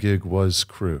full-time gig was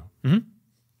crew. But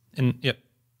it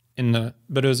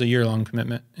was a year-long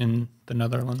commitment in the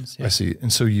Netherlands. Yeah. I see.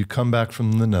 And so you come back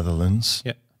from the Netherlands.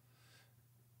 Yeah.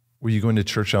 Were you going to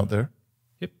church out there?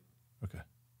 Yep. Okay.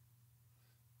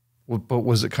 Well, but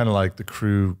was it kind of like the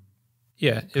crew?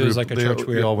 Yeah, it was like a church.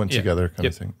 We all went together kind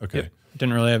of thing. Okay. Yep.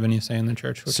 Didn't really have any say in the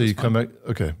church. So you come back.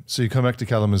 Okay. So you come back to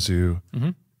Kalamazoo.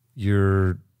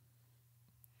 You're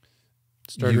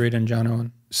started reading John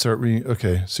Owen. Start reading.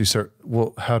 Okay. So you start.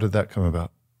 Well, how did that come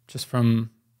about? Just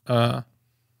from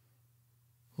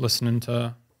listening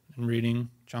to and reading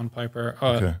John Piper.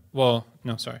 Okay. Well,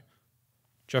 no, sorry.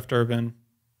 Jeff Durbin,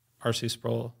 R.C.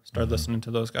 Sproul. Started listening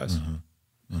to those guys,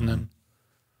 and then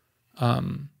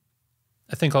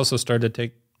I think also started to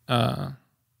take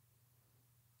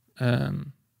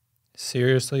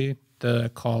seriously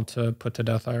the call to put to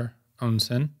death our own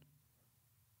sin.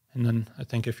 And then I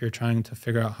think if you're trying to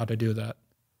figure out how to do that,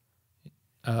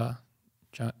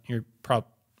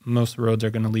 most roads are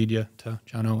going to lead you to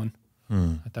John Owen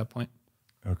at that point.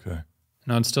 Okay.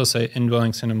 And I'd still say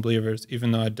indwelling sin in believers,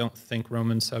 even though I don't think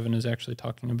Romans 7 is actually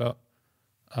talking about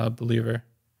a believer.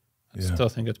 I still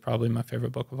think it's probably my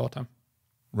favorite book of all time.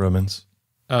 Romans?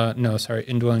 No, sorry,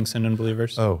 indwelling sin in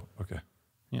believers. Oh, okay.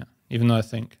 Yeah, even though I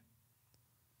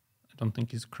don't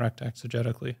think he's correct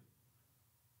exegetically.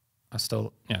 It's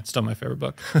still my favorite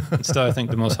book. It's still, I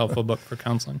think, the most helpful book for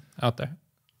counseling out there.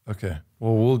 Okay.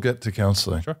 Well, we'll get to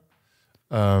counseling. Sure.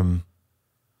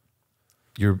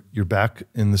 You're back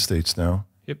in the States now.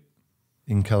 Yep.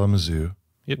 In Kalamazoo.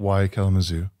 Yep. Why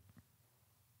Kalamazoo?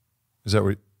 Is that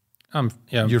where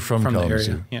you're from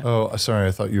Kalamazoo? The area. Yeah. Oh, sorry.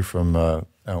 I thought you were from out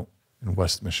in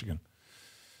West Michigan.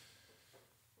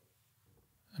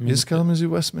 I mean, is Kalamazoo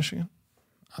West Michigan?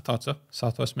 I thought so.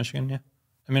 Southwest Michigan, yeah.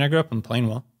 I mean, I grew up in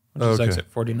Plainwell, which is exit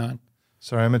 49.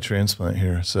 Sorry, I'm a transplant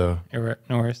here, so. You're right.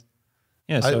 No worries.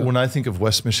 Yeah. So, when I think of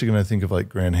West Michigan, I think of like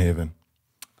Grand Haven.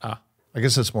 I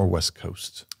guess that's more West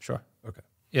Coast. Sure. Okay.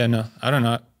 Yeah, no, I don't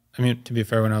know. I mean, to be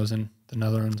fair, when I was in the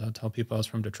Netherlands, I'd tell people I was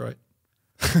from Detroit.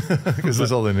 Because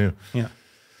that's all they knew. Yeah.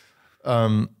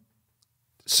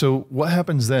 So what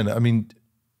happens then? I mean,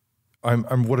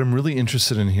 what I'm really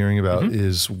interested in hearing about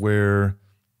is where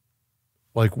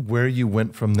you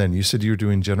went from then. You said you were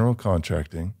doing general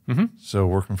contracting, so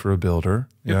working for a builder.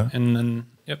 Yep. Yeah. And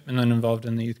then involved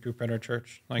in the youth group at our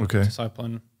church,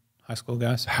 discipling high school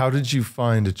guys. How did you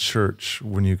find a church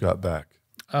when you got back?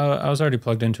 I was already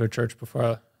plugged into a church before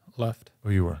I left. Oh,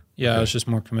 you were? Yeah, Okay. I was just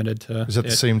more committed to. Is that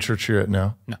the same church you're at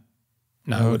now? No.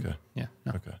 Oh, okay. Yeah.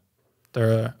 No. Okay.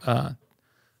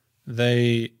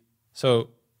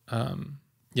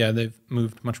 They've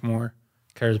moved much more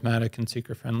charismatic and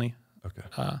seeker friendly. Okay.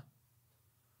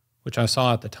 Which I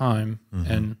saw at the time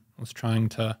and was trying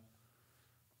to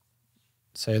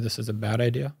say this is a bad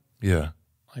idea. Yeah.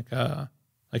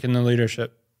 Like in the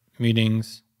leadership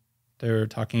meetings, they were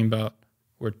talking about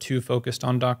we're too focused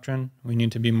on doctrine. We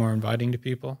need to be more inviting to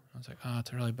people. I was like,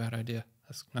 it's a really bad idea.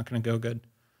 That's not going to go good.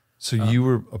 So you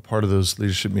were a part of those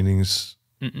leadership meetings?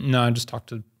 No, I just talked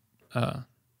to a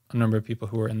number of people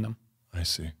who were in them. I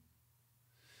see.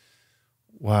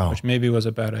 Wow. Which maybe was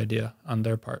a bad idea on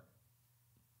their part.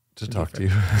 To talk to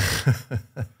you.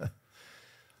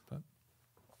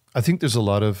 I think there's a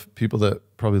lot of people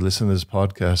that probably listen to this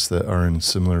podcast that are in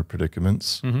similar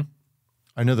predicaments. Mm-hmm.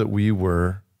 I know that we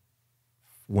were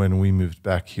when we moved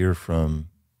back here from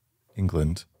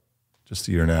England just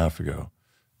a year and a half ago.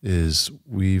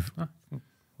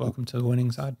 Welcome to the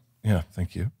winning side. Yeah,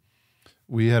 thank you.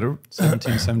 We had a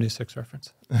 1776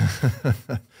 reference.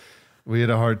 We had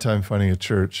a hard time finding a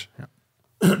church.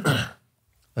 Yeah.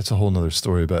 That's a whole nother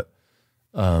story, but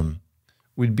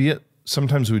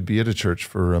sometimes we'd be at a church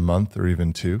for a month or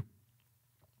even two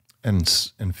and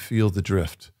feel the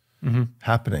drift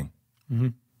happening. Mm-hmm.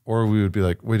 Or we would be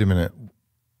like, wait a minute.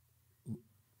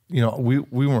 You know,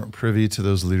 we weren't privy to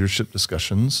those leadership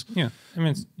discussions. Yeah. I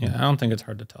mean, I don't think it's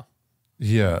hard to tell.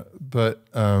 Yeah. But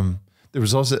there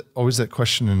was always that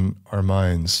question in our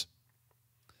minds.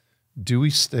 Do we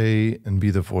stay and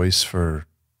be the voice for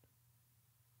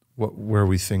what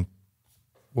we think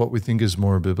is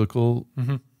more biblical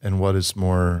and what is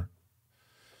more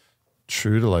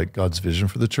true to like God's vision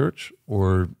for the church,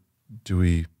 or do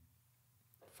we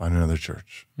find another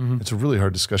church? It's a really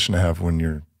hard discussion to have when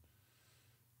you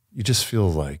just feel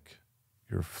like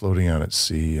you're floating out at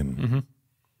sea, and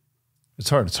it's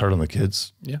hard. It's hard on the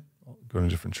kids. Yeah, going to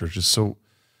different churches. So,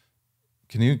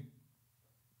 can you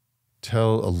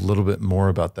tell a little bit more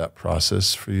about that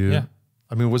process for you? Yeah.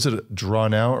 I mean, was it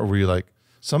drawn out, or were you like,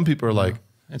 some people are like,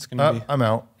 it's gonna be. I'm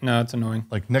out. No, it's annoying.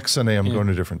 Like next Sunday, I'm going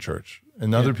to a different church,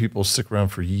 and other people stick around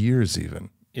for years, even.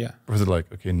 Yeah. Or they're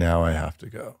like, okay, now I have to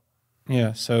go.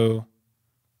 Yeah. So.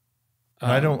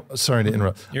 And I don't. Sorry to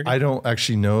interrupt. I don't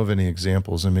actually know of any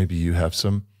examples, and maybe you have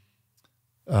some,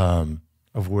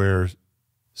 of where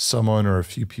someone or a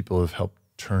few people have helped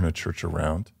turn a church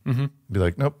around. Be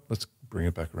like, nope, let's bring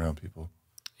it back around, people.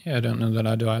 Yeah, I don't know that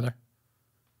I do either.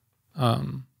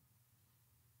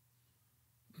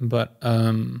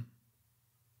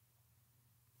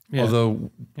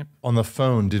 Although on the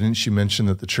phone, didn't you mention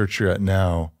that the church you're at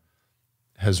now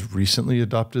has recently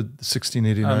adopted the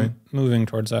 1689? Moving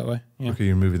towards that way. Yeah. Okay,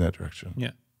 you're moving that direction.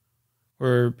 Yeah.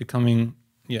 We're becoming,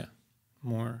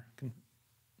 more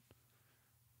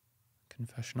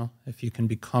confessional, if you can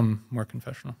become more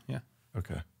confessional. Yeah.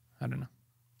 Okay. I don't know.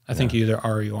 I think you either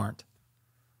are or you aren't.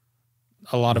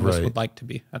 A lot of us would like to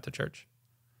be at the church.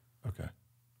 Okay.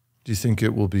 Do you think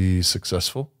it will be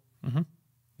successful? Mm-hmm.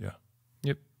 Yeah.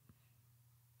 Yep.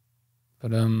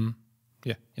 But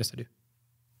yeah, yes I do.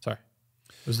 Sorry.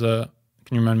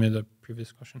 Can you remind me of the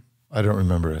previous question? I don't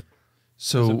remember it.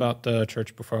 So it was about the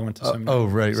church before I went to seminary. Oh,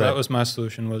 right, so right. That was my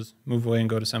solution, was move away and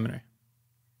go to seminary.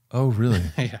 Oh, really?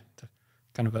 Yeah.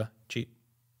 Kind of a cheat.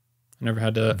 I never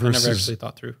actually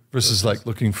thought through. Versus like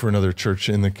looking for another church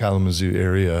in the Kalamazoo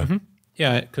area. Mm-hmm.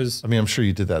 Yeah, because... I mean, I'm sure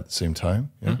you did that at the same time.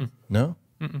 Yeah? Mm-mm. No?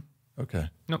 Mm-mm. Okay.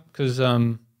 No, because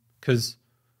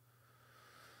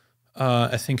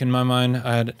I think in my mind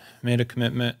I had made a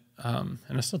commitment, and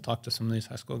I still talk to some of these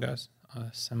high school guys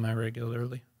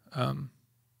semi-regularly. But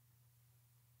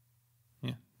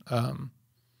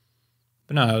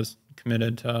no, I was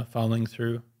committed to following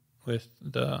through with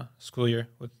the school year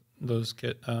with those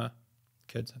kids. I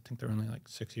think they're only like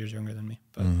 6 years younger than me.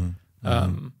 But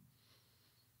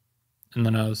and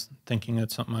then I was thinking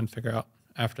it's something I'd figure out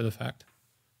after the fact.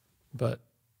 But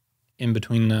in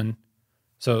between then,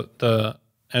 it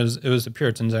was the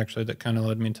Puritans actually that kind of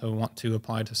led me to want to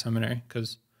apply to seminary,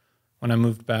 because when I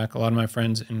moved back, a lot of my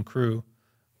friends in crew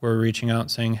were reaching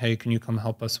out saying, hey, can you come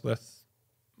help us with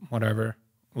whatever?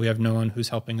 We have no one who's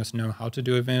helping us know how to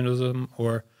do evangelism,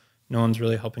 or no one's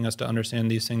really helping us to understand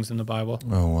these things in the Bible.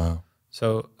 Oh, wow.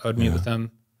 So I would meet with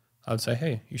them. I would say,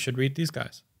 hey, you should read these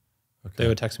guys. Okay. They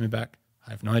would text me back, I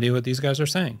have no idea what these guys are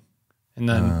saying. And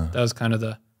then that was kind of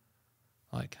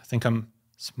I think I'm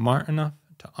smart enough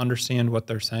to understand what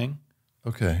they're saying.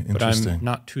 Okay, interesting. But I'm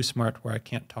not too smart where I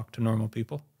can't talk to normal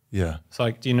people. Yeah.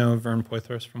 So do you know Vern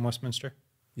Poythress from Westminster?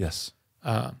 Yes.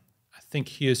 I think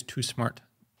he is too smart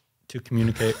to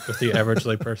communicate with the average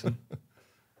layperson.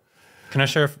 Can I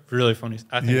share a really funny,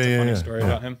 I think it's a funny story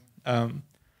about him,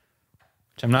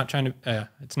 which I'm not trying to,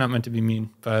 it's not meant to be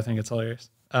mean, but I think it's hilarious.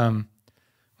 When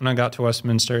I got to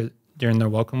Westminster during their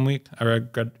welcome week, I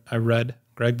read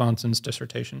Greg Bonson's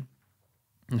dissertation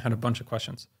and had a bunch of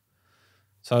questions.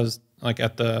 So I was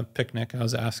at the picnic, I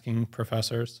was asking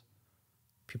professors,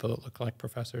 people that look like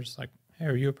professors, hey,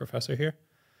 are you a professor here?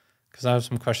 Because I have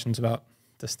some questions about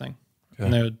this thing. Okay.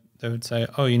 And they would say,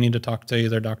 oh, you need to talk to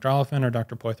either Dr. Oliphant or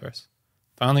Dr. Poythress.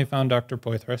 Finally found Dr.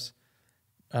 Poythress,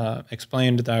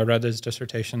 explained that I read his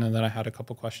dissertation and that I had a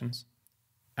couple questions.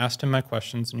 Asked him my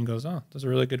questions, and he goes, oh, those are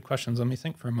really good questions. Let me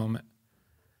think for a moment.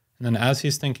 And then as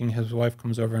he's thinking, his wife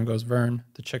comes over and goes, Vern,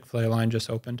 the Chick-fil-A line just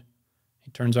opened. He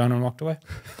turns around and walked away.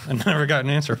 I never got an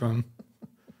answer from him.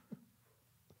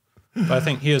 But I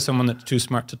think he is someone that's too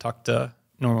smart to talk to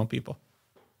normal people.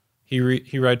 He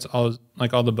writes all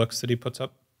the books that he puts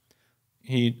up.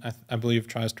 He, I believe,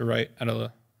 tries to write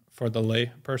for the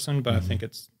lay person, but I think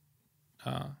it's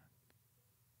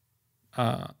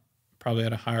probably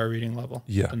at a higher reading level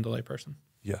than the lay person.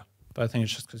 Yeah. But I think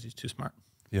it's just because he's too smart.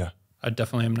 Yeah. I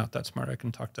definitely am not that smart. I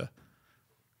can talk to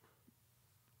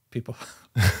people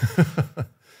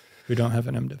who don't have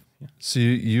an MDiv. Yeah. So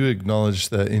you acknowledge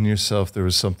that in yourself there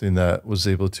was something that was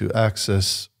able to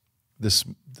access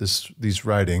these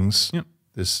writings,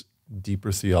 this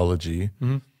deeper theology,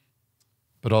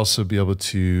 but also be able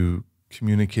to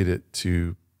communicate it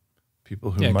to people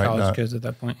who might college not. Kids at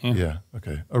that point. Yeah.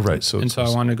 Okay. All right. So I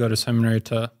wanted to go to seminary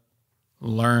to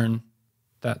learn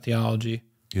that theology.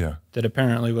 Yeah. That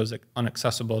apparently was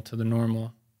inaccessible to the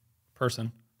normal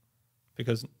person,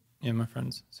 because my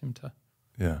friends seem to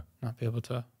not be able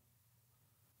to.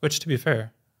 Which, to be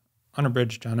fair,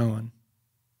 unabridged John Owen,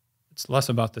 it's less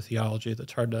about the theology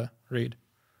that's hard to read.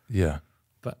 Yeah.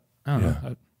 But I don't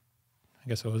know. I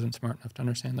guess I wasn't smart enough to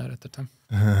understand that at the time.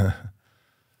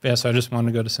 So I just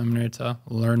wanted to go to seminary to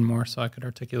learn more so I could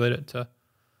articulate it to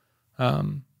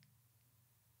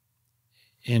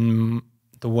in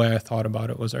the way I thought about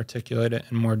it, was articulate it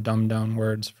in more dumbed down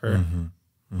words for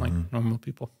normal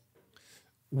people.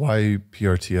 Why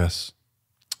PRTS?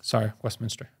 Sorry,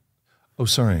 Westminster. Oh,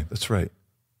 sorry. That's right.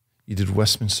 You did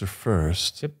Westminster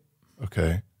first. Yep.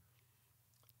 Okay.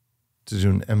 Did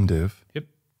you do an MDiv? Yep.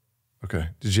 Okay.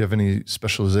 Did you have any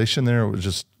specialization there, or was it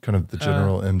just kind of the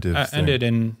general MDiv I thing? ended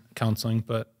in counseling,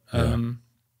 but... And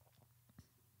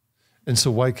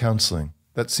so why counseling?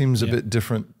 That seems a bit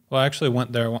different. Well, I actually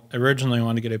went there. Originally, I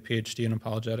wanted to get a PhD in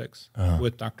apologetics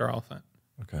with Dr. Oliphant.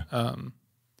 Okay.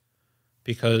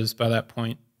 Because by that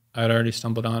point, I had already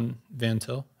stumbled on Van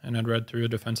Til, and I'd read through A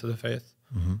Defense of the Faith.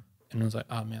 And I was like,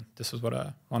 oh, man, this is what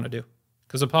I want to do.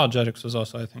 Because apologetics was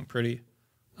also, I think, pretty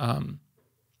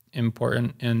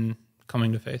important in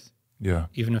coming to faith. Yeah.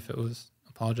 Even if it was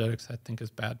apologetics, I think is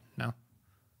bad now.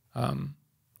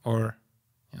 Or,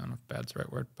 I don't know if bad's the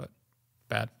right word, but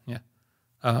bad, yeah.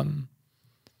 And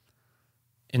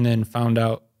then found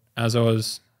out as I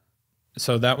was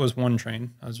so that was one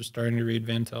train. I was just starting to read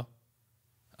Van Til,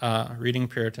 reading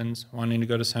Puritans, wanting to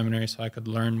go to seminary so I could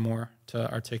learn more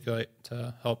to articulate,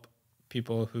 to help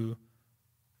people who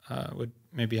would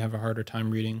maybe have a harder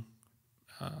time reading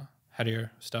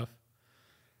headier stuff.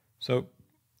 So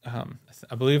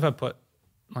I believe I put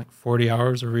like 40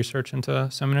 hours of research into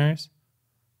seminaries,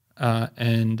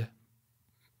 and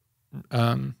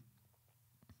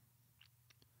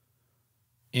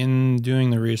in doing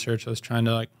the research, I was trying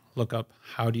to like look up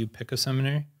how do you pick a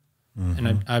seminary,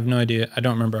 and I have no idea. I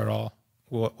don't remember at all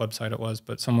what website it was,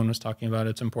 but someone was talking about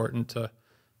it's important to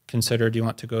consider, do you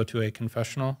want to go to a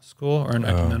confessional school or an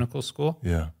ecumenical school?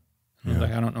 Yeah. And I was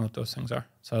like, I don't know what those things are.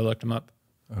 So I looked them up.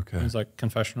 Okay. It was like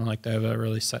confessional, like they have a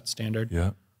really set standard.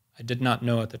 Yeah. I did not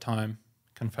know at the time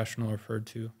confessional referred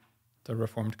to the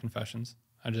Reformed confessions.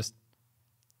 I just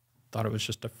thought it was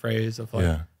just a phrase of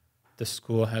like, this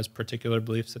school has particular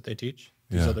beliefs that they teach.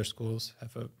 These other schools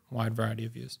have a wide variety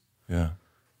of views. Yeah.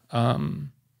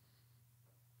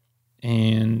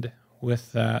 And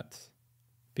with that,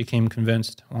 became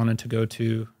convinced, wanted to go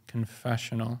to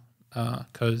confessional,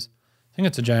 because I think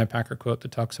it's a J.I. Packer quote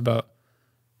that talks about,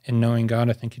 in knowing God,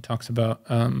 I think he talks about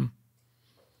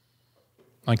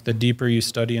like the deeper you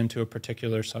study into a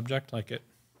particular subject, I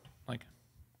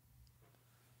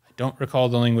don't recall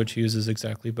the language he uses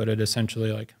exactly, but it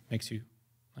essentially like makes you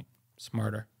like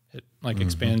smarter. It like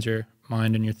expands your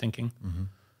mind and your thinking.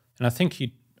 And I think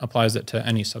he applies it to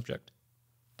any subject.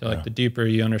 To like the deeper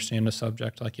you understand a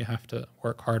subject, like you have to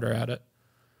work harder at it.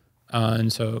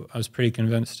 And so I was pretty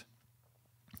convinced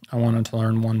I wanted to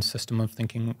learn one system of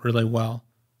thinking really well,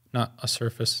 not a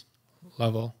surface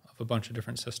level of a bunch of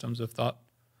different systems of thought.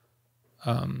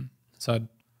 So I'd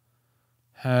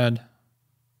had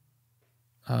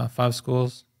 5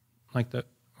 schools like that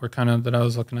were kind of that I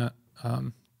was looking at.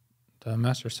 The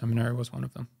Masters Seminary was one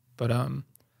of them. But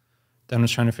then I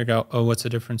was trying to figure out, what's the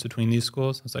difference between these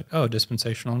schools? I was like,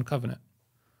 dispensational and covenant.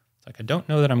 It's like, I don't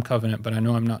know that I'm covenant, but I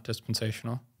know I'm not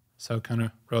dispensational. So kind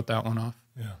of wrote that one off.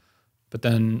 Yeah. But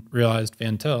then realized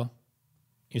Van Til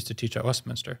used to teach at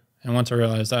Westminster. And once I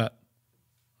realized that,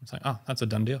 I was like, that's a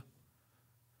done deal.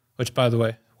 Which, by the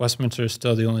way, Westminster is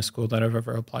still the only school that I've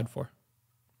ever applied for,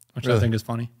 which I think is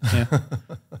funny. Yeah,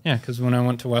 yeah, because when I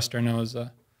went to Western, I was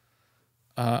a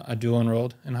dual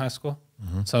enrolled in high school.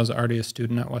 So I was already a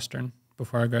student at Western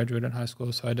before I graduated high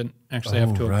school, so I didn't actually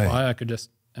have to apply. I could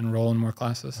just enroll in more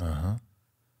classes.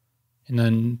 And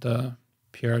then the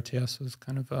PRTS was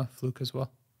kind of a fluke as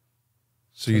well.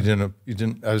 So you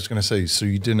didn't, I was going to say, so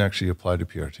you didn't actually apply to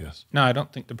PRTS? No, I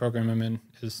don't think the program I'm in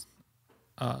is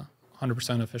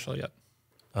 100% official yet.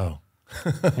 Oh.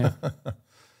 Yeah.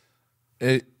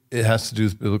 It has to do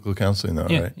with biblical counseling though,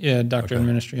 right? Yeah, doctorate in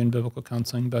ministry and biblical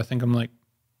counseling, but I think I'm like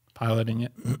piloting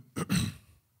it.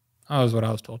 That was what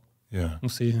I was told. Yeah. We'll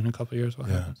see in a couple of years what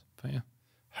happens. But yeah.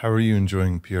 How are you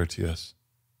enjoying PRTS?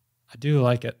 I do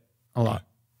like it a lot.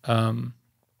 I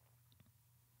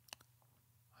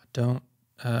don't,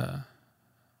 I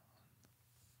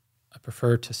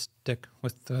prefer to stick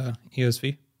with the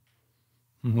ESV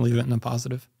and leave it in the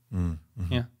positive.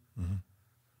 Yeah.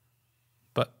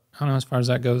 But I don't know as far as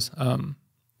that goes.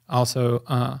 Also,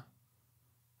 I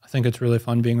think it's really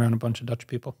fun being around a bunch of Dutch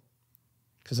people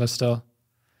because I still,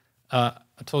 I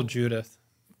told Judith,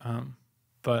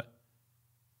 but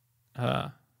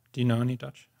do you know any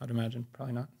Dutch? I'd imagine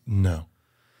probably not. No.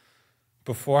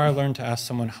 Before I learned to ask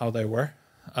someone how they were,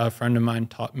 a friend of mine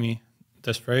taught me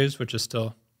this phrase, which is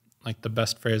still like the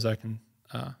best phrase I can,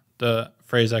 the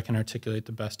phrase I can articulate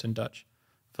the best in Dutch.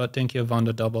 Wat denk je van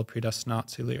de double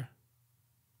predestinatie leer?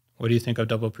 What do you think of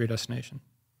double predestination?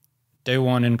 Day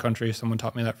one in country, someone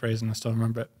taught me that phrase and I still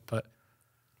remember it. But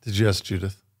did you ask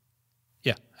Judith?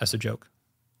 Yeah, as a joke.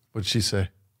 What'd she say?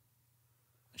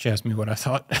 She asked me what I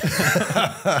thought.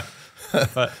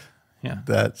 But yeah.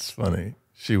 That's funny.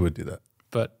 She would do that.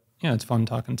 But yeah, it's fun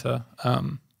talking to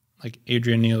like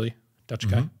Adrian Neely, Dutch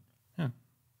guy. Yeah.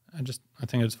 I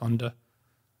think it's fun to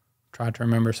try to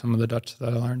remember some of the Dutch that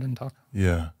I learned and talk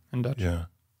in Dutch. Yeah.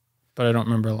 But I don't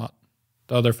remember a lot.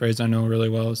 The other phrase I know really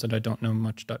well is that I don't know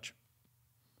much Dutch.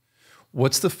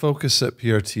 What's the focus at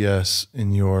PRTS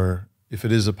in your, if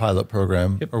it is a pilot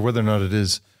program, or whether or not it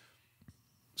is?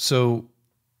 So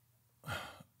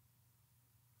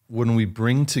when we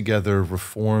bring together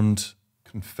Reformed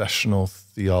confessional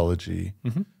theology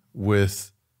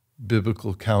with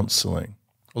biblical counseling,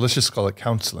 well, let's just call it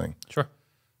counseling. Sure.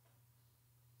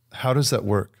 How does that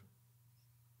work?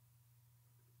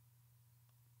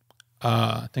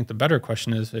 I think the better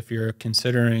question is if you're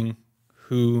considering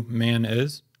who man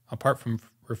is, apart from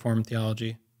Reformed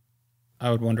theology, I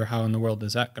would wonder how in the world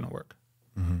is that going to work?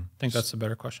 Mm-hmm. I think that's a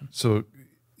better question. So,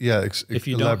 yeah, If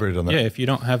you elaborate on that. Yeah, if you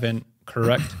don't have a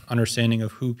correct understanding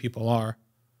of who people are,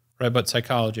 right? But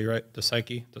psychology, right? The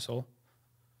psyche, the soul.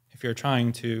 If you're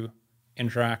trying to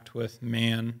interact with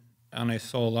man on a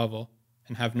soul level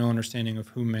and have no understanding of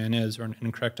who man is or an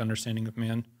incorrect understanding of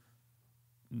man,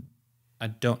 I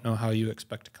don't know how you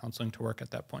expect counseling to work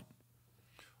at that point.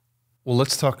 Well,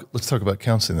 let's talk about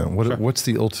counseling then. Sure. What's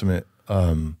the ultimate?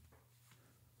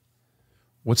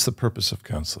 What's the purpose of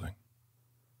counseling?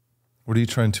 What are you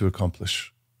trying to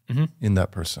accomplish in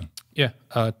that person? Yeah.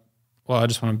 Well, I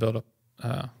just want to build up.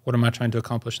 What am I trying to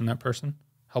accomplish in that person?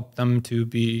 Help them to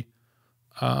be,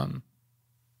 to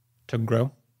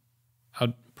grow.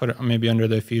 I'd put it maybe under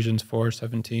the Ephesians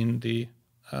 4:17, the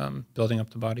building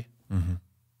up the body. Mm-hmm.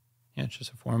 Yeah, it's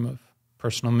just a form of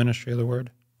personal ministry of the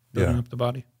word, building up the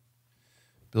body.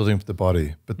 Building up the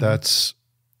body, but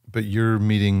but you're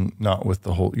meeting not with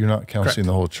the whole. You're not counseling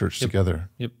the whole church together.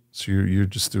 Yep. So you're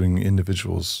just doing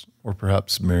individuals or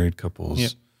perhaps married couples.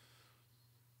 Yep.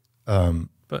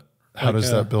 But how does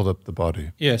that build up the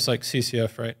body? Yeah, it's like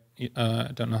CCF, right?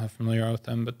 I don't know how familiar you are with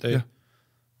them, but they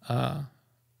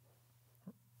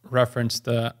reference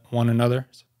the one another,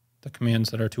 the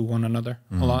commands that are to one another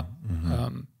a lot.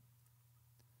 Mm-hmm.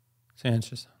 So yeah, it's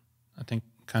just, I think,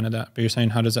 kind of that. But you're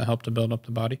saying, how does it help to build up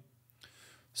the body?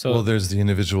 So, well, there's the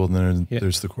individual and then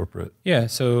there's the corporate. Yeah,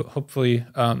 so hopefully,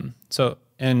 I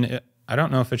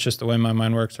don't know if it's just the way my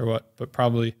mind works or what, but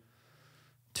probably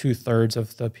 2/3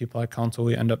 of the people I counsel,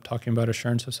 we end up talking about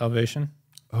assurance of salvation.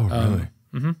 Oh,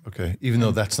 really? Okay. Even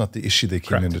though that's not the issue they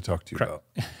came in to talk to you about.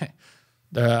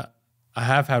 I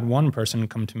have had one person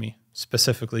come to me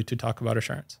specifically to talk about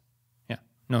assurance. Yeah,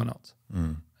 no one else.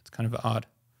 It's kind of an odd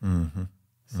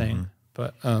thing.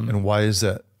 But and why is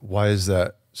that? Why is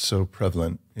that so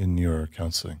prevalent in your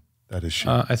counseling? That issue.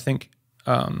 I think.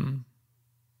 Why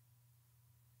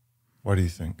do you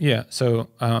think? Yeah. So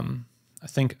I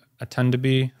think I tend to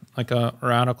be like a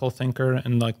radical thinker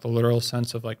in like the literal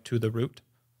sense of like to the root.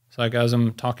 So like as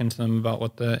I'm talking to them about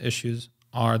what the issues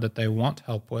are that they want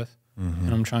help with,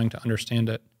 and I'm trying to understand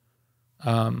it.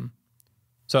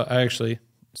 So I actually,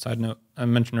 side note, I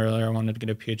mentioned earlier I wanted to get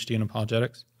a PhD in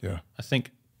apologetics. Yeah. I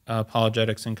think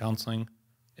apologetics and counseling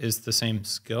is the same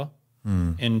skill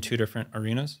in two different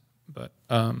arenas, but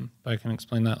I can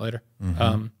explain that later.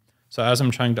 So as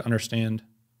I'm trying to understand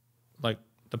like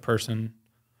the person,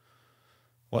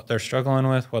 what they're struggling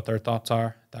with, what their thoughts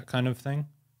are, that kind of thing,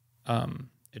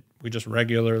 we just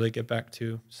regularly get back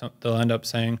to, they'll end up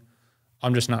saying,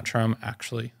 I'm just not sure I'm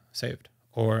actually saved,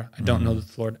 or I don't know that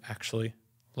the Lord actually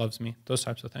loves me, those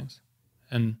types of things.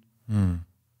 And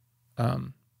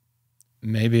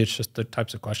maybe it's just the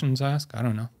types of questions I ask, I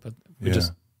don't know, but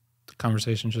the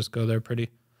conversations just go there pretty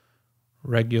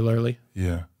regularly.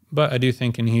 Yeah. But I do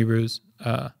think in Hebrews,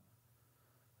 I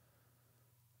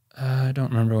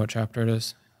don't remember what chapter it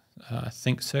is, I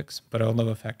think 6, but I'll love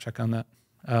a fact check on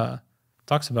that.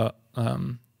 Talks about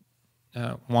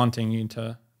wanting you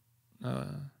to,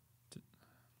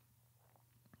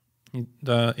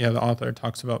 the author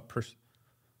talks about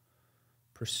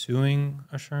pursuing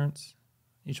assurance.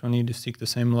 Each one need to seek the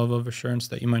same level of assurance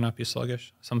that you might not be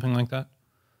sluggish, something like that.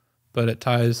 But it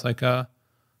ties like a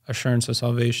assurance of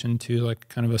salvation to like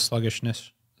kind of a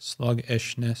sluggishness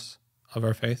of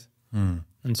our faith. And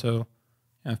so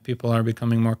if people are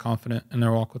becoming more confident in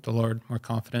their walk with the Lord, more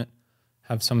confident,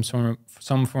 have some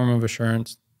form of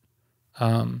assurance.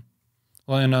 In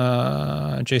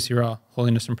J.C. Raw,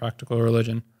 Holiness and Practical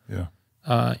Religion,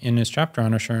 in his chapter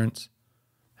on assurance,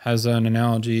 has an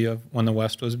analogy of when the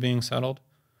West was being settled.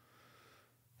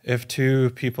 If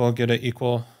two people get an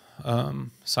equal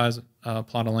size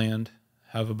plot of land,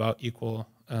 have about equal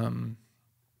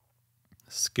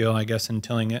skill, I guess, in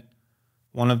tilling it,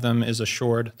 one of them is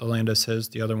assured the land is his,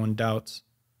 the other one doubts,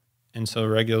 and so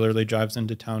regularly drives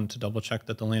into town to double check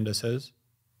that the land is his.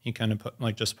 He kind of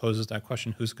just poses that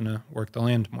question, who's going to work the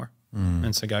land more? And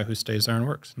it's the guy who stays there and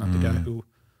works, not the guy who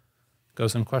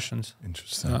goes and questions.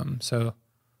 Interesting.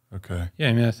 Okay. Yeah,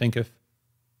 I mean, I think if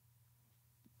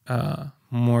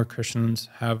more Christians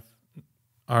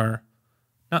are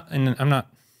not, and I'm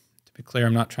not, to be clear,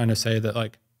 I'm not trying to say that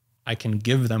like I can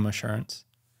give them assurance,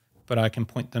 but I can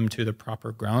point them to the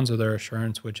proper grounds of their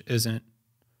assurance, which isn't,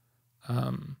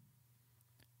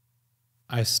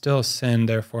 I still sin,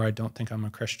 therefore I don't think I'm a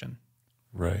Christian.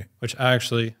 Right. Which I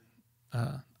actually,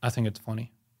 I think it's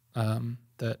funny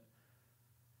that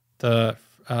the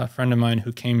friend of mine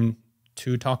who came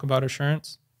to talk about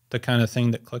assurance, the kind of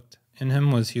thing that clicked in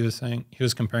him was he was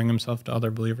comparing himself to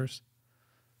other believers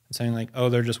and saying like, oh,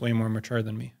 they're just way more mature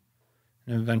than me.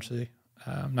 And eventually,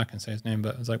 I'm not going to say his name,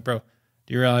 but I was like, bro, do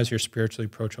do you realize you're spiritually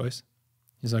pro-choice?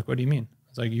 He's like, what do you mean?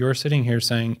 It's like, you're sitting here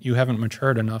saying you haven't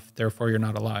matured enough, therefore you're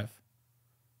not alive.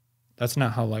 That's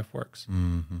not how life works.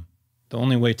 Mm-hmm. The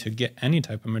only way to get any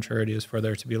type of maturity is for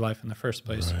there to be life in the first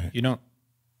place. Right. You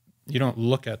don't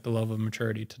look at the level of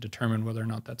maturity to determine whether or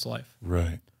not that's life.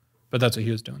 Right. But that's what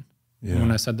he was doing. Yeah. And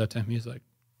when I said that to him, he's like,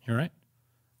 you're right.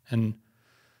 And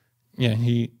yeah,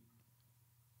 he's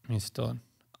still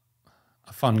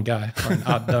a fun guy, or an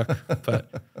odd duck, but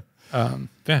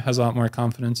has a lot more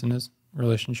confidence in his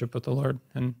relationship with the Lord,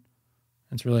 and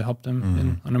it's really helped him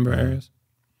in a number of areas.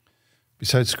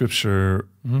 Besides Scripture,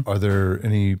 are there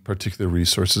any particular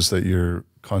resources that you're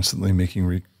constantly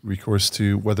making recourse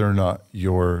to, whether or not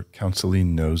your counselee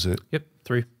knows it? Yep,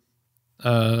 3.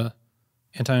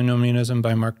 Antinomianism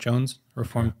by Mark Jones.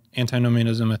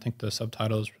 Antinomianism, I think the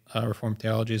subtitle is Reformed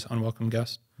Theology's Unwelcome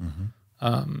Guest.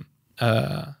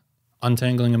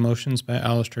 Untangling Emotions by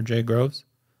Alistair J. Groves.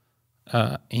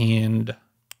 And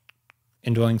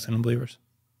Indwelling Sin and Believers.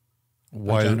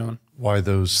 Why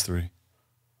those 3?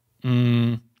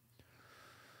 So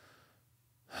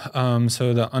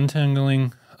the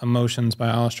Untangling Emotions by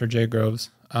Alistair J. Groves,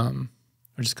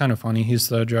 which is kind of funny. He's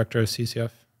the director of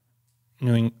CCF,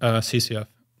 and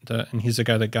he's the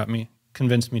guy that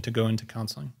convinced me to go into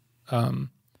counseling.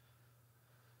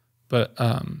 But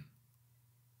I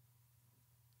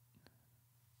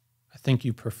think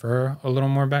you prefer a little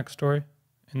more backstory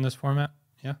in this format.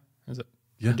 Yeah, is it?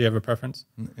 Yeah. Do you have a preference?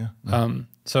 Yeah. No.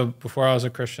 So before I was a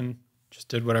Christian, just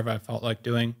did whatever I felt like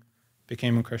doing,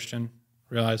 became a Christian,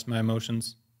 realized my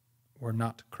emotions were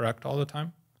not correct all the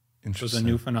time. It was a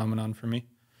new phenomenon for me.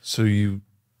 So you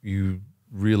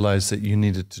realized that you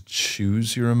needed to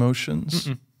choose your emotions?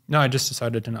 No, I just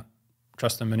decided to not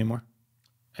trust them anymore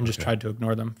and just tried to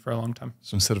ignore them for a long time.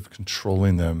 So instead of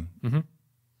controlling them, you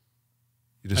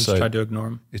I just tried to ignore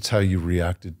them. It's how you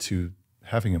reacted to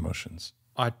having emotions.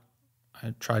 I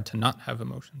tried to not have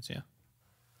emotions, yeah.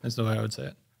 Is the way I would say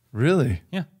it. Really?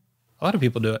 Yeah. A lot of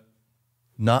people do it.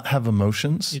 Not have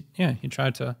emotions? You try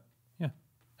to,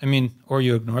 I mean, or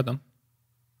you ignore them.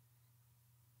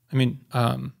 I mean,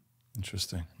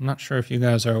 Interesting. I'm not sure if you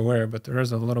guys are aware, but there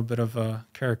is a little bit of a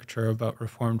caricature about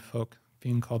Reformed folk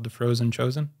being called the frozen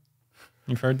chosen.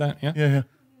 You've heard that? Yeah? Yeah.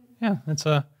 Yeah, it's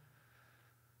a...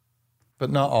 But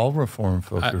not all Reformed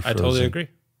folk are frozen. I totally agree.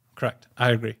 Correct. I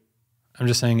agree. I'm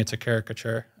just saying it's a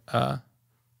caricature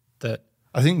that...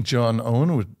 I think John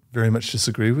Owen would very much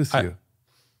disagree with you,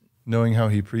 knowing how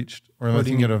he preached. Or am I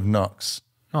thinking of Knox?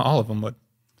 No, all of them would.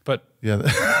 But yeah,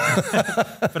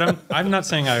 but I'm not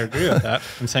saying I agree with that.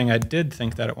 I'm saying I did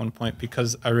think that at one point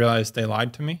because I realized they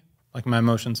lied to me. Like my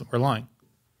emotions were lying.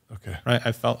 Okay. Right.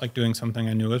 I felt like doing something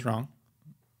I knew was wrong,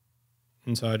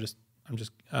 and so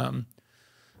but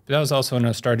that was also when I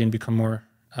was starting to become more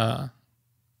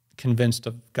convinced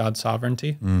of God's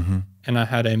sovereignty, and I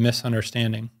had a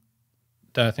misunderstanding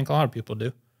that I think a lot of people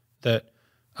do. That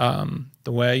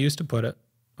the way I used to put it,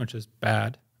 which is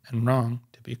bad and wrong,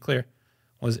 to be clear,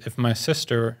 was if my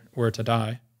sister were to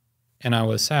die and I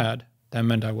was sad, that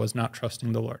meant I was not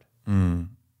trusting the Lord.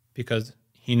 Because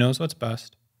he knows what's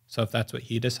best. So if that's what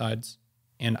he decides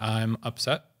and I'm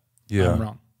upset, I'm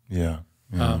wrong. Yeah.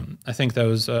 I think that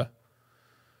was,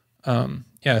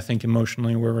 I think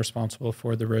emotionally we're responsible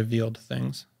for the revealed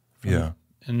things. In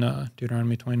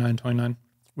Deuteronomy 29:29.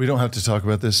 We don't have to talk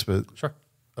about this, but sure.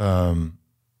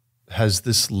 Has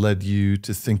this led you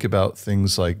to think about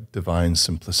things like divine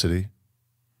simplicity?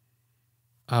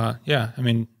 Yeah, I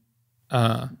mean,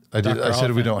 I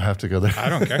said we don't have to go there. I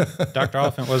don't care. Dr.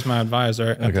 Oliphant was my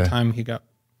advisor at the time he got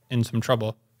in some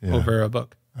trouble over a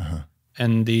book.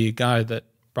 And the guy that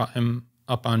brought him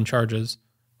up on charges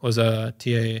was a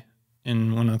TA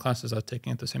in one of the classes I was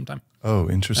taking at the same time. Oh,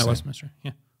 interesting. At Westminster,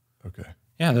 yeah. Okay.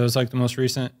 Yeah, that was like the most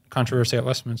recent controversy at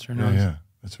Westminster. Yeah,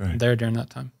 that's right. There during that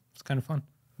time. It's kind of fun.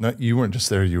 You weren't just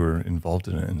there, you were involved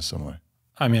in it in some way.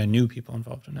 I mean, I knew people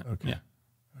involved in it. Okay. Yeah.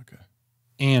 Okay.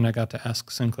 And I got to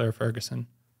ask Sinclair Ferguson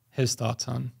his thoughts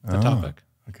on the topic.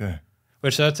 Okay.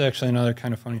 Which that's actually another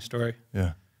kind of funny story.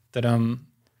 Yeah. That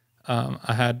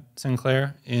I had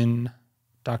Sinclair in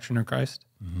Doctrine of Christ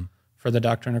for the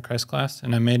Doctrine of Christ class,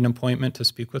 and I made an appointment to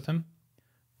speak with him,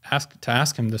 to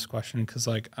ask him this question, because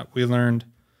like we learned,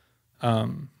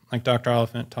 like Dr.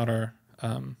 Oliphant taught our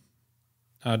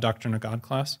Doctrine of God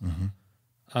class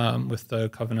with the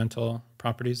covenantal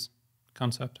properties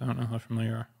concept. I don't know how familiar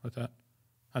you are with that.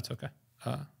 That's okay.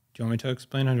 Do you want me to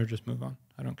explain it or just move on?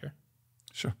 I don't care.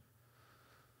 Sure.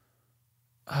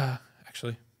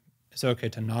 Actually, is it okay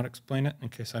to not explain it in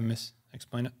case I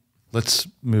explain it? Let's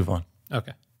move on.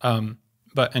 Okay.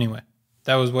 But anyway,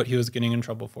 that was what he was getting in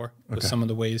trouble for, was some of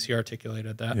the ways he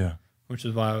articulated that. Yeah. which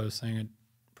is why I was saying I'd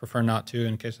prefer not to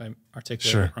in case I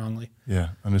articulate it wrongly. Yeah,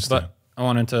 understand. But I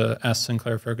wanted to ask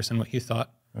Sinclair Ferguson what he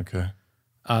thought. Okay.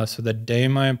 So the day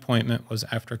my appointment was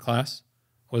after class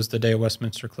was the day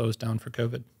Westminster closed down for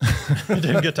COVID. I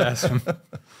didn't get to ask him. But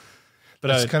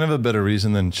That's kind of a better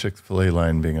reason than Chick-fil-A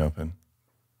line being open.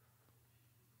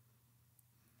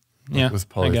 Yeah, with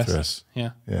I guess. polythress.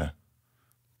 Yeah. Yeah.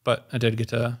 But I did get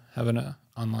to have an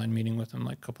online meeting with him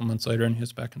like a couple months later, and he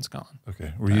was back in Scotland.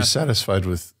 Okay. Were you satisfied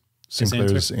with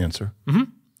Sinclair's answer? Mm-hmm.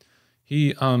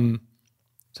 He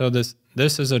so this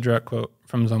is a direct quote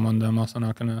from someone that I'm also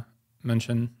not going to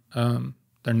mention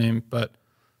their name, but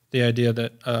the idea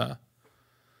that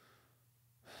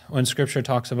when Scripture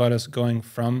talks about us going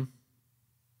from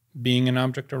being an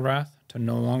object of wrath to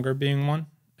no longer being one,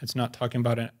 it's not talking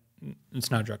about it. It's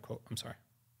not a direct quote. I'm sorry.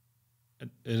 It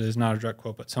is not a direct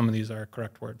quote, but some of these are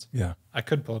correct words. Yeah. I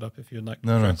could pull it up if you'd like.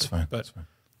 No, it's fine. But it's fine.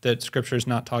 that Scripture is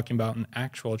not talking about an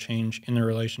actual change in the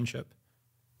relationship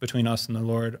between us and the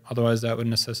Lord. Otherwise, that would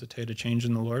necessitate a change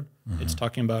in the Lord. Mm-hmm. It's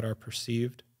talking about our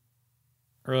perceived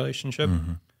relationship.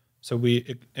 Mm-hmm. So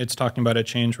it's talking about a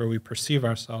change where we perceive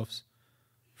ourselves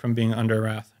from being under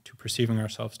wrath to perceiving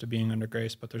ourselves to being under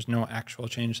grace, but there's no actual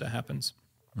change that happens.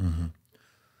 Mm-hmm.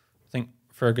 I think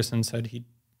Ferguson said he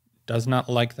does not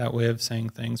like that way of saying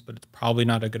things, but it's probably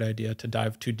not a good idea to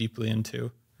dive too deeply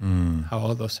into how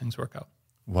all those things work out.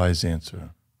 Wise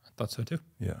answer. I thought so too.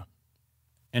 Yeah.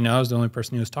 And I was the only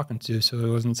person he was talking to, so he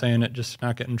wasn't saying it just to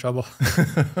not get in trouble.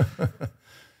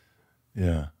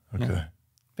 Yeah. Okay.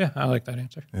 Yeah, I like that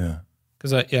answer. Yeah.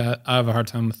 Because I have a hard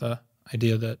time with the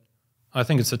idea that I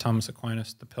think it's the Thomas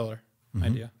Aquinas, the pillar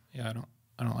idea. Yeah, I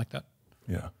don't like that.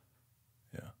 Yeah.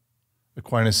 Yeah.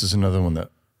 Aquinas is another one that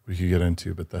we could get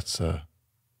into, but that's kind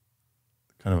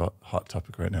of a hot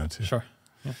topic right now too. Sure.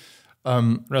 Yeah.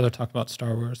 I'd rather talk about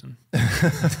Star Wars and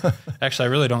actually I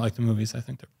really don't like the movies. I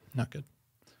think they're not good.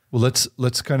 Well,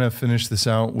 let's kind of finish this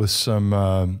out with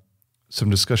some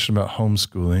discussion about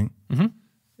homeschooling. Mm-hmm.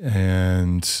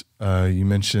 And you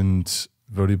mentioned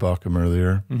Vodi Bakum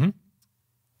earlier. Mm-hmm.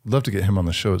 I'd love to get him on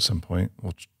the show at some point.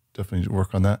 We'll definitely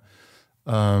work on that.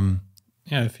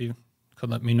 Yeah, if you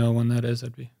could let me know when that is,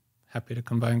 I'd be happy to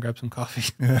come by and grab some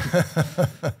coffee.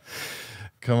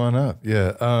 Come on up.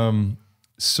 Yeah.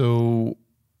 So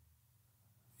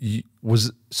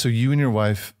you and your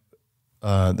wife,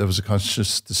 that was a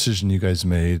conscious decision you guys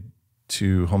made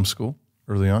to homeschool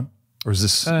early on? Or is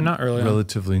this not early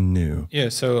relatively new? Yeah,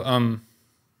 so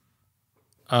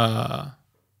I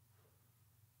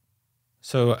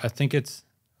think it's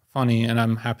funny, and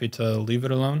I'm happy to leave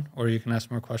it alone, or you can ask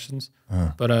more questions.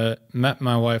 But I met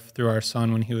my wife through our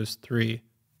son when he was 3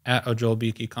 at a Joel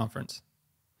Beakey conference.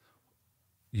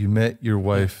 You met your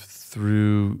wife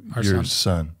through your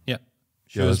son? Yeah.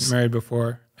 She was married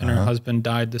before, and her husband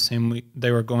died the same week. They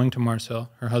were going to Mars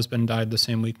Hill. Her husband died the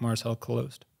same week Mars Hill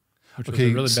closed, which was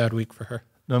a really bad week for her.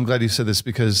 No, I'm glad you said this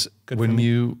because when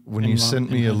you sent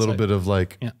me a little bit of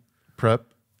prep,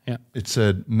 it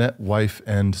said met wife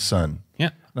and son.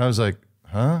 Yeah. And I was like,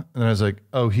 huh? And then I was like,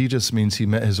 oh, he just means he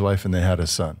met his wife and they had a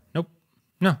son. Nope.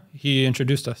 No, he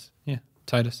introduced us. Yeah,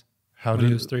 Titus. How when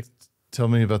he was 3. Tell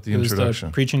me about the introduction. It was the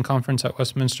preaching conference at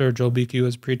Westminster. Joel Beakey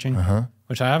was preaching,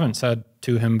 which I haven't said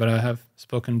to him, but I have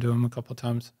spoken to him a couple of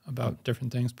times about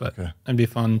different things. But it'd be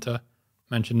fun to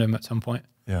mention him at some point.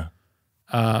 Yeah.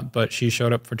 But she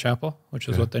showed up for chapel, which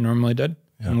is what they normally did.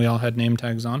 Yeah. And we all had name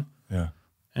tags on. Yeah.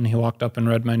 And he walked up and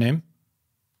read my name.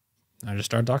 I just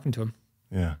started talking to him.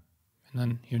 Yeah.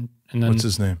 And then what's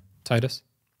his name? Titus.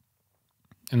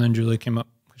 And then Julie came up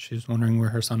because she was wondering where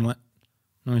her son went.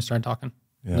 And we started talking.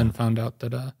 Yeah. And then found out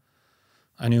that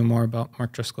I knew more about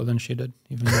Mark Driscoll than she did,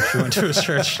 even though she went to his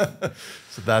church.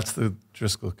 So that's the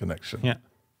Driscoll connection. Yeah.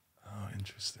 Oh,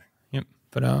 interesting. Yep.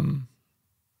 But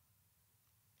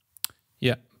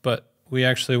but we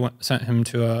actually sent him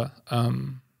to a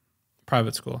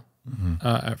private school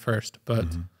at first. But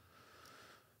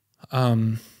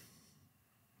by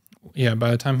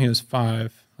the time he was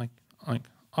 5, like all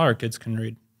our kids can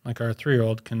read. Like our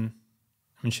 3-year-old can.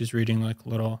 I mean, she's reading like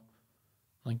little,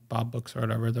 like Bob books or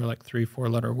whatever. They're like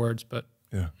 3-4 letter words, but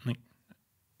like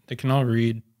they can all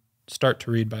start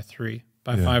to read by 3.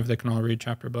 By 5, they can all read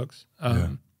chapter books.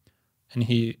 And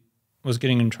he was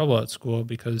getting in trouble at school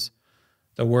because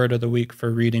the word of the week for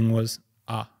reading was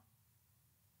ah.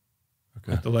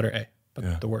 Okay. Like the letter A,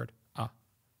 but the word ah.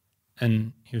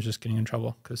 And he was just getting in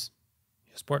trouble because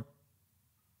he was bored.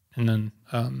 And then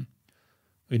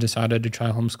we decided to try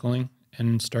homeschooling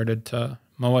and started to,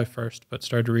 my wife first, but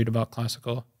started to read about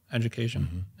classical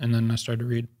education. And then I started to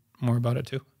read more about it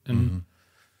too. And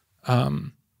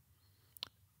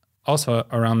also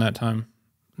around that time,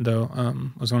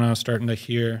 though, was when I was starting to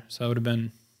hear. So it would have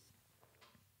been,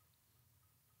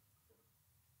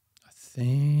 I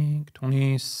think,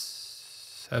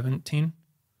 2017.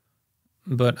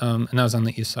 But and that was on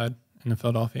the east side in the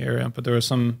Philadelphia area. But there were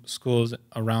some schools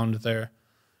around there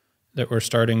that were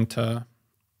starting to,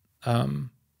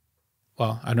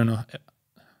 well, I don't know,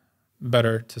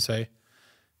 better to say,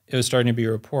 it was starting to be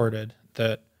reported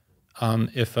that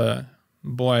if a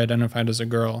boy identified as a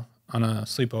girl on a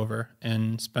sleepover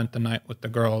and spent the night with the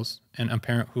girls, and a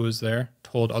parent who was there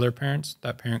told other parents,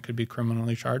 that parent could be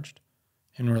criminally charged.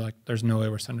 And we're like, there's no way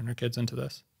we're sending our kids into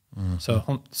this.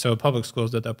 Mm-hmm. So public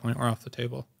schools at that point were off the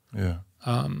table. Yeah.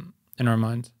 In our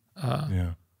minds.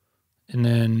 Yeah. And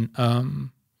then,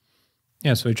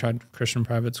 so we tried Christian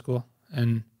private school,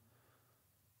 and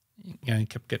I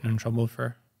kept getting in trouble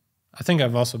for. I think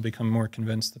I've also become more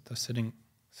convinced that the sitting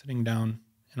down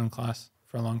in a class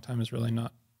for a long time is really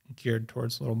not geared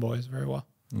towards little boys very well.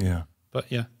 Yeah. But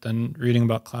yeah, then reading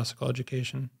about classical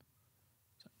education,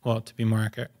 well, to be more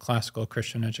accurate, classical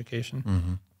Christian education.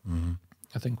 Mm-hmm. Mm-hmm.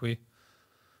 I think we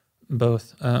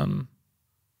both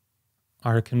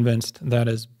are convinced that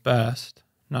is best,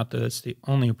 not that it's the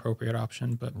only appropriate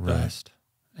option, but best.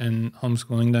 And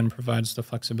homeschooling then provides the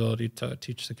flexibility to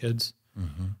teach the kids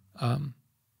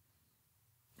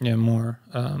more,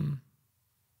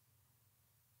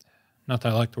 not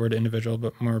that I like the word individual,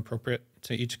 but more appropriate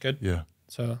to each kid. Yeah.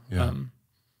 So,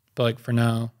 but like for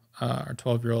now, our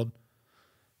 12-year-old,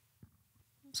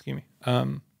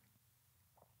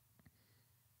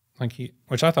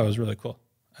 which I thought was really cool.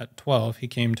 At 12, he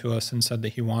came to us and said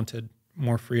that he wanted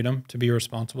more freedom to be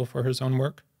responsible for his own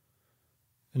work.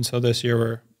 And so this year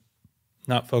we're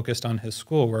not focused on his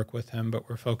schoolwork with him, but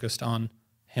we're focused on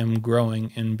him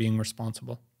growing and being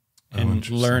responsible and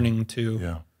learning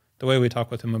to, the way we talk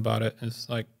with him about it is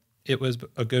like, it was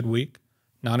a good week,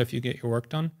 not if you get your work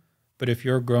done, but if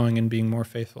you're growing and being more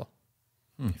faithful.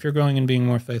 If you're growing and being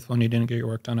more faithful and you didn't get your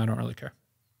work done, I don't really care.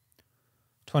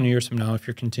 20 years from now, if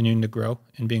you're continuing to grow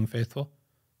and being faithful,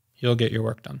 you'll get your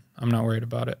work done. I'm not worried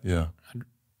about it. Yeah.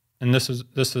 And this is,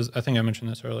 I think I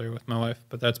mentioned this earlier with my wife,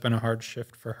 but that's been a hard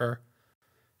shift for her.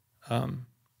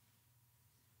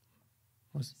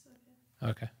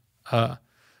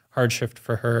 Hard shift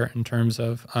for her in terms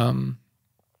of,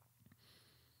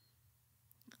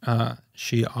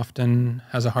 she often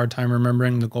has a hard time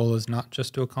remembering the goal is not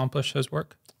just to accomplish his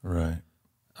work. Right.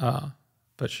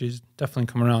 But she's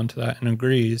definitely come around to that and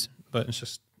agrees, but it's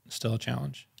just still a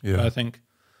challenge. Yeah. But I think,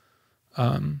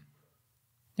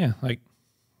 like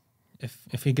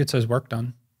if he gets his work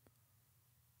done,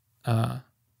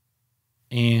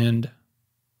 and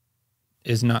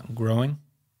is not growing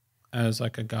as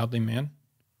like a godly man,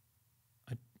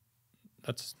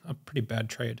 that's a pretty bad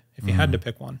trade. If you had to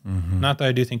pick one, not that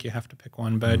I do think you have to pick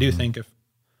one, but I do think if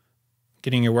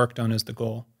getting your work done is the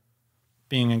goal,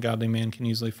 being a godly man can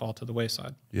easily fall to the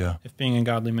wayside. Yeah. If being a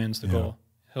godly man's the goal,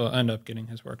 he'll end up getting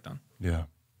his work done. Yeah.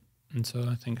 And so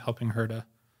I think helping her to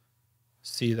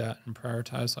see that and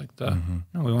prioritize like the,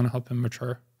 no, we want to help him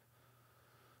mature.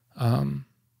 And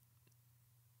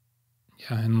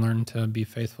learn to be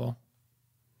faithful.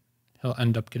 He'll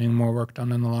end up getting more work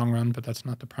done in the long run, but that's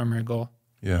not the primary goal.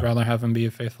 Yeah. I'd rather have him be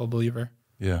a faithful believer.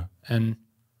 Yeah. And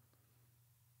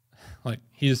like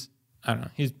he's a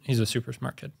super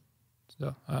smart kid.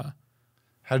 So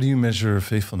how do you measure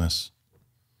faithfulness?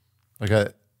 Like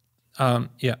what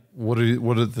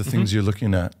are the things you're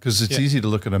looking at? Because it's easy to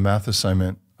look at a math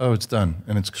assignment. Oh, it's done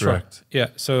and it's correct. Sure. Yeah.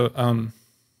 So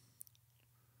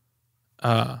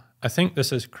I think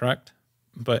this is correct,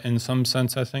 but in some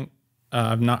sense, I think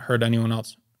I've not heard anyone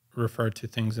else refer to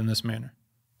things in this manner.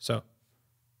 So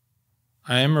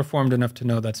I am reformed enough to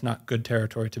know that's not good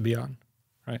territory to be on,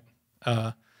 right?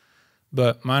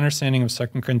 But my understanding of 2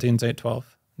 Corinthians 8:12,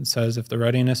 it says, if the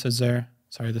readiness is there,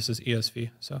 sorry, this is ESV,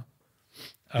 so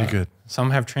you're good.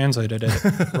 Some have translated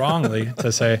it wrongly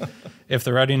to say, if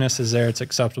the readiness is there, it's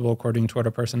acceptable according to what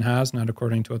a person has, not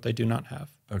according to what they do not have.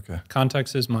 Okay.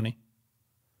 Context is money.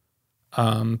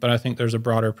 But I think there's a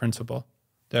broader principle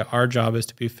that our job is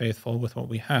to be faithful with what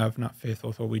we have, not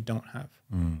faithful with what we don't have.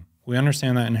 We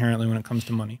understand that inherently when it comes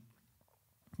to money.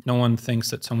 No one thinks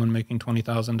that someone making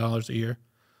 $20,000 a year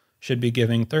should be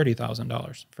giving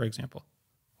 $30,000, for example.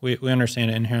 We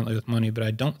understand it inherently with money, but I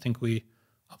don't think we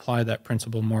apply that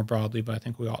principle more broadly, but I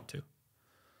think we ought to.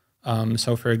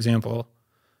 So, for example,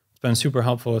 it's been super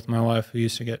helpful with my wife, who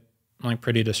used to get like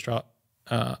pretty distraught,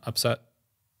 upset,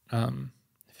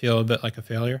 feel a bit like a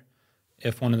failure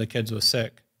if one of the kids was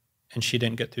sick and she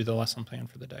didn't get through the lesson plan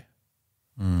for the day.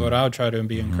 But what I would try to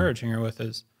be encouraging her with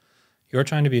is, you're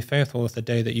trying to be faithful with the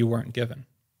day that you weren't given.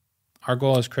 our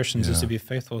goal as Christians is Yeah. to be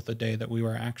faithful with the day that we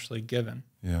were actually given.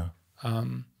 Yeah.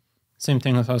 Same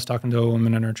thing with I was talking to a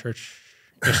woman in our church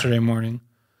yesterday morning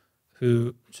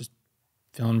who just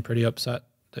feeling pretty upset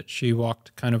that she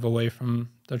walked kind of away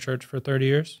from the church for 30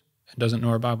 years and doesn't know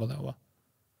her Bible that well.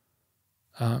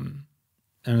 And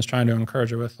I was trying to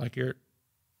encourage her with I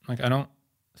don't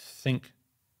think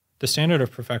the standard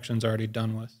of perfection is already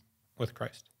done with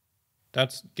Christ.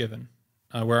 That's given.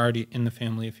 We're already in the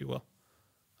family, if you will.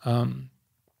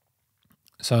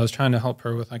 So I was trying to help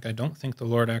her with I don't think the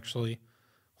Lord actually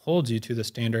holds you to the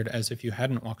standard as if you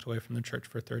hadn't walked away from the church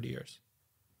for 30 years.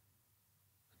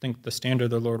 I think the standard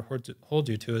the Lord holds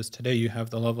you to is today you have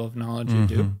the level of knowledge you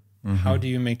do. Mm-hmm. How do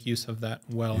you make use of that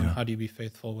well, and how do you be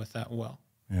faithful with that well?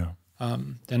 Yeah.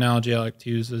 The analogy I like to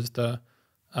use is when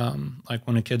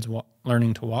a kid's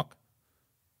learning to walk,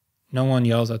 no one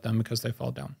yells at them because they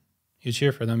fall down. You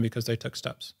cheer for them because they took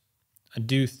steps. I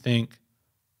do think,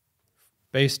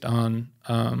 based on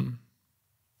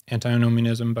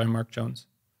Antinomianism by Mark Jones,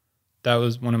 that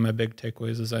was one of my big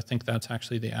takeaways, is I think that's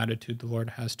actually the attitude the Lord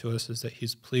has to us, is that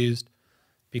he's pleased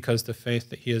because the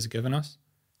faith that he has given us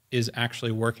is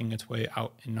actually working its way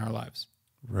out in our lives.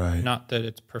 Right. Not that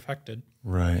it's perfected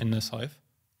in this life,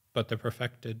 but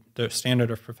the standard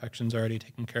of perfection is already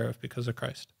taken care of because of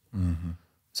Christ. Mm-hmm.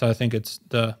 So I think it's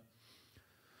that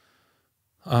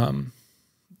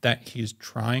he's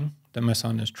trying, that my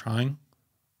son is trying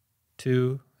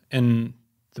to, and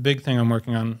the big thing I'm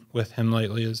working on with him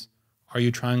lately is, are you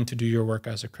trying to do your work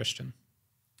as a Christian?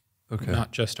 Okay.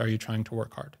 Not just, are you trying to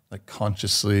work hard? Like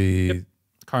consciously. Yep.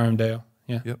 Coram Deo.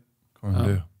 Yeah. Yep. Coram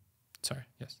Deo. Sorry.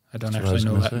 Yes. I don't actually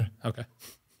know Latin. Okay.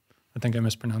 I think I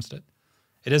mispronounced it.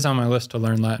 It is on my list to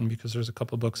learn Latin because there's a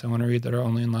couple books I want to read that are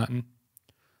only in Latin.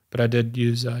 But I did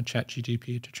use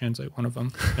ChatGPT to translate one of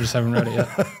them. I just haven't read it yet.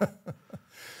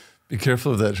 Be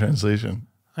careful of that translation.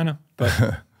 I know, but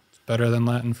it's better than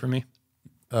Latin for me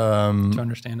to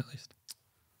understand at least.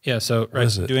 Yeah, so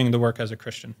doing the work as a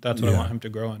Christian, that's what I want him to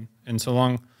grow in. And so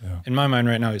long, in my mind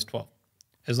right now, he's 12.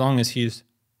 As long as he's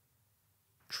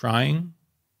trying,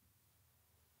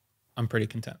 I'm pretty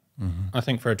content. Mm-hmm. I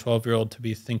think for a 12-year-old to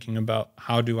be thinking about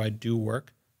how do I do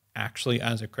work actually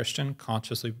as a Christian,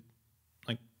 consciously,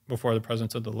 before the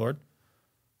presence of the Lord,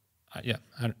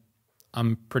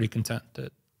 I'm pretty content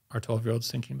that our 12-year-old's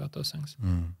thinking about those things.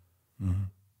 Mm-hmm.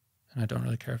 And I don't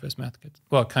really care if his math gets...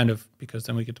 Well, kind of, because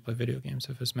then we get to play video games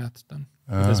if his math's done.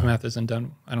 If his math isn't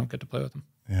done, I don't get to play with him.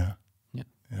 Yeah.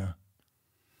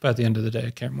 But at the end of the day,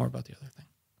 I care more about the other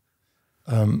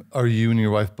thing. Are you and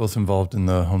your wife both involved in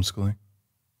the homeschooling?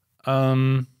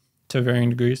 To varying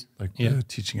degrees. The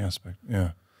teaching aspect,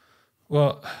 yeah.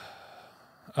 Well,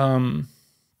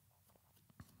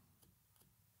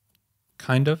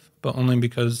 kind of, but only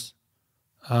because...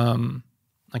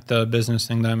 the business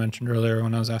thing that I mentioned earlier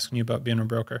when I was asking you about being a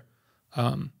broker.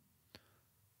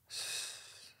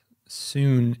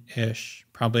 Soon-ish,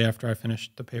 probably after I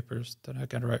finish the papers that I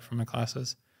got to write for my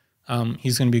classes,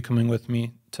 he's going to be coming with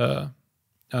me to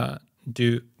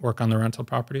do work on the rental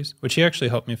properties, which he actually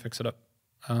helped me fix it up.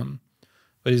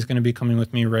 But he's going to be coming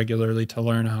with me regularly to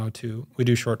learn how to... We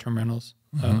do short-term rentals.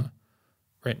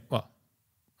 Mm-hmm. Well,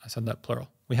 I said that plural.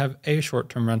 We have a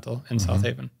short-term rental in South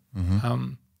Haven.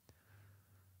 Mm-hmm.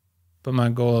 But my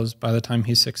goal is by the time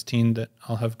he's 16 that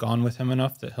I'll have gone with him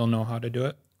enough that he'll know how to do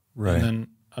it. Right. And then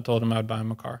I told him I'd buy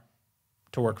him a car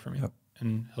to work for me. Yep.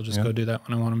 And he'll just go do that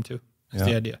when I want him to. That's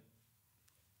the idea.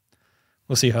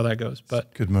 We'll see how that goes. But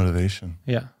it's good motivation.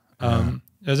 Yeah. It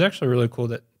was actually really cool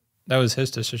that was his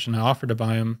decision. I offered to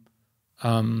buy him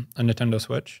a Nintendo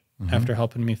Switch after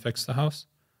helping me fix the house.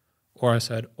 Or I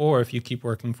said, or if you keep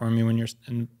working for me when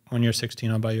you're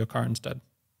 16, I'll buy you a car instead.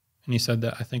 And he said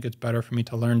that I think it's better for me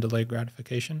to learn delayed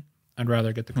gratification. I'd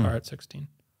rather get the car at 16.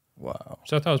 Wow.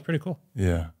 So I thought it was pretty cool.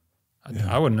 Yeah.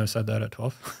 I wouldn't have said that at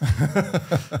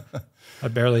 12. I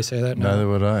barely say that now. Neither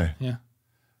would I. Yeah.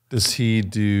 Does he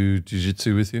do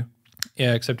jiu-jitsu with you?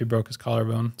 Yeah, except he broke his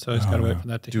collarbone, so he's got to wait for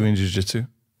that to heal. Doing jiu-jitsu?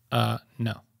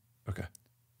 No. Okay.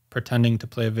 Pretending to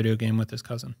play a video game with his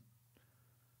cousin.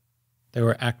 They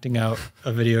were acting out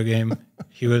a video game.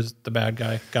 He was the bad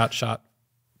guy, got shot,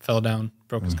 fell down,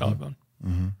 broke his collarbone.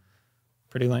 Mm-hmm.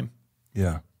 Pretty lame.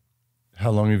 Yeah.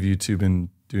 How long have you two been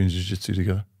doing jiu-jitsu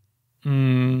together?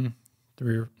 3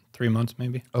 months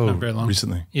maybe. Oh, not very long.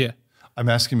 Recently? Yeah. I'm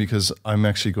asking because I'm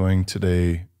actually going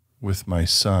today with my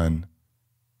son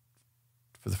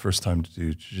for the first time to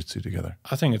do jiu-jitsu together.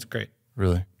 I think it's great.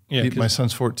 Really? Yeah. My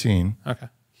son's 14. Okay.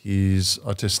 He's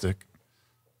autistic,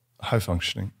 high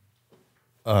functioning.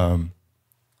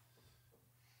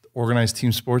 Organized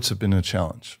team sports have been a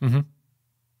challenge,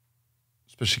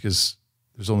 especially because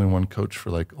there's only one coach for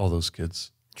like all those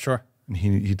kids. Sure. And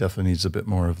he definitely needs a bit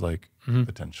more of like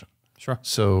attention. Sure.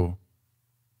 So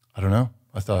I don't know.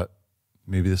 I thought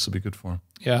maybe this will be good for him.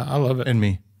 Yeah, I love it. And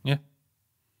me. Yeah.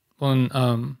 Well, and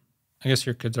I guess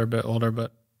your kids are a bit older,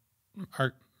 but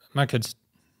my kids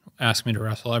ask me to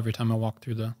wrestle every time I walk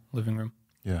through the living room.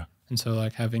 Yeah. And so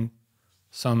like having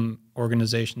some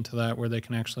organization to that where they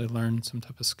can actually learn some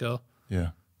type of skill. Yeah.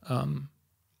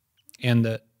 And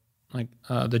that like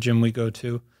the gym we go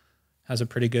to has a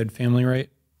pretty good family rate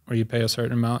where you pay a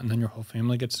certain amount and then your whole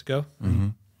family gets to go. Mm-hmm.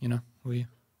 You know, we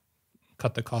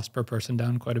cut the cost per person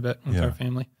down quite a bit with our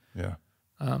family. Yeah.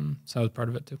 So I was part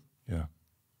of it too. Yeah.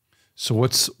 So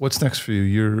what's next for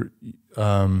you?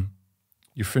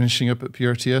 You're finishing up at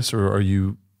PRTS, or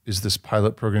is this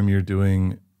pilot program you're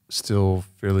doing still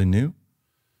fairly new?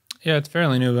 Yeah, it's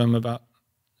fairly new. I'm about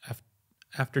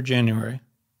after January,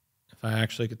 if I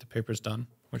actually get the papers done,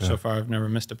 which so far I've never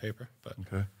missed a paper. But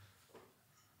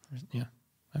yeah,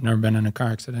 I've never been in a car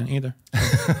accident either.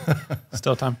 So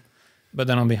still time. But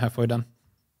then I'll be halfway done.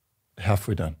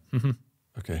 Halfway done. Mm-hmm.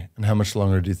 Okay. And how much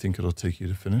longer do you think it'll take you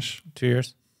to finish? 2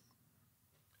 years.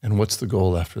 And what's the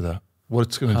goal after that?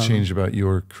 What's going to change about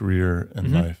your career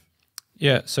and life?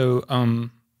 Yeah. So,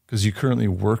 because you currently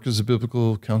work as a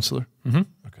biblical counselor. Mm-hmm.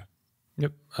 Okay.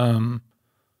 Yep.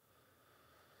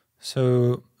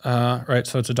 So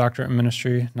it's a doctorate in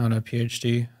ministry, not a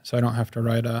PhD. So I don't have to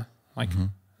write a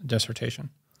dissertation.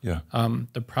 Yeah.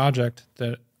 The project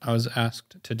that I was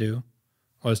asked to do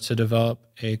was to develop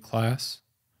a class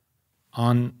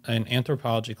on an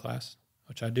anthropology class,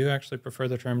 which I do actually prefer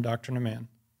the term doctrine of man.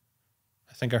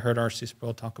 I think I heard R.C.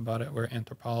 Sproul talk about it, where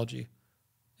anthropology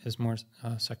is more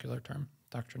secular term.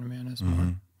 Doctrine of man is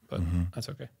more, but that's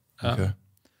okay.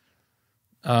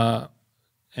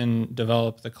 And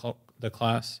develop the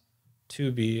class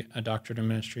to be a doctorate of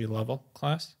ministry level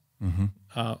class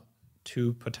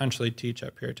to potentially teach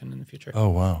at Puritan in the future. Oh,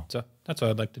 wow. So that's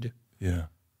what I'd like to do. Yeah.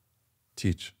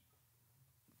 Teach.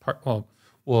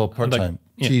 Part-time.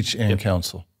 Teach and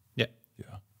counsel. Yeah.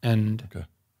 Yeah. And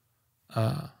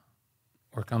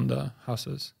work on the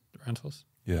houses, the rentals.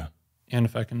 Yeah. And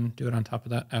if I can do it on top of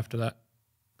that, after that,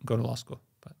 go to law school.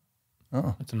 But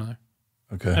that's another.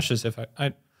 Okay. That's just if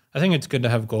I think it's good to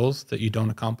have goals that you don't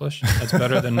accomplish. That's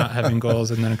better than not having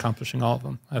goals and then accomplishing all of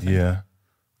them, I think. Yeah.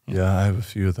 Yeah, I have a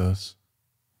few of those.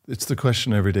 It's the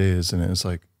question every day, isn't it? It's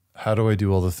like, how do I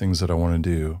do all the things that I want to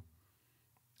do?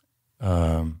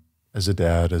 As a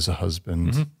dad, as a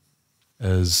husband,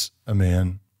 as a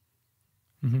man.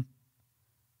 Mm-hmm.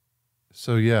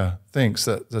 So yeah, thanks.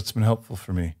 That's been helpful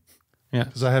for me. Yeah.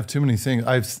 Because I have too many things.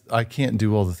 I can't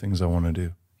do all the things I want to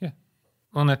do. Yeah.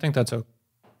 Well, and I think that's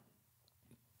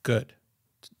good.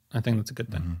 I think that's a good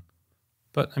thing.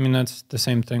 But I mean, that's the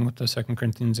same thing with the 2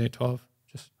 Corinthians 8:12.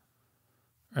 Just,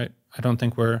 right? I don't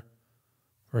think we're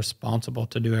responsible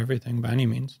to do everything by any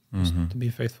means. Just to be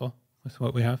faithful with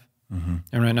what we have.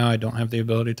 And right now I don't have the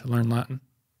ability to learn Latin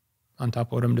on top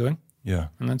of what I'm doing. Yeah.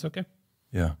 And that's okay.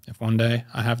 Yeah. If one day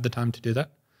I have the time to do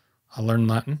that, I'll learn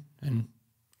Latin and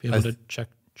be able to check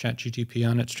ChatGPT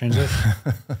on its translation.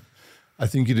 I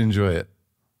think you'd enjoy it.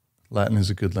 Latin is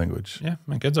a good language. Yeah,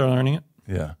 my kids are learning it.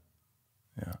 Yeah.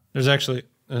 Yeah. There's actually,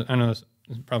 I know this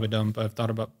is probably dumb, but I've thought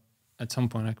about at some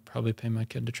point I could probably pay my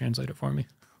kid to translate it for me.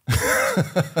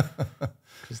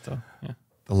 The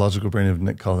logical brain of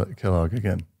Nick Kellogg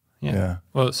again. Yeah.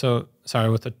 Well, so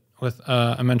sorry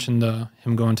I mentioned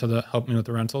him going to help me with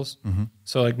the rentals.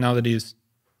 So like now that he's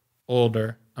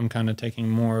older, I'm kind of taking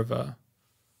more of a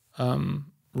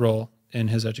role in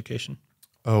his education.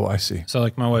 Oh, I see. So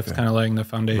like my wife's kind of laying the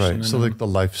foundation. Right. So like the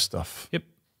life stuff. Yep.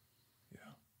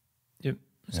 Yeah. Yep.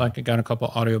 It's like I got a couple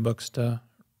audiobooks to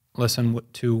listen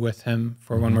to with him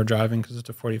for when we're driving because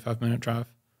it's a 45-minute drive,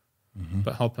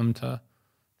 but help him to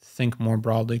think more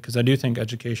broadly because I do think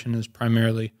education is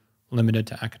primarily limited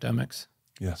to academics.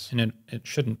 Yes. And it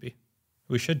shouldn't be.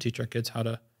 We should teach our kids how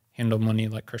to handle money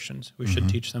like Christians. We should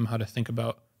teach them how to think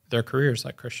about their careers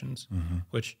like Christians,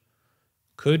 which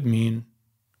could mean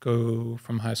go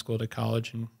from high school to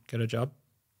college and get a job.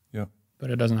 Yeah. But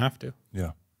it doesn't have to.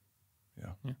 Yeah.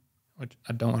 Which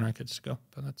I don't want our kids to go,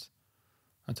 but that's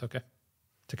okay.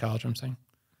 To college, I'm saying.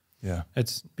 Yeah.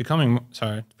 It's becoming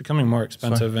more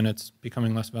expensive and it's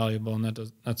becoming less valuable, and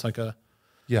that's like a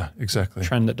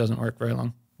trend that doesn't work very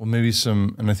long. Well, maybe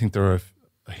and I think there are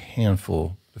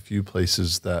a few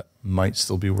places that might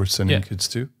still be worth sending kids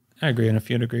to. I agree in a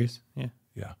few degrees. Yeah.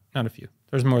 Yeah. Not a few.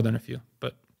 There's more than a few,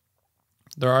 but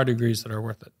there are degrees that are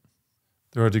worth it.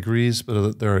 There are degrees,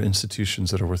 but there are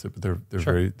institutions that are worth it, but they're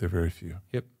very few.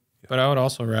 Yep. Yeah. But I would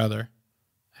also rather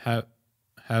have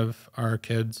our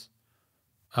kids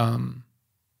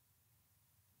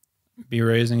be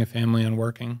raising a family and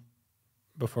working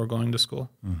before going to school.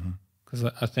 Mm-hmm. Because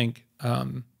I think,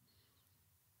 like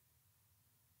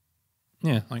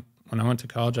when I went to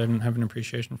college, I didn't have an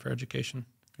appreciation for education.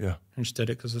 Yeah. I just did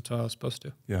it because that's how I was supposed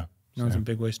to. Yeah. It was a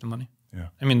big waste of money. Yeah.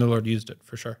 I mean, the Lord used it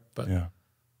for sure. But yeah.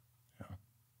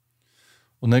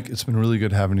 Well, Nick, it's been really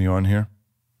good having you on here.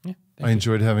 Yeah. I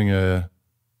enjoyed having a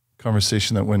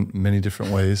conversation that went many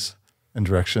different ways and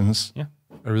directions. Yeah.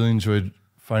 I really enjoyed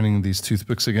finding these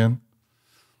toothpicks again.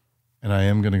 And I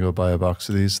am going to go buy a box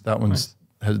of these. That one's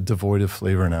devoid of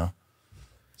flavor now.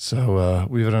 So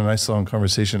we've had a nice long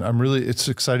conversation. It's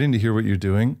exciting to hear what you're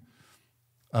doing.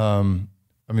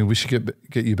 I mean, we should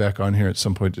get you back on here at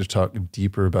some point to talk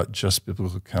deeper about just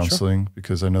biblical counseling,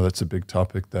 because I know that's a big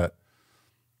topic that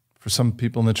for some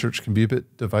people in the church can be a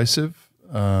bit divisive.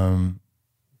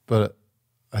 But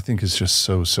I think it's just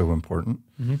so, so important,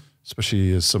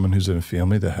 especially as someone who's in a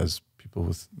family that has people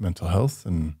with mental health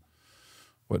and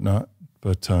whatnot.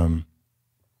 But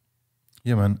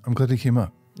yeah, man, I'm glad you came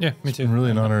up. Yeah, me too. It's been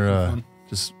really an honor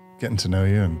just getting to know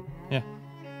you. And yeah.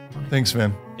 Thanks,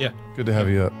 man. Yeah. Good to have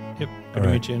you up. Yep. Good to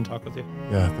meet you and talk with you.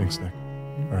 Yeah, thanks, Nick.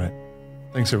 All right.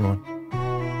 Thanks, everyone.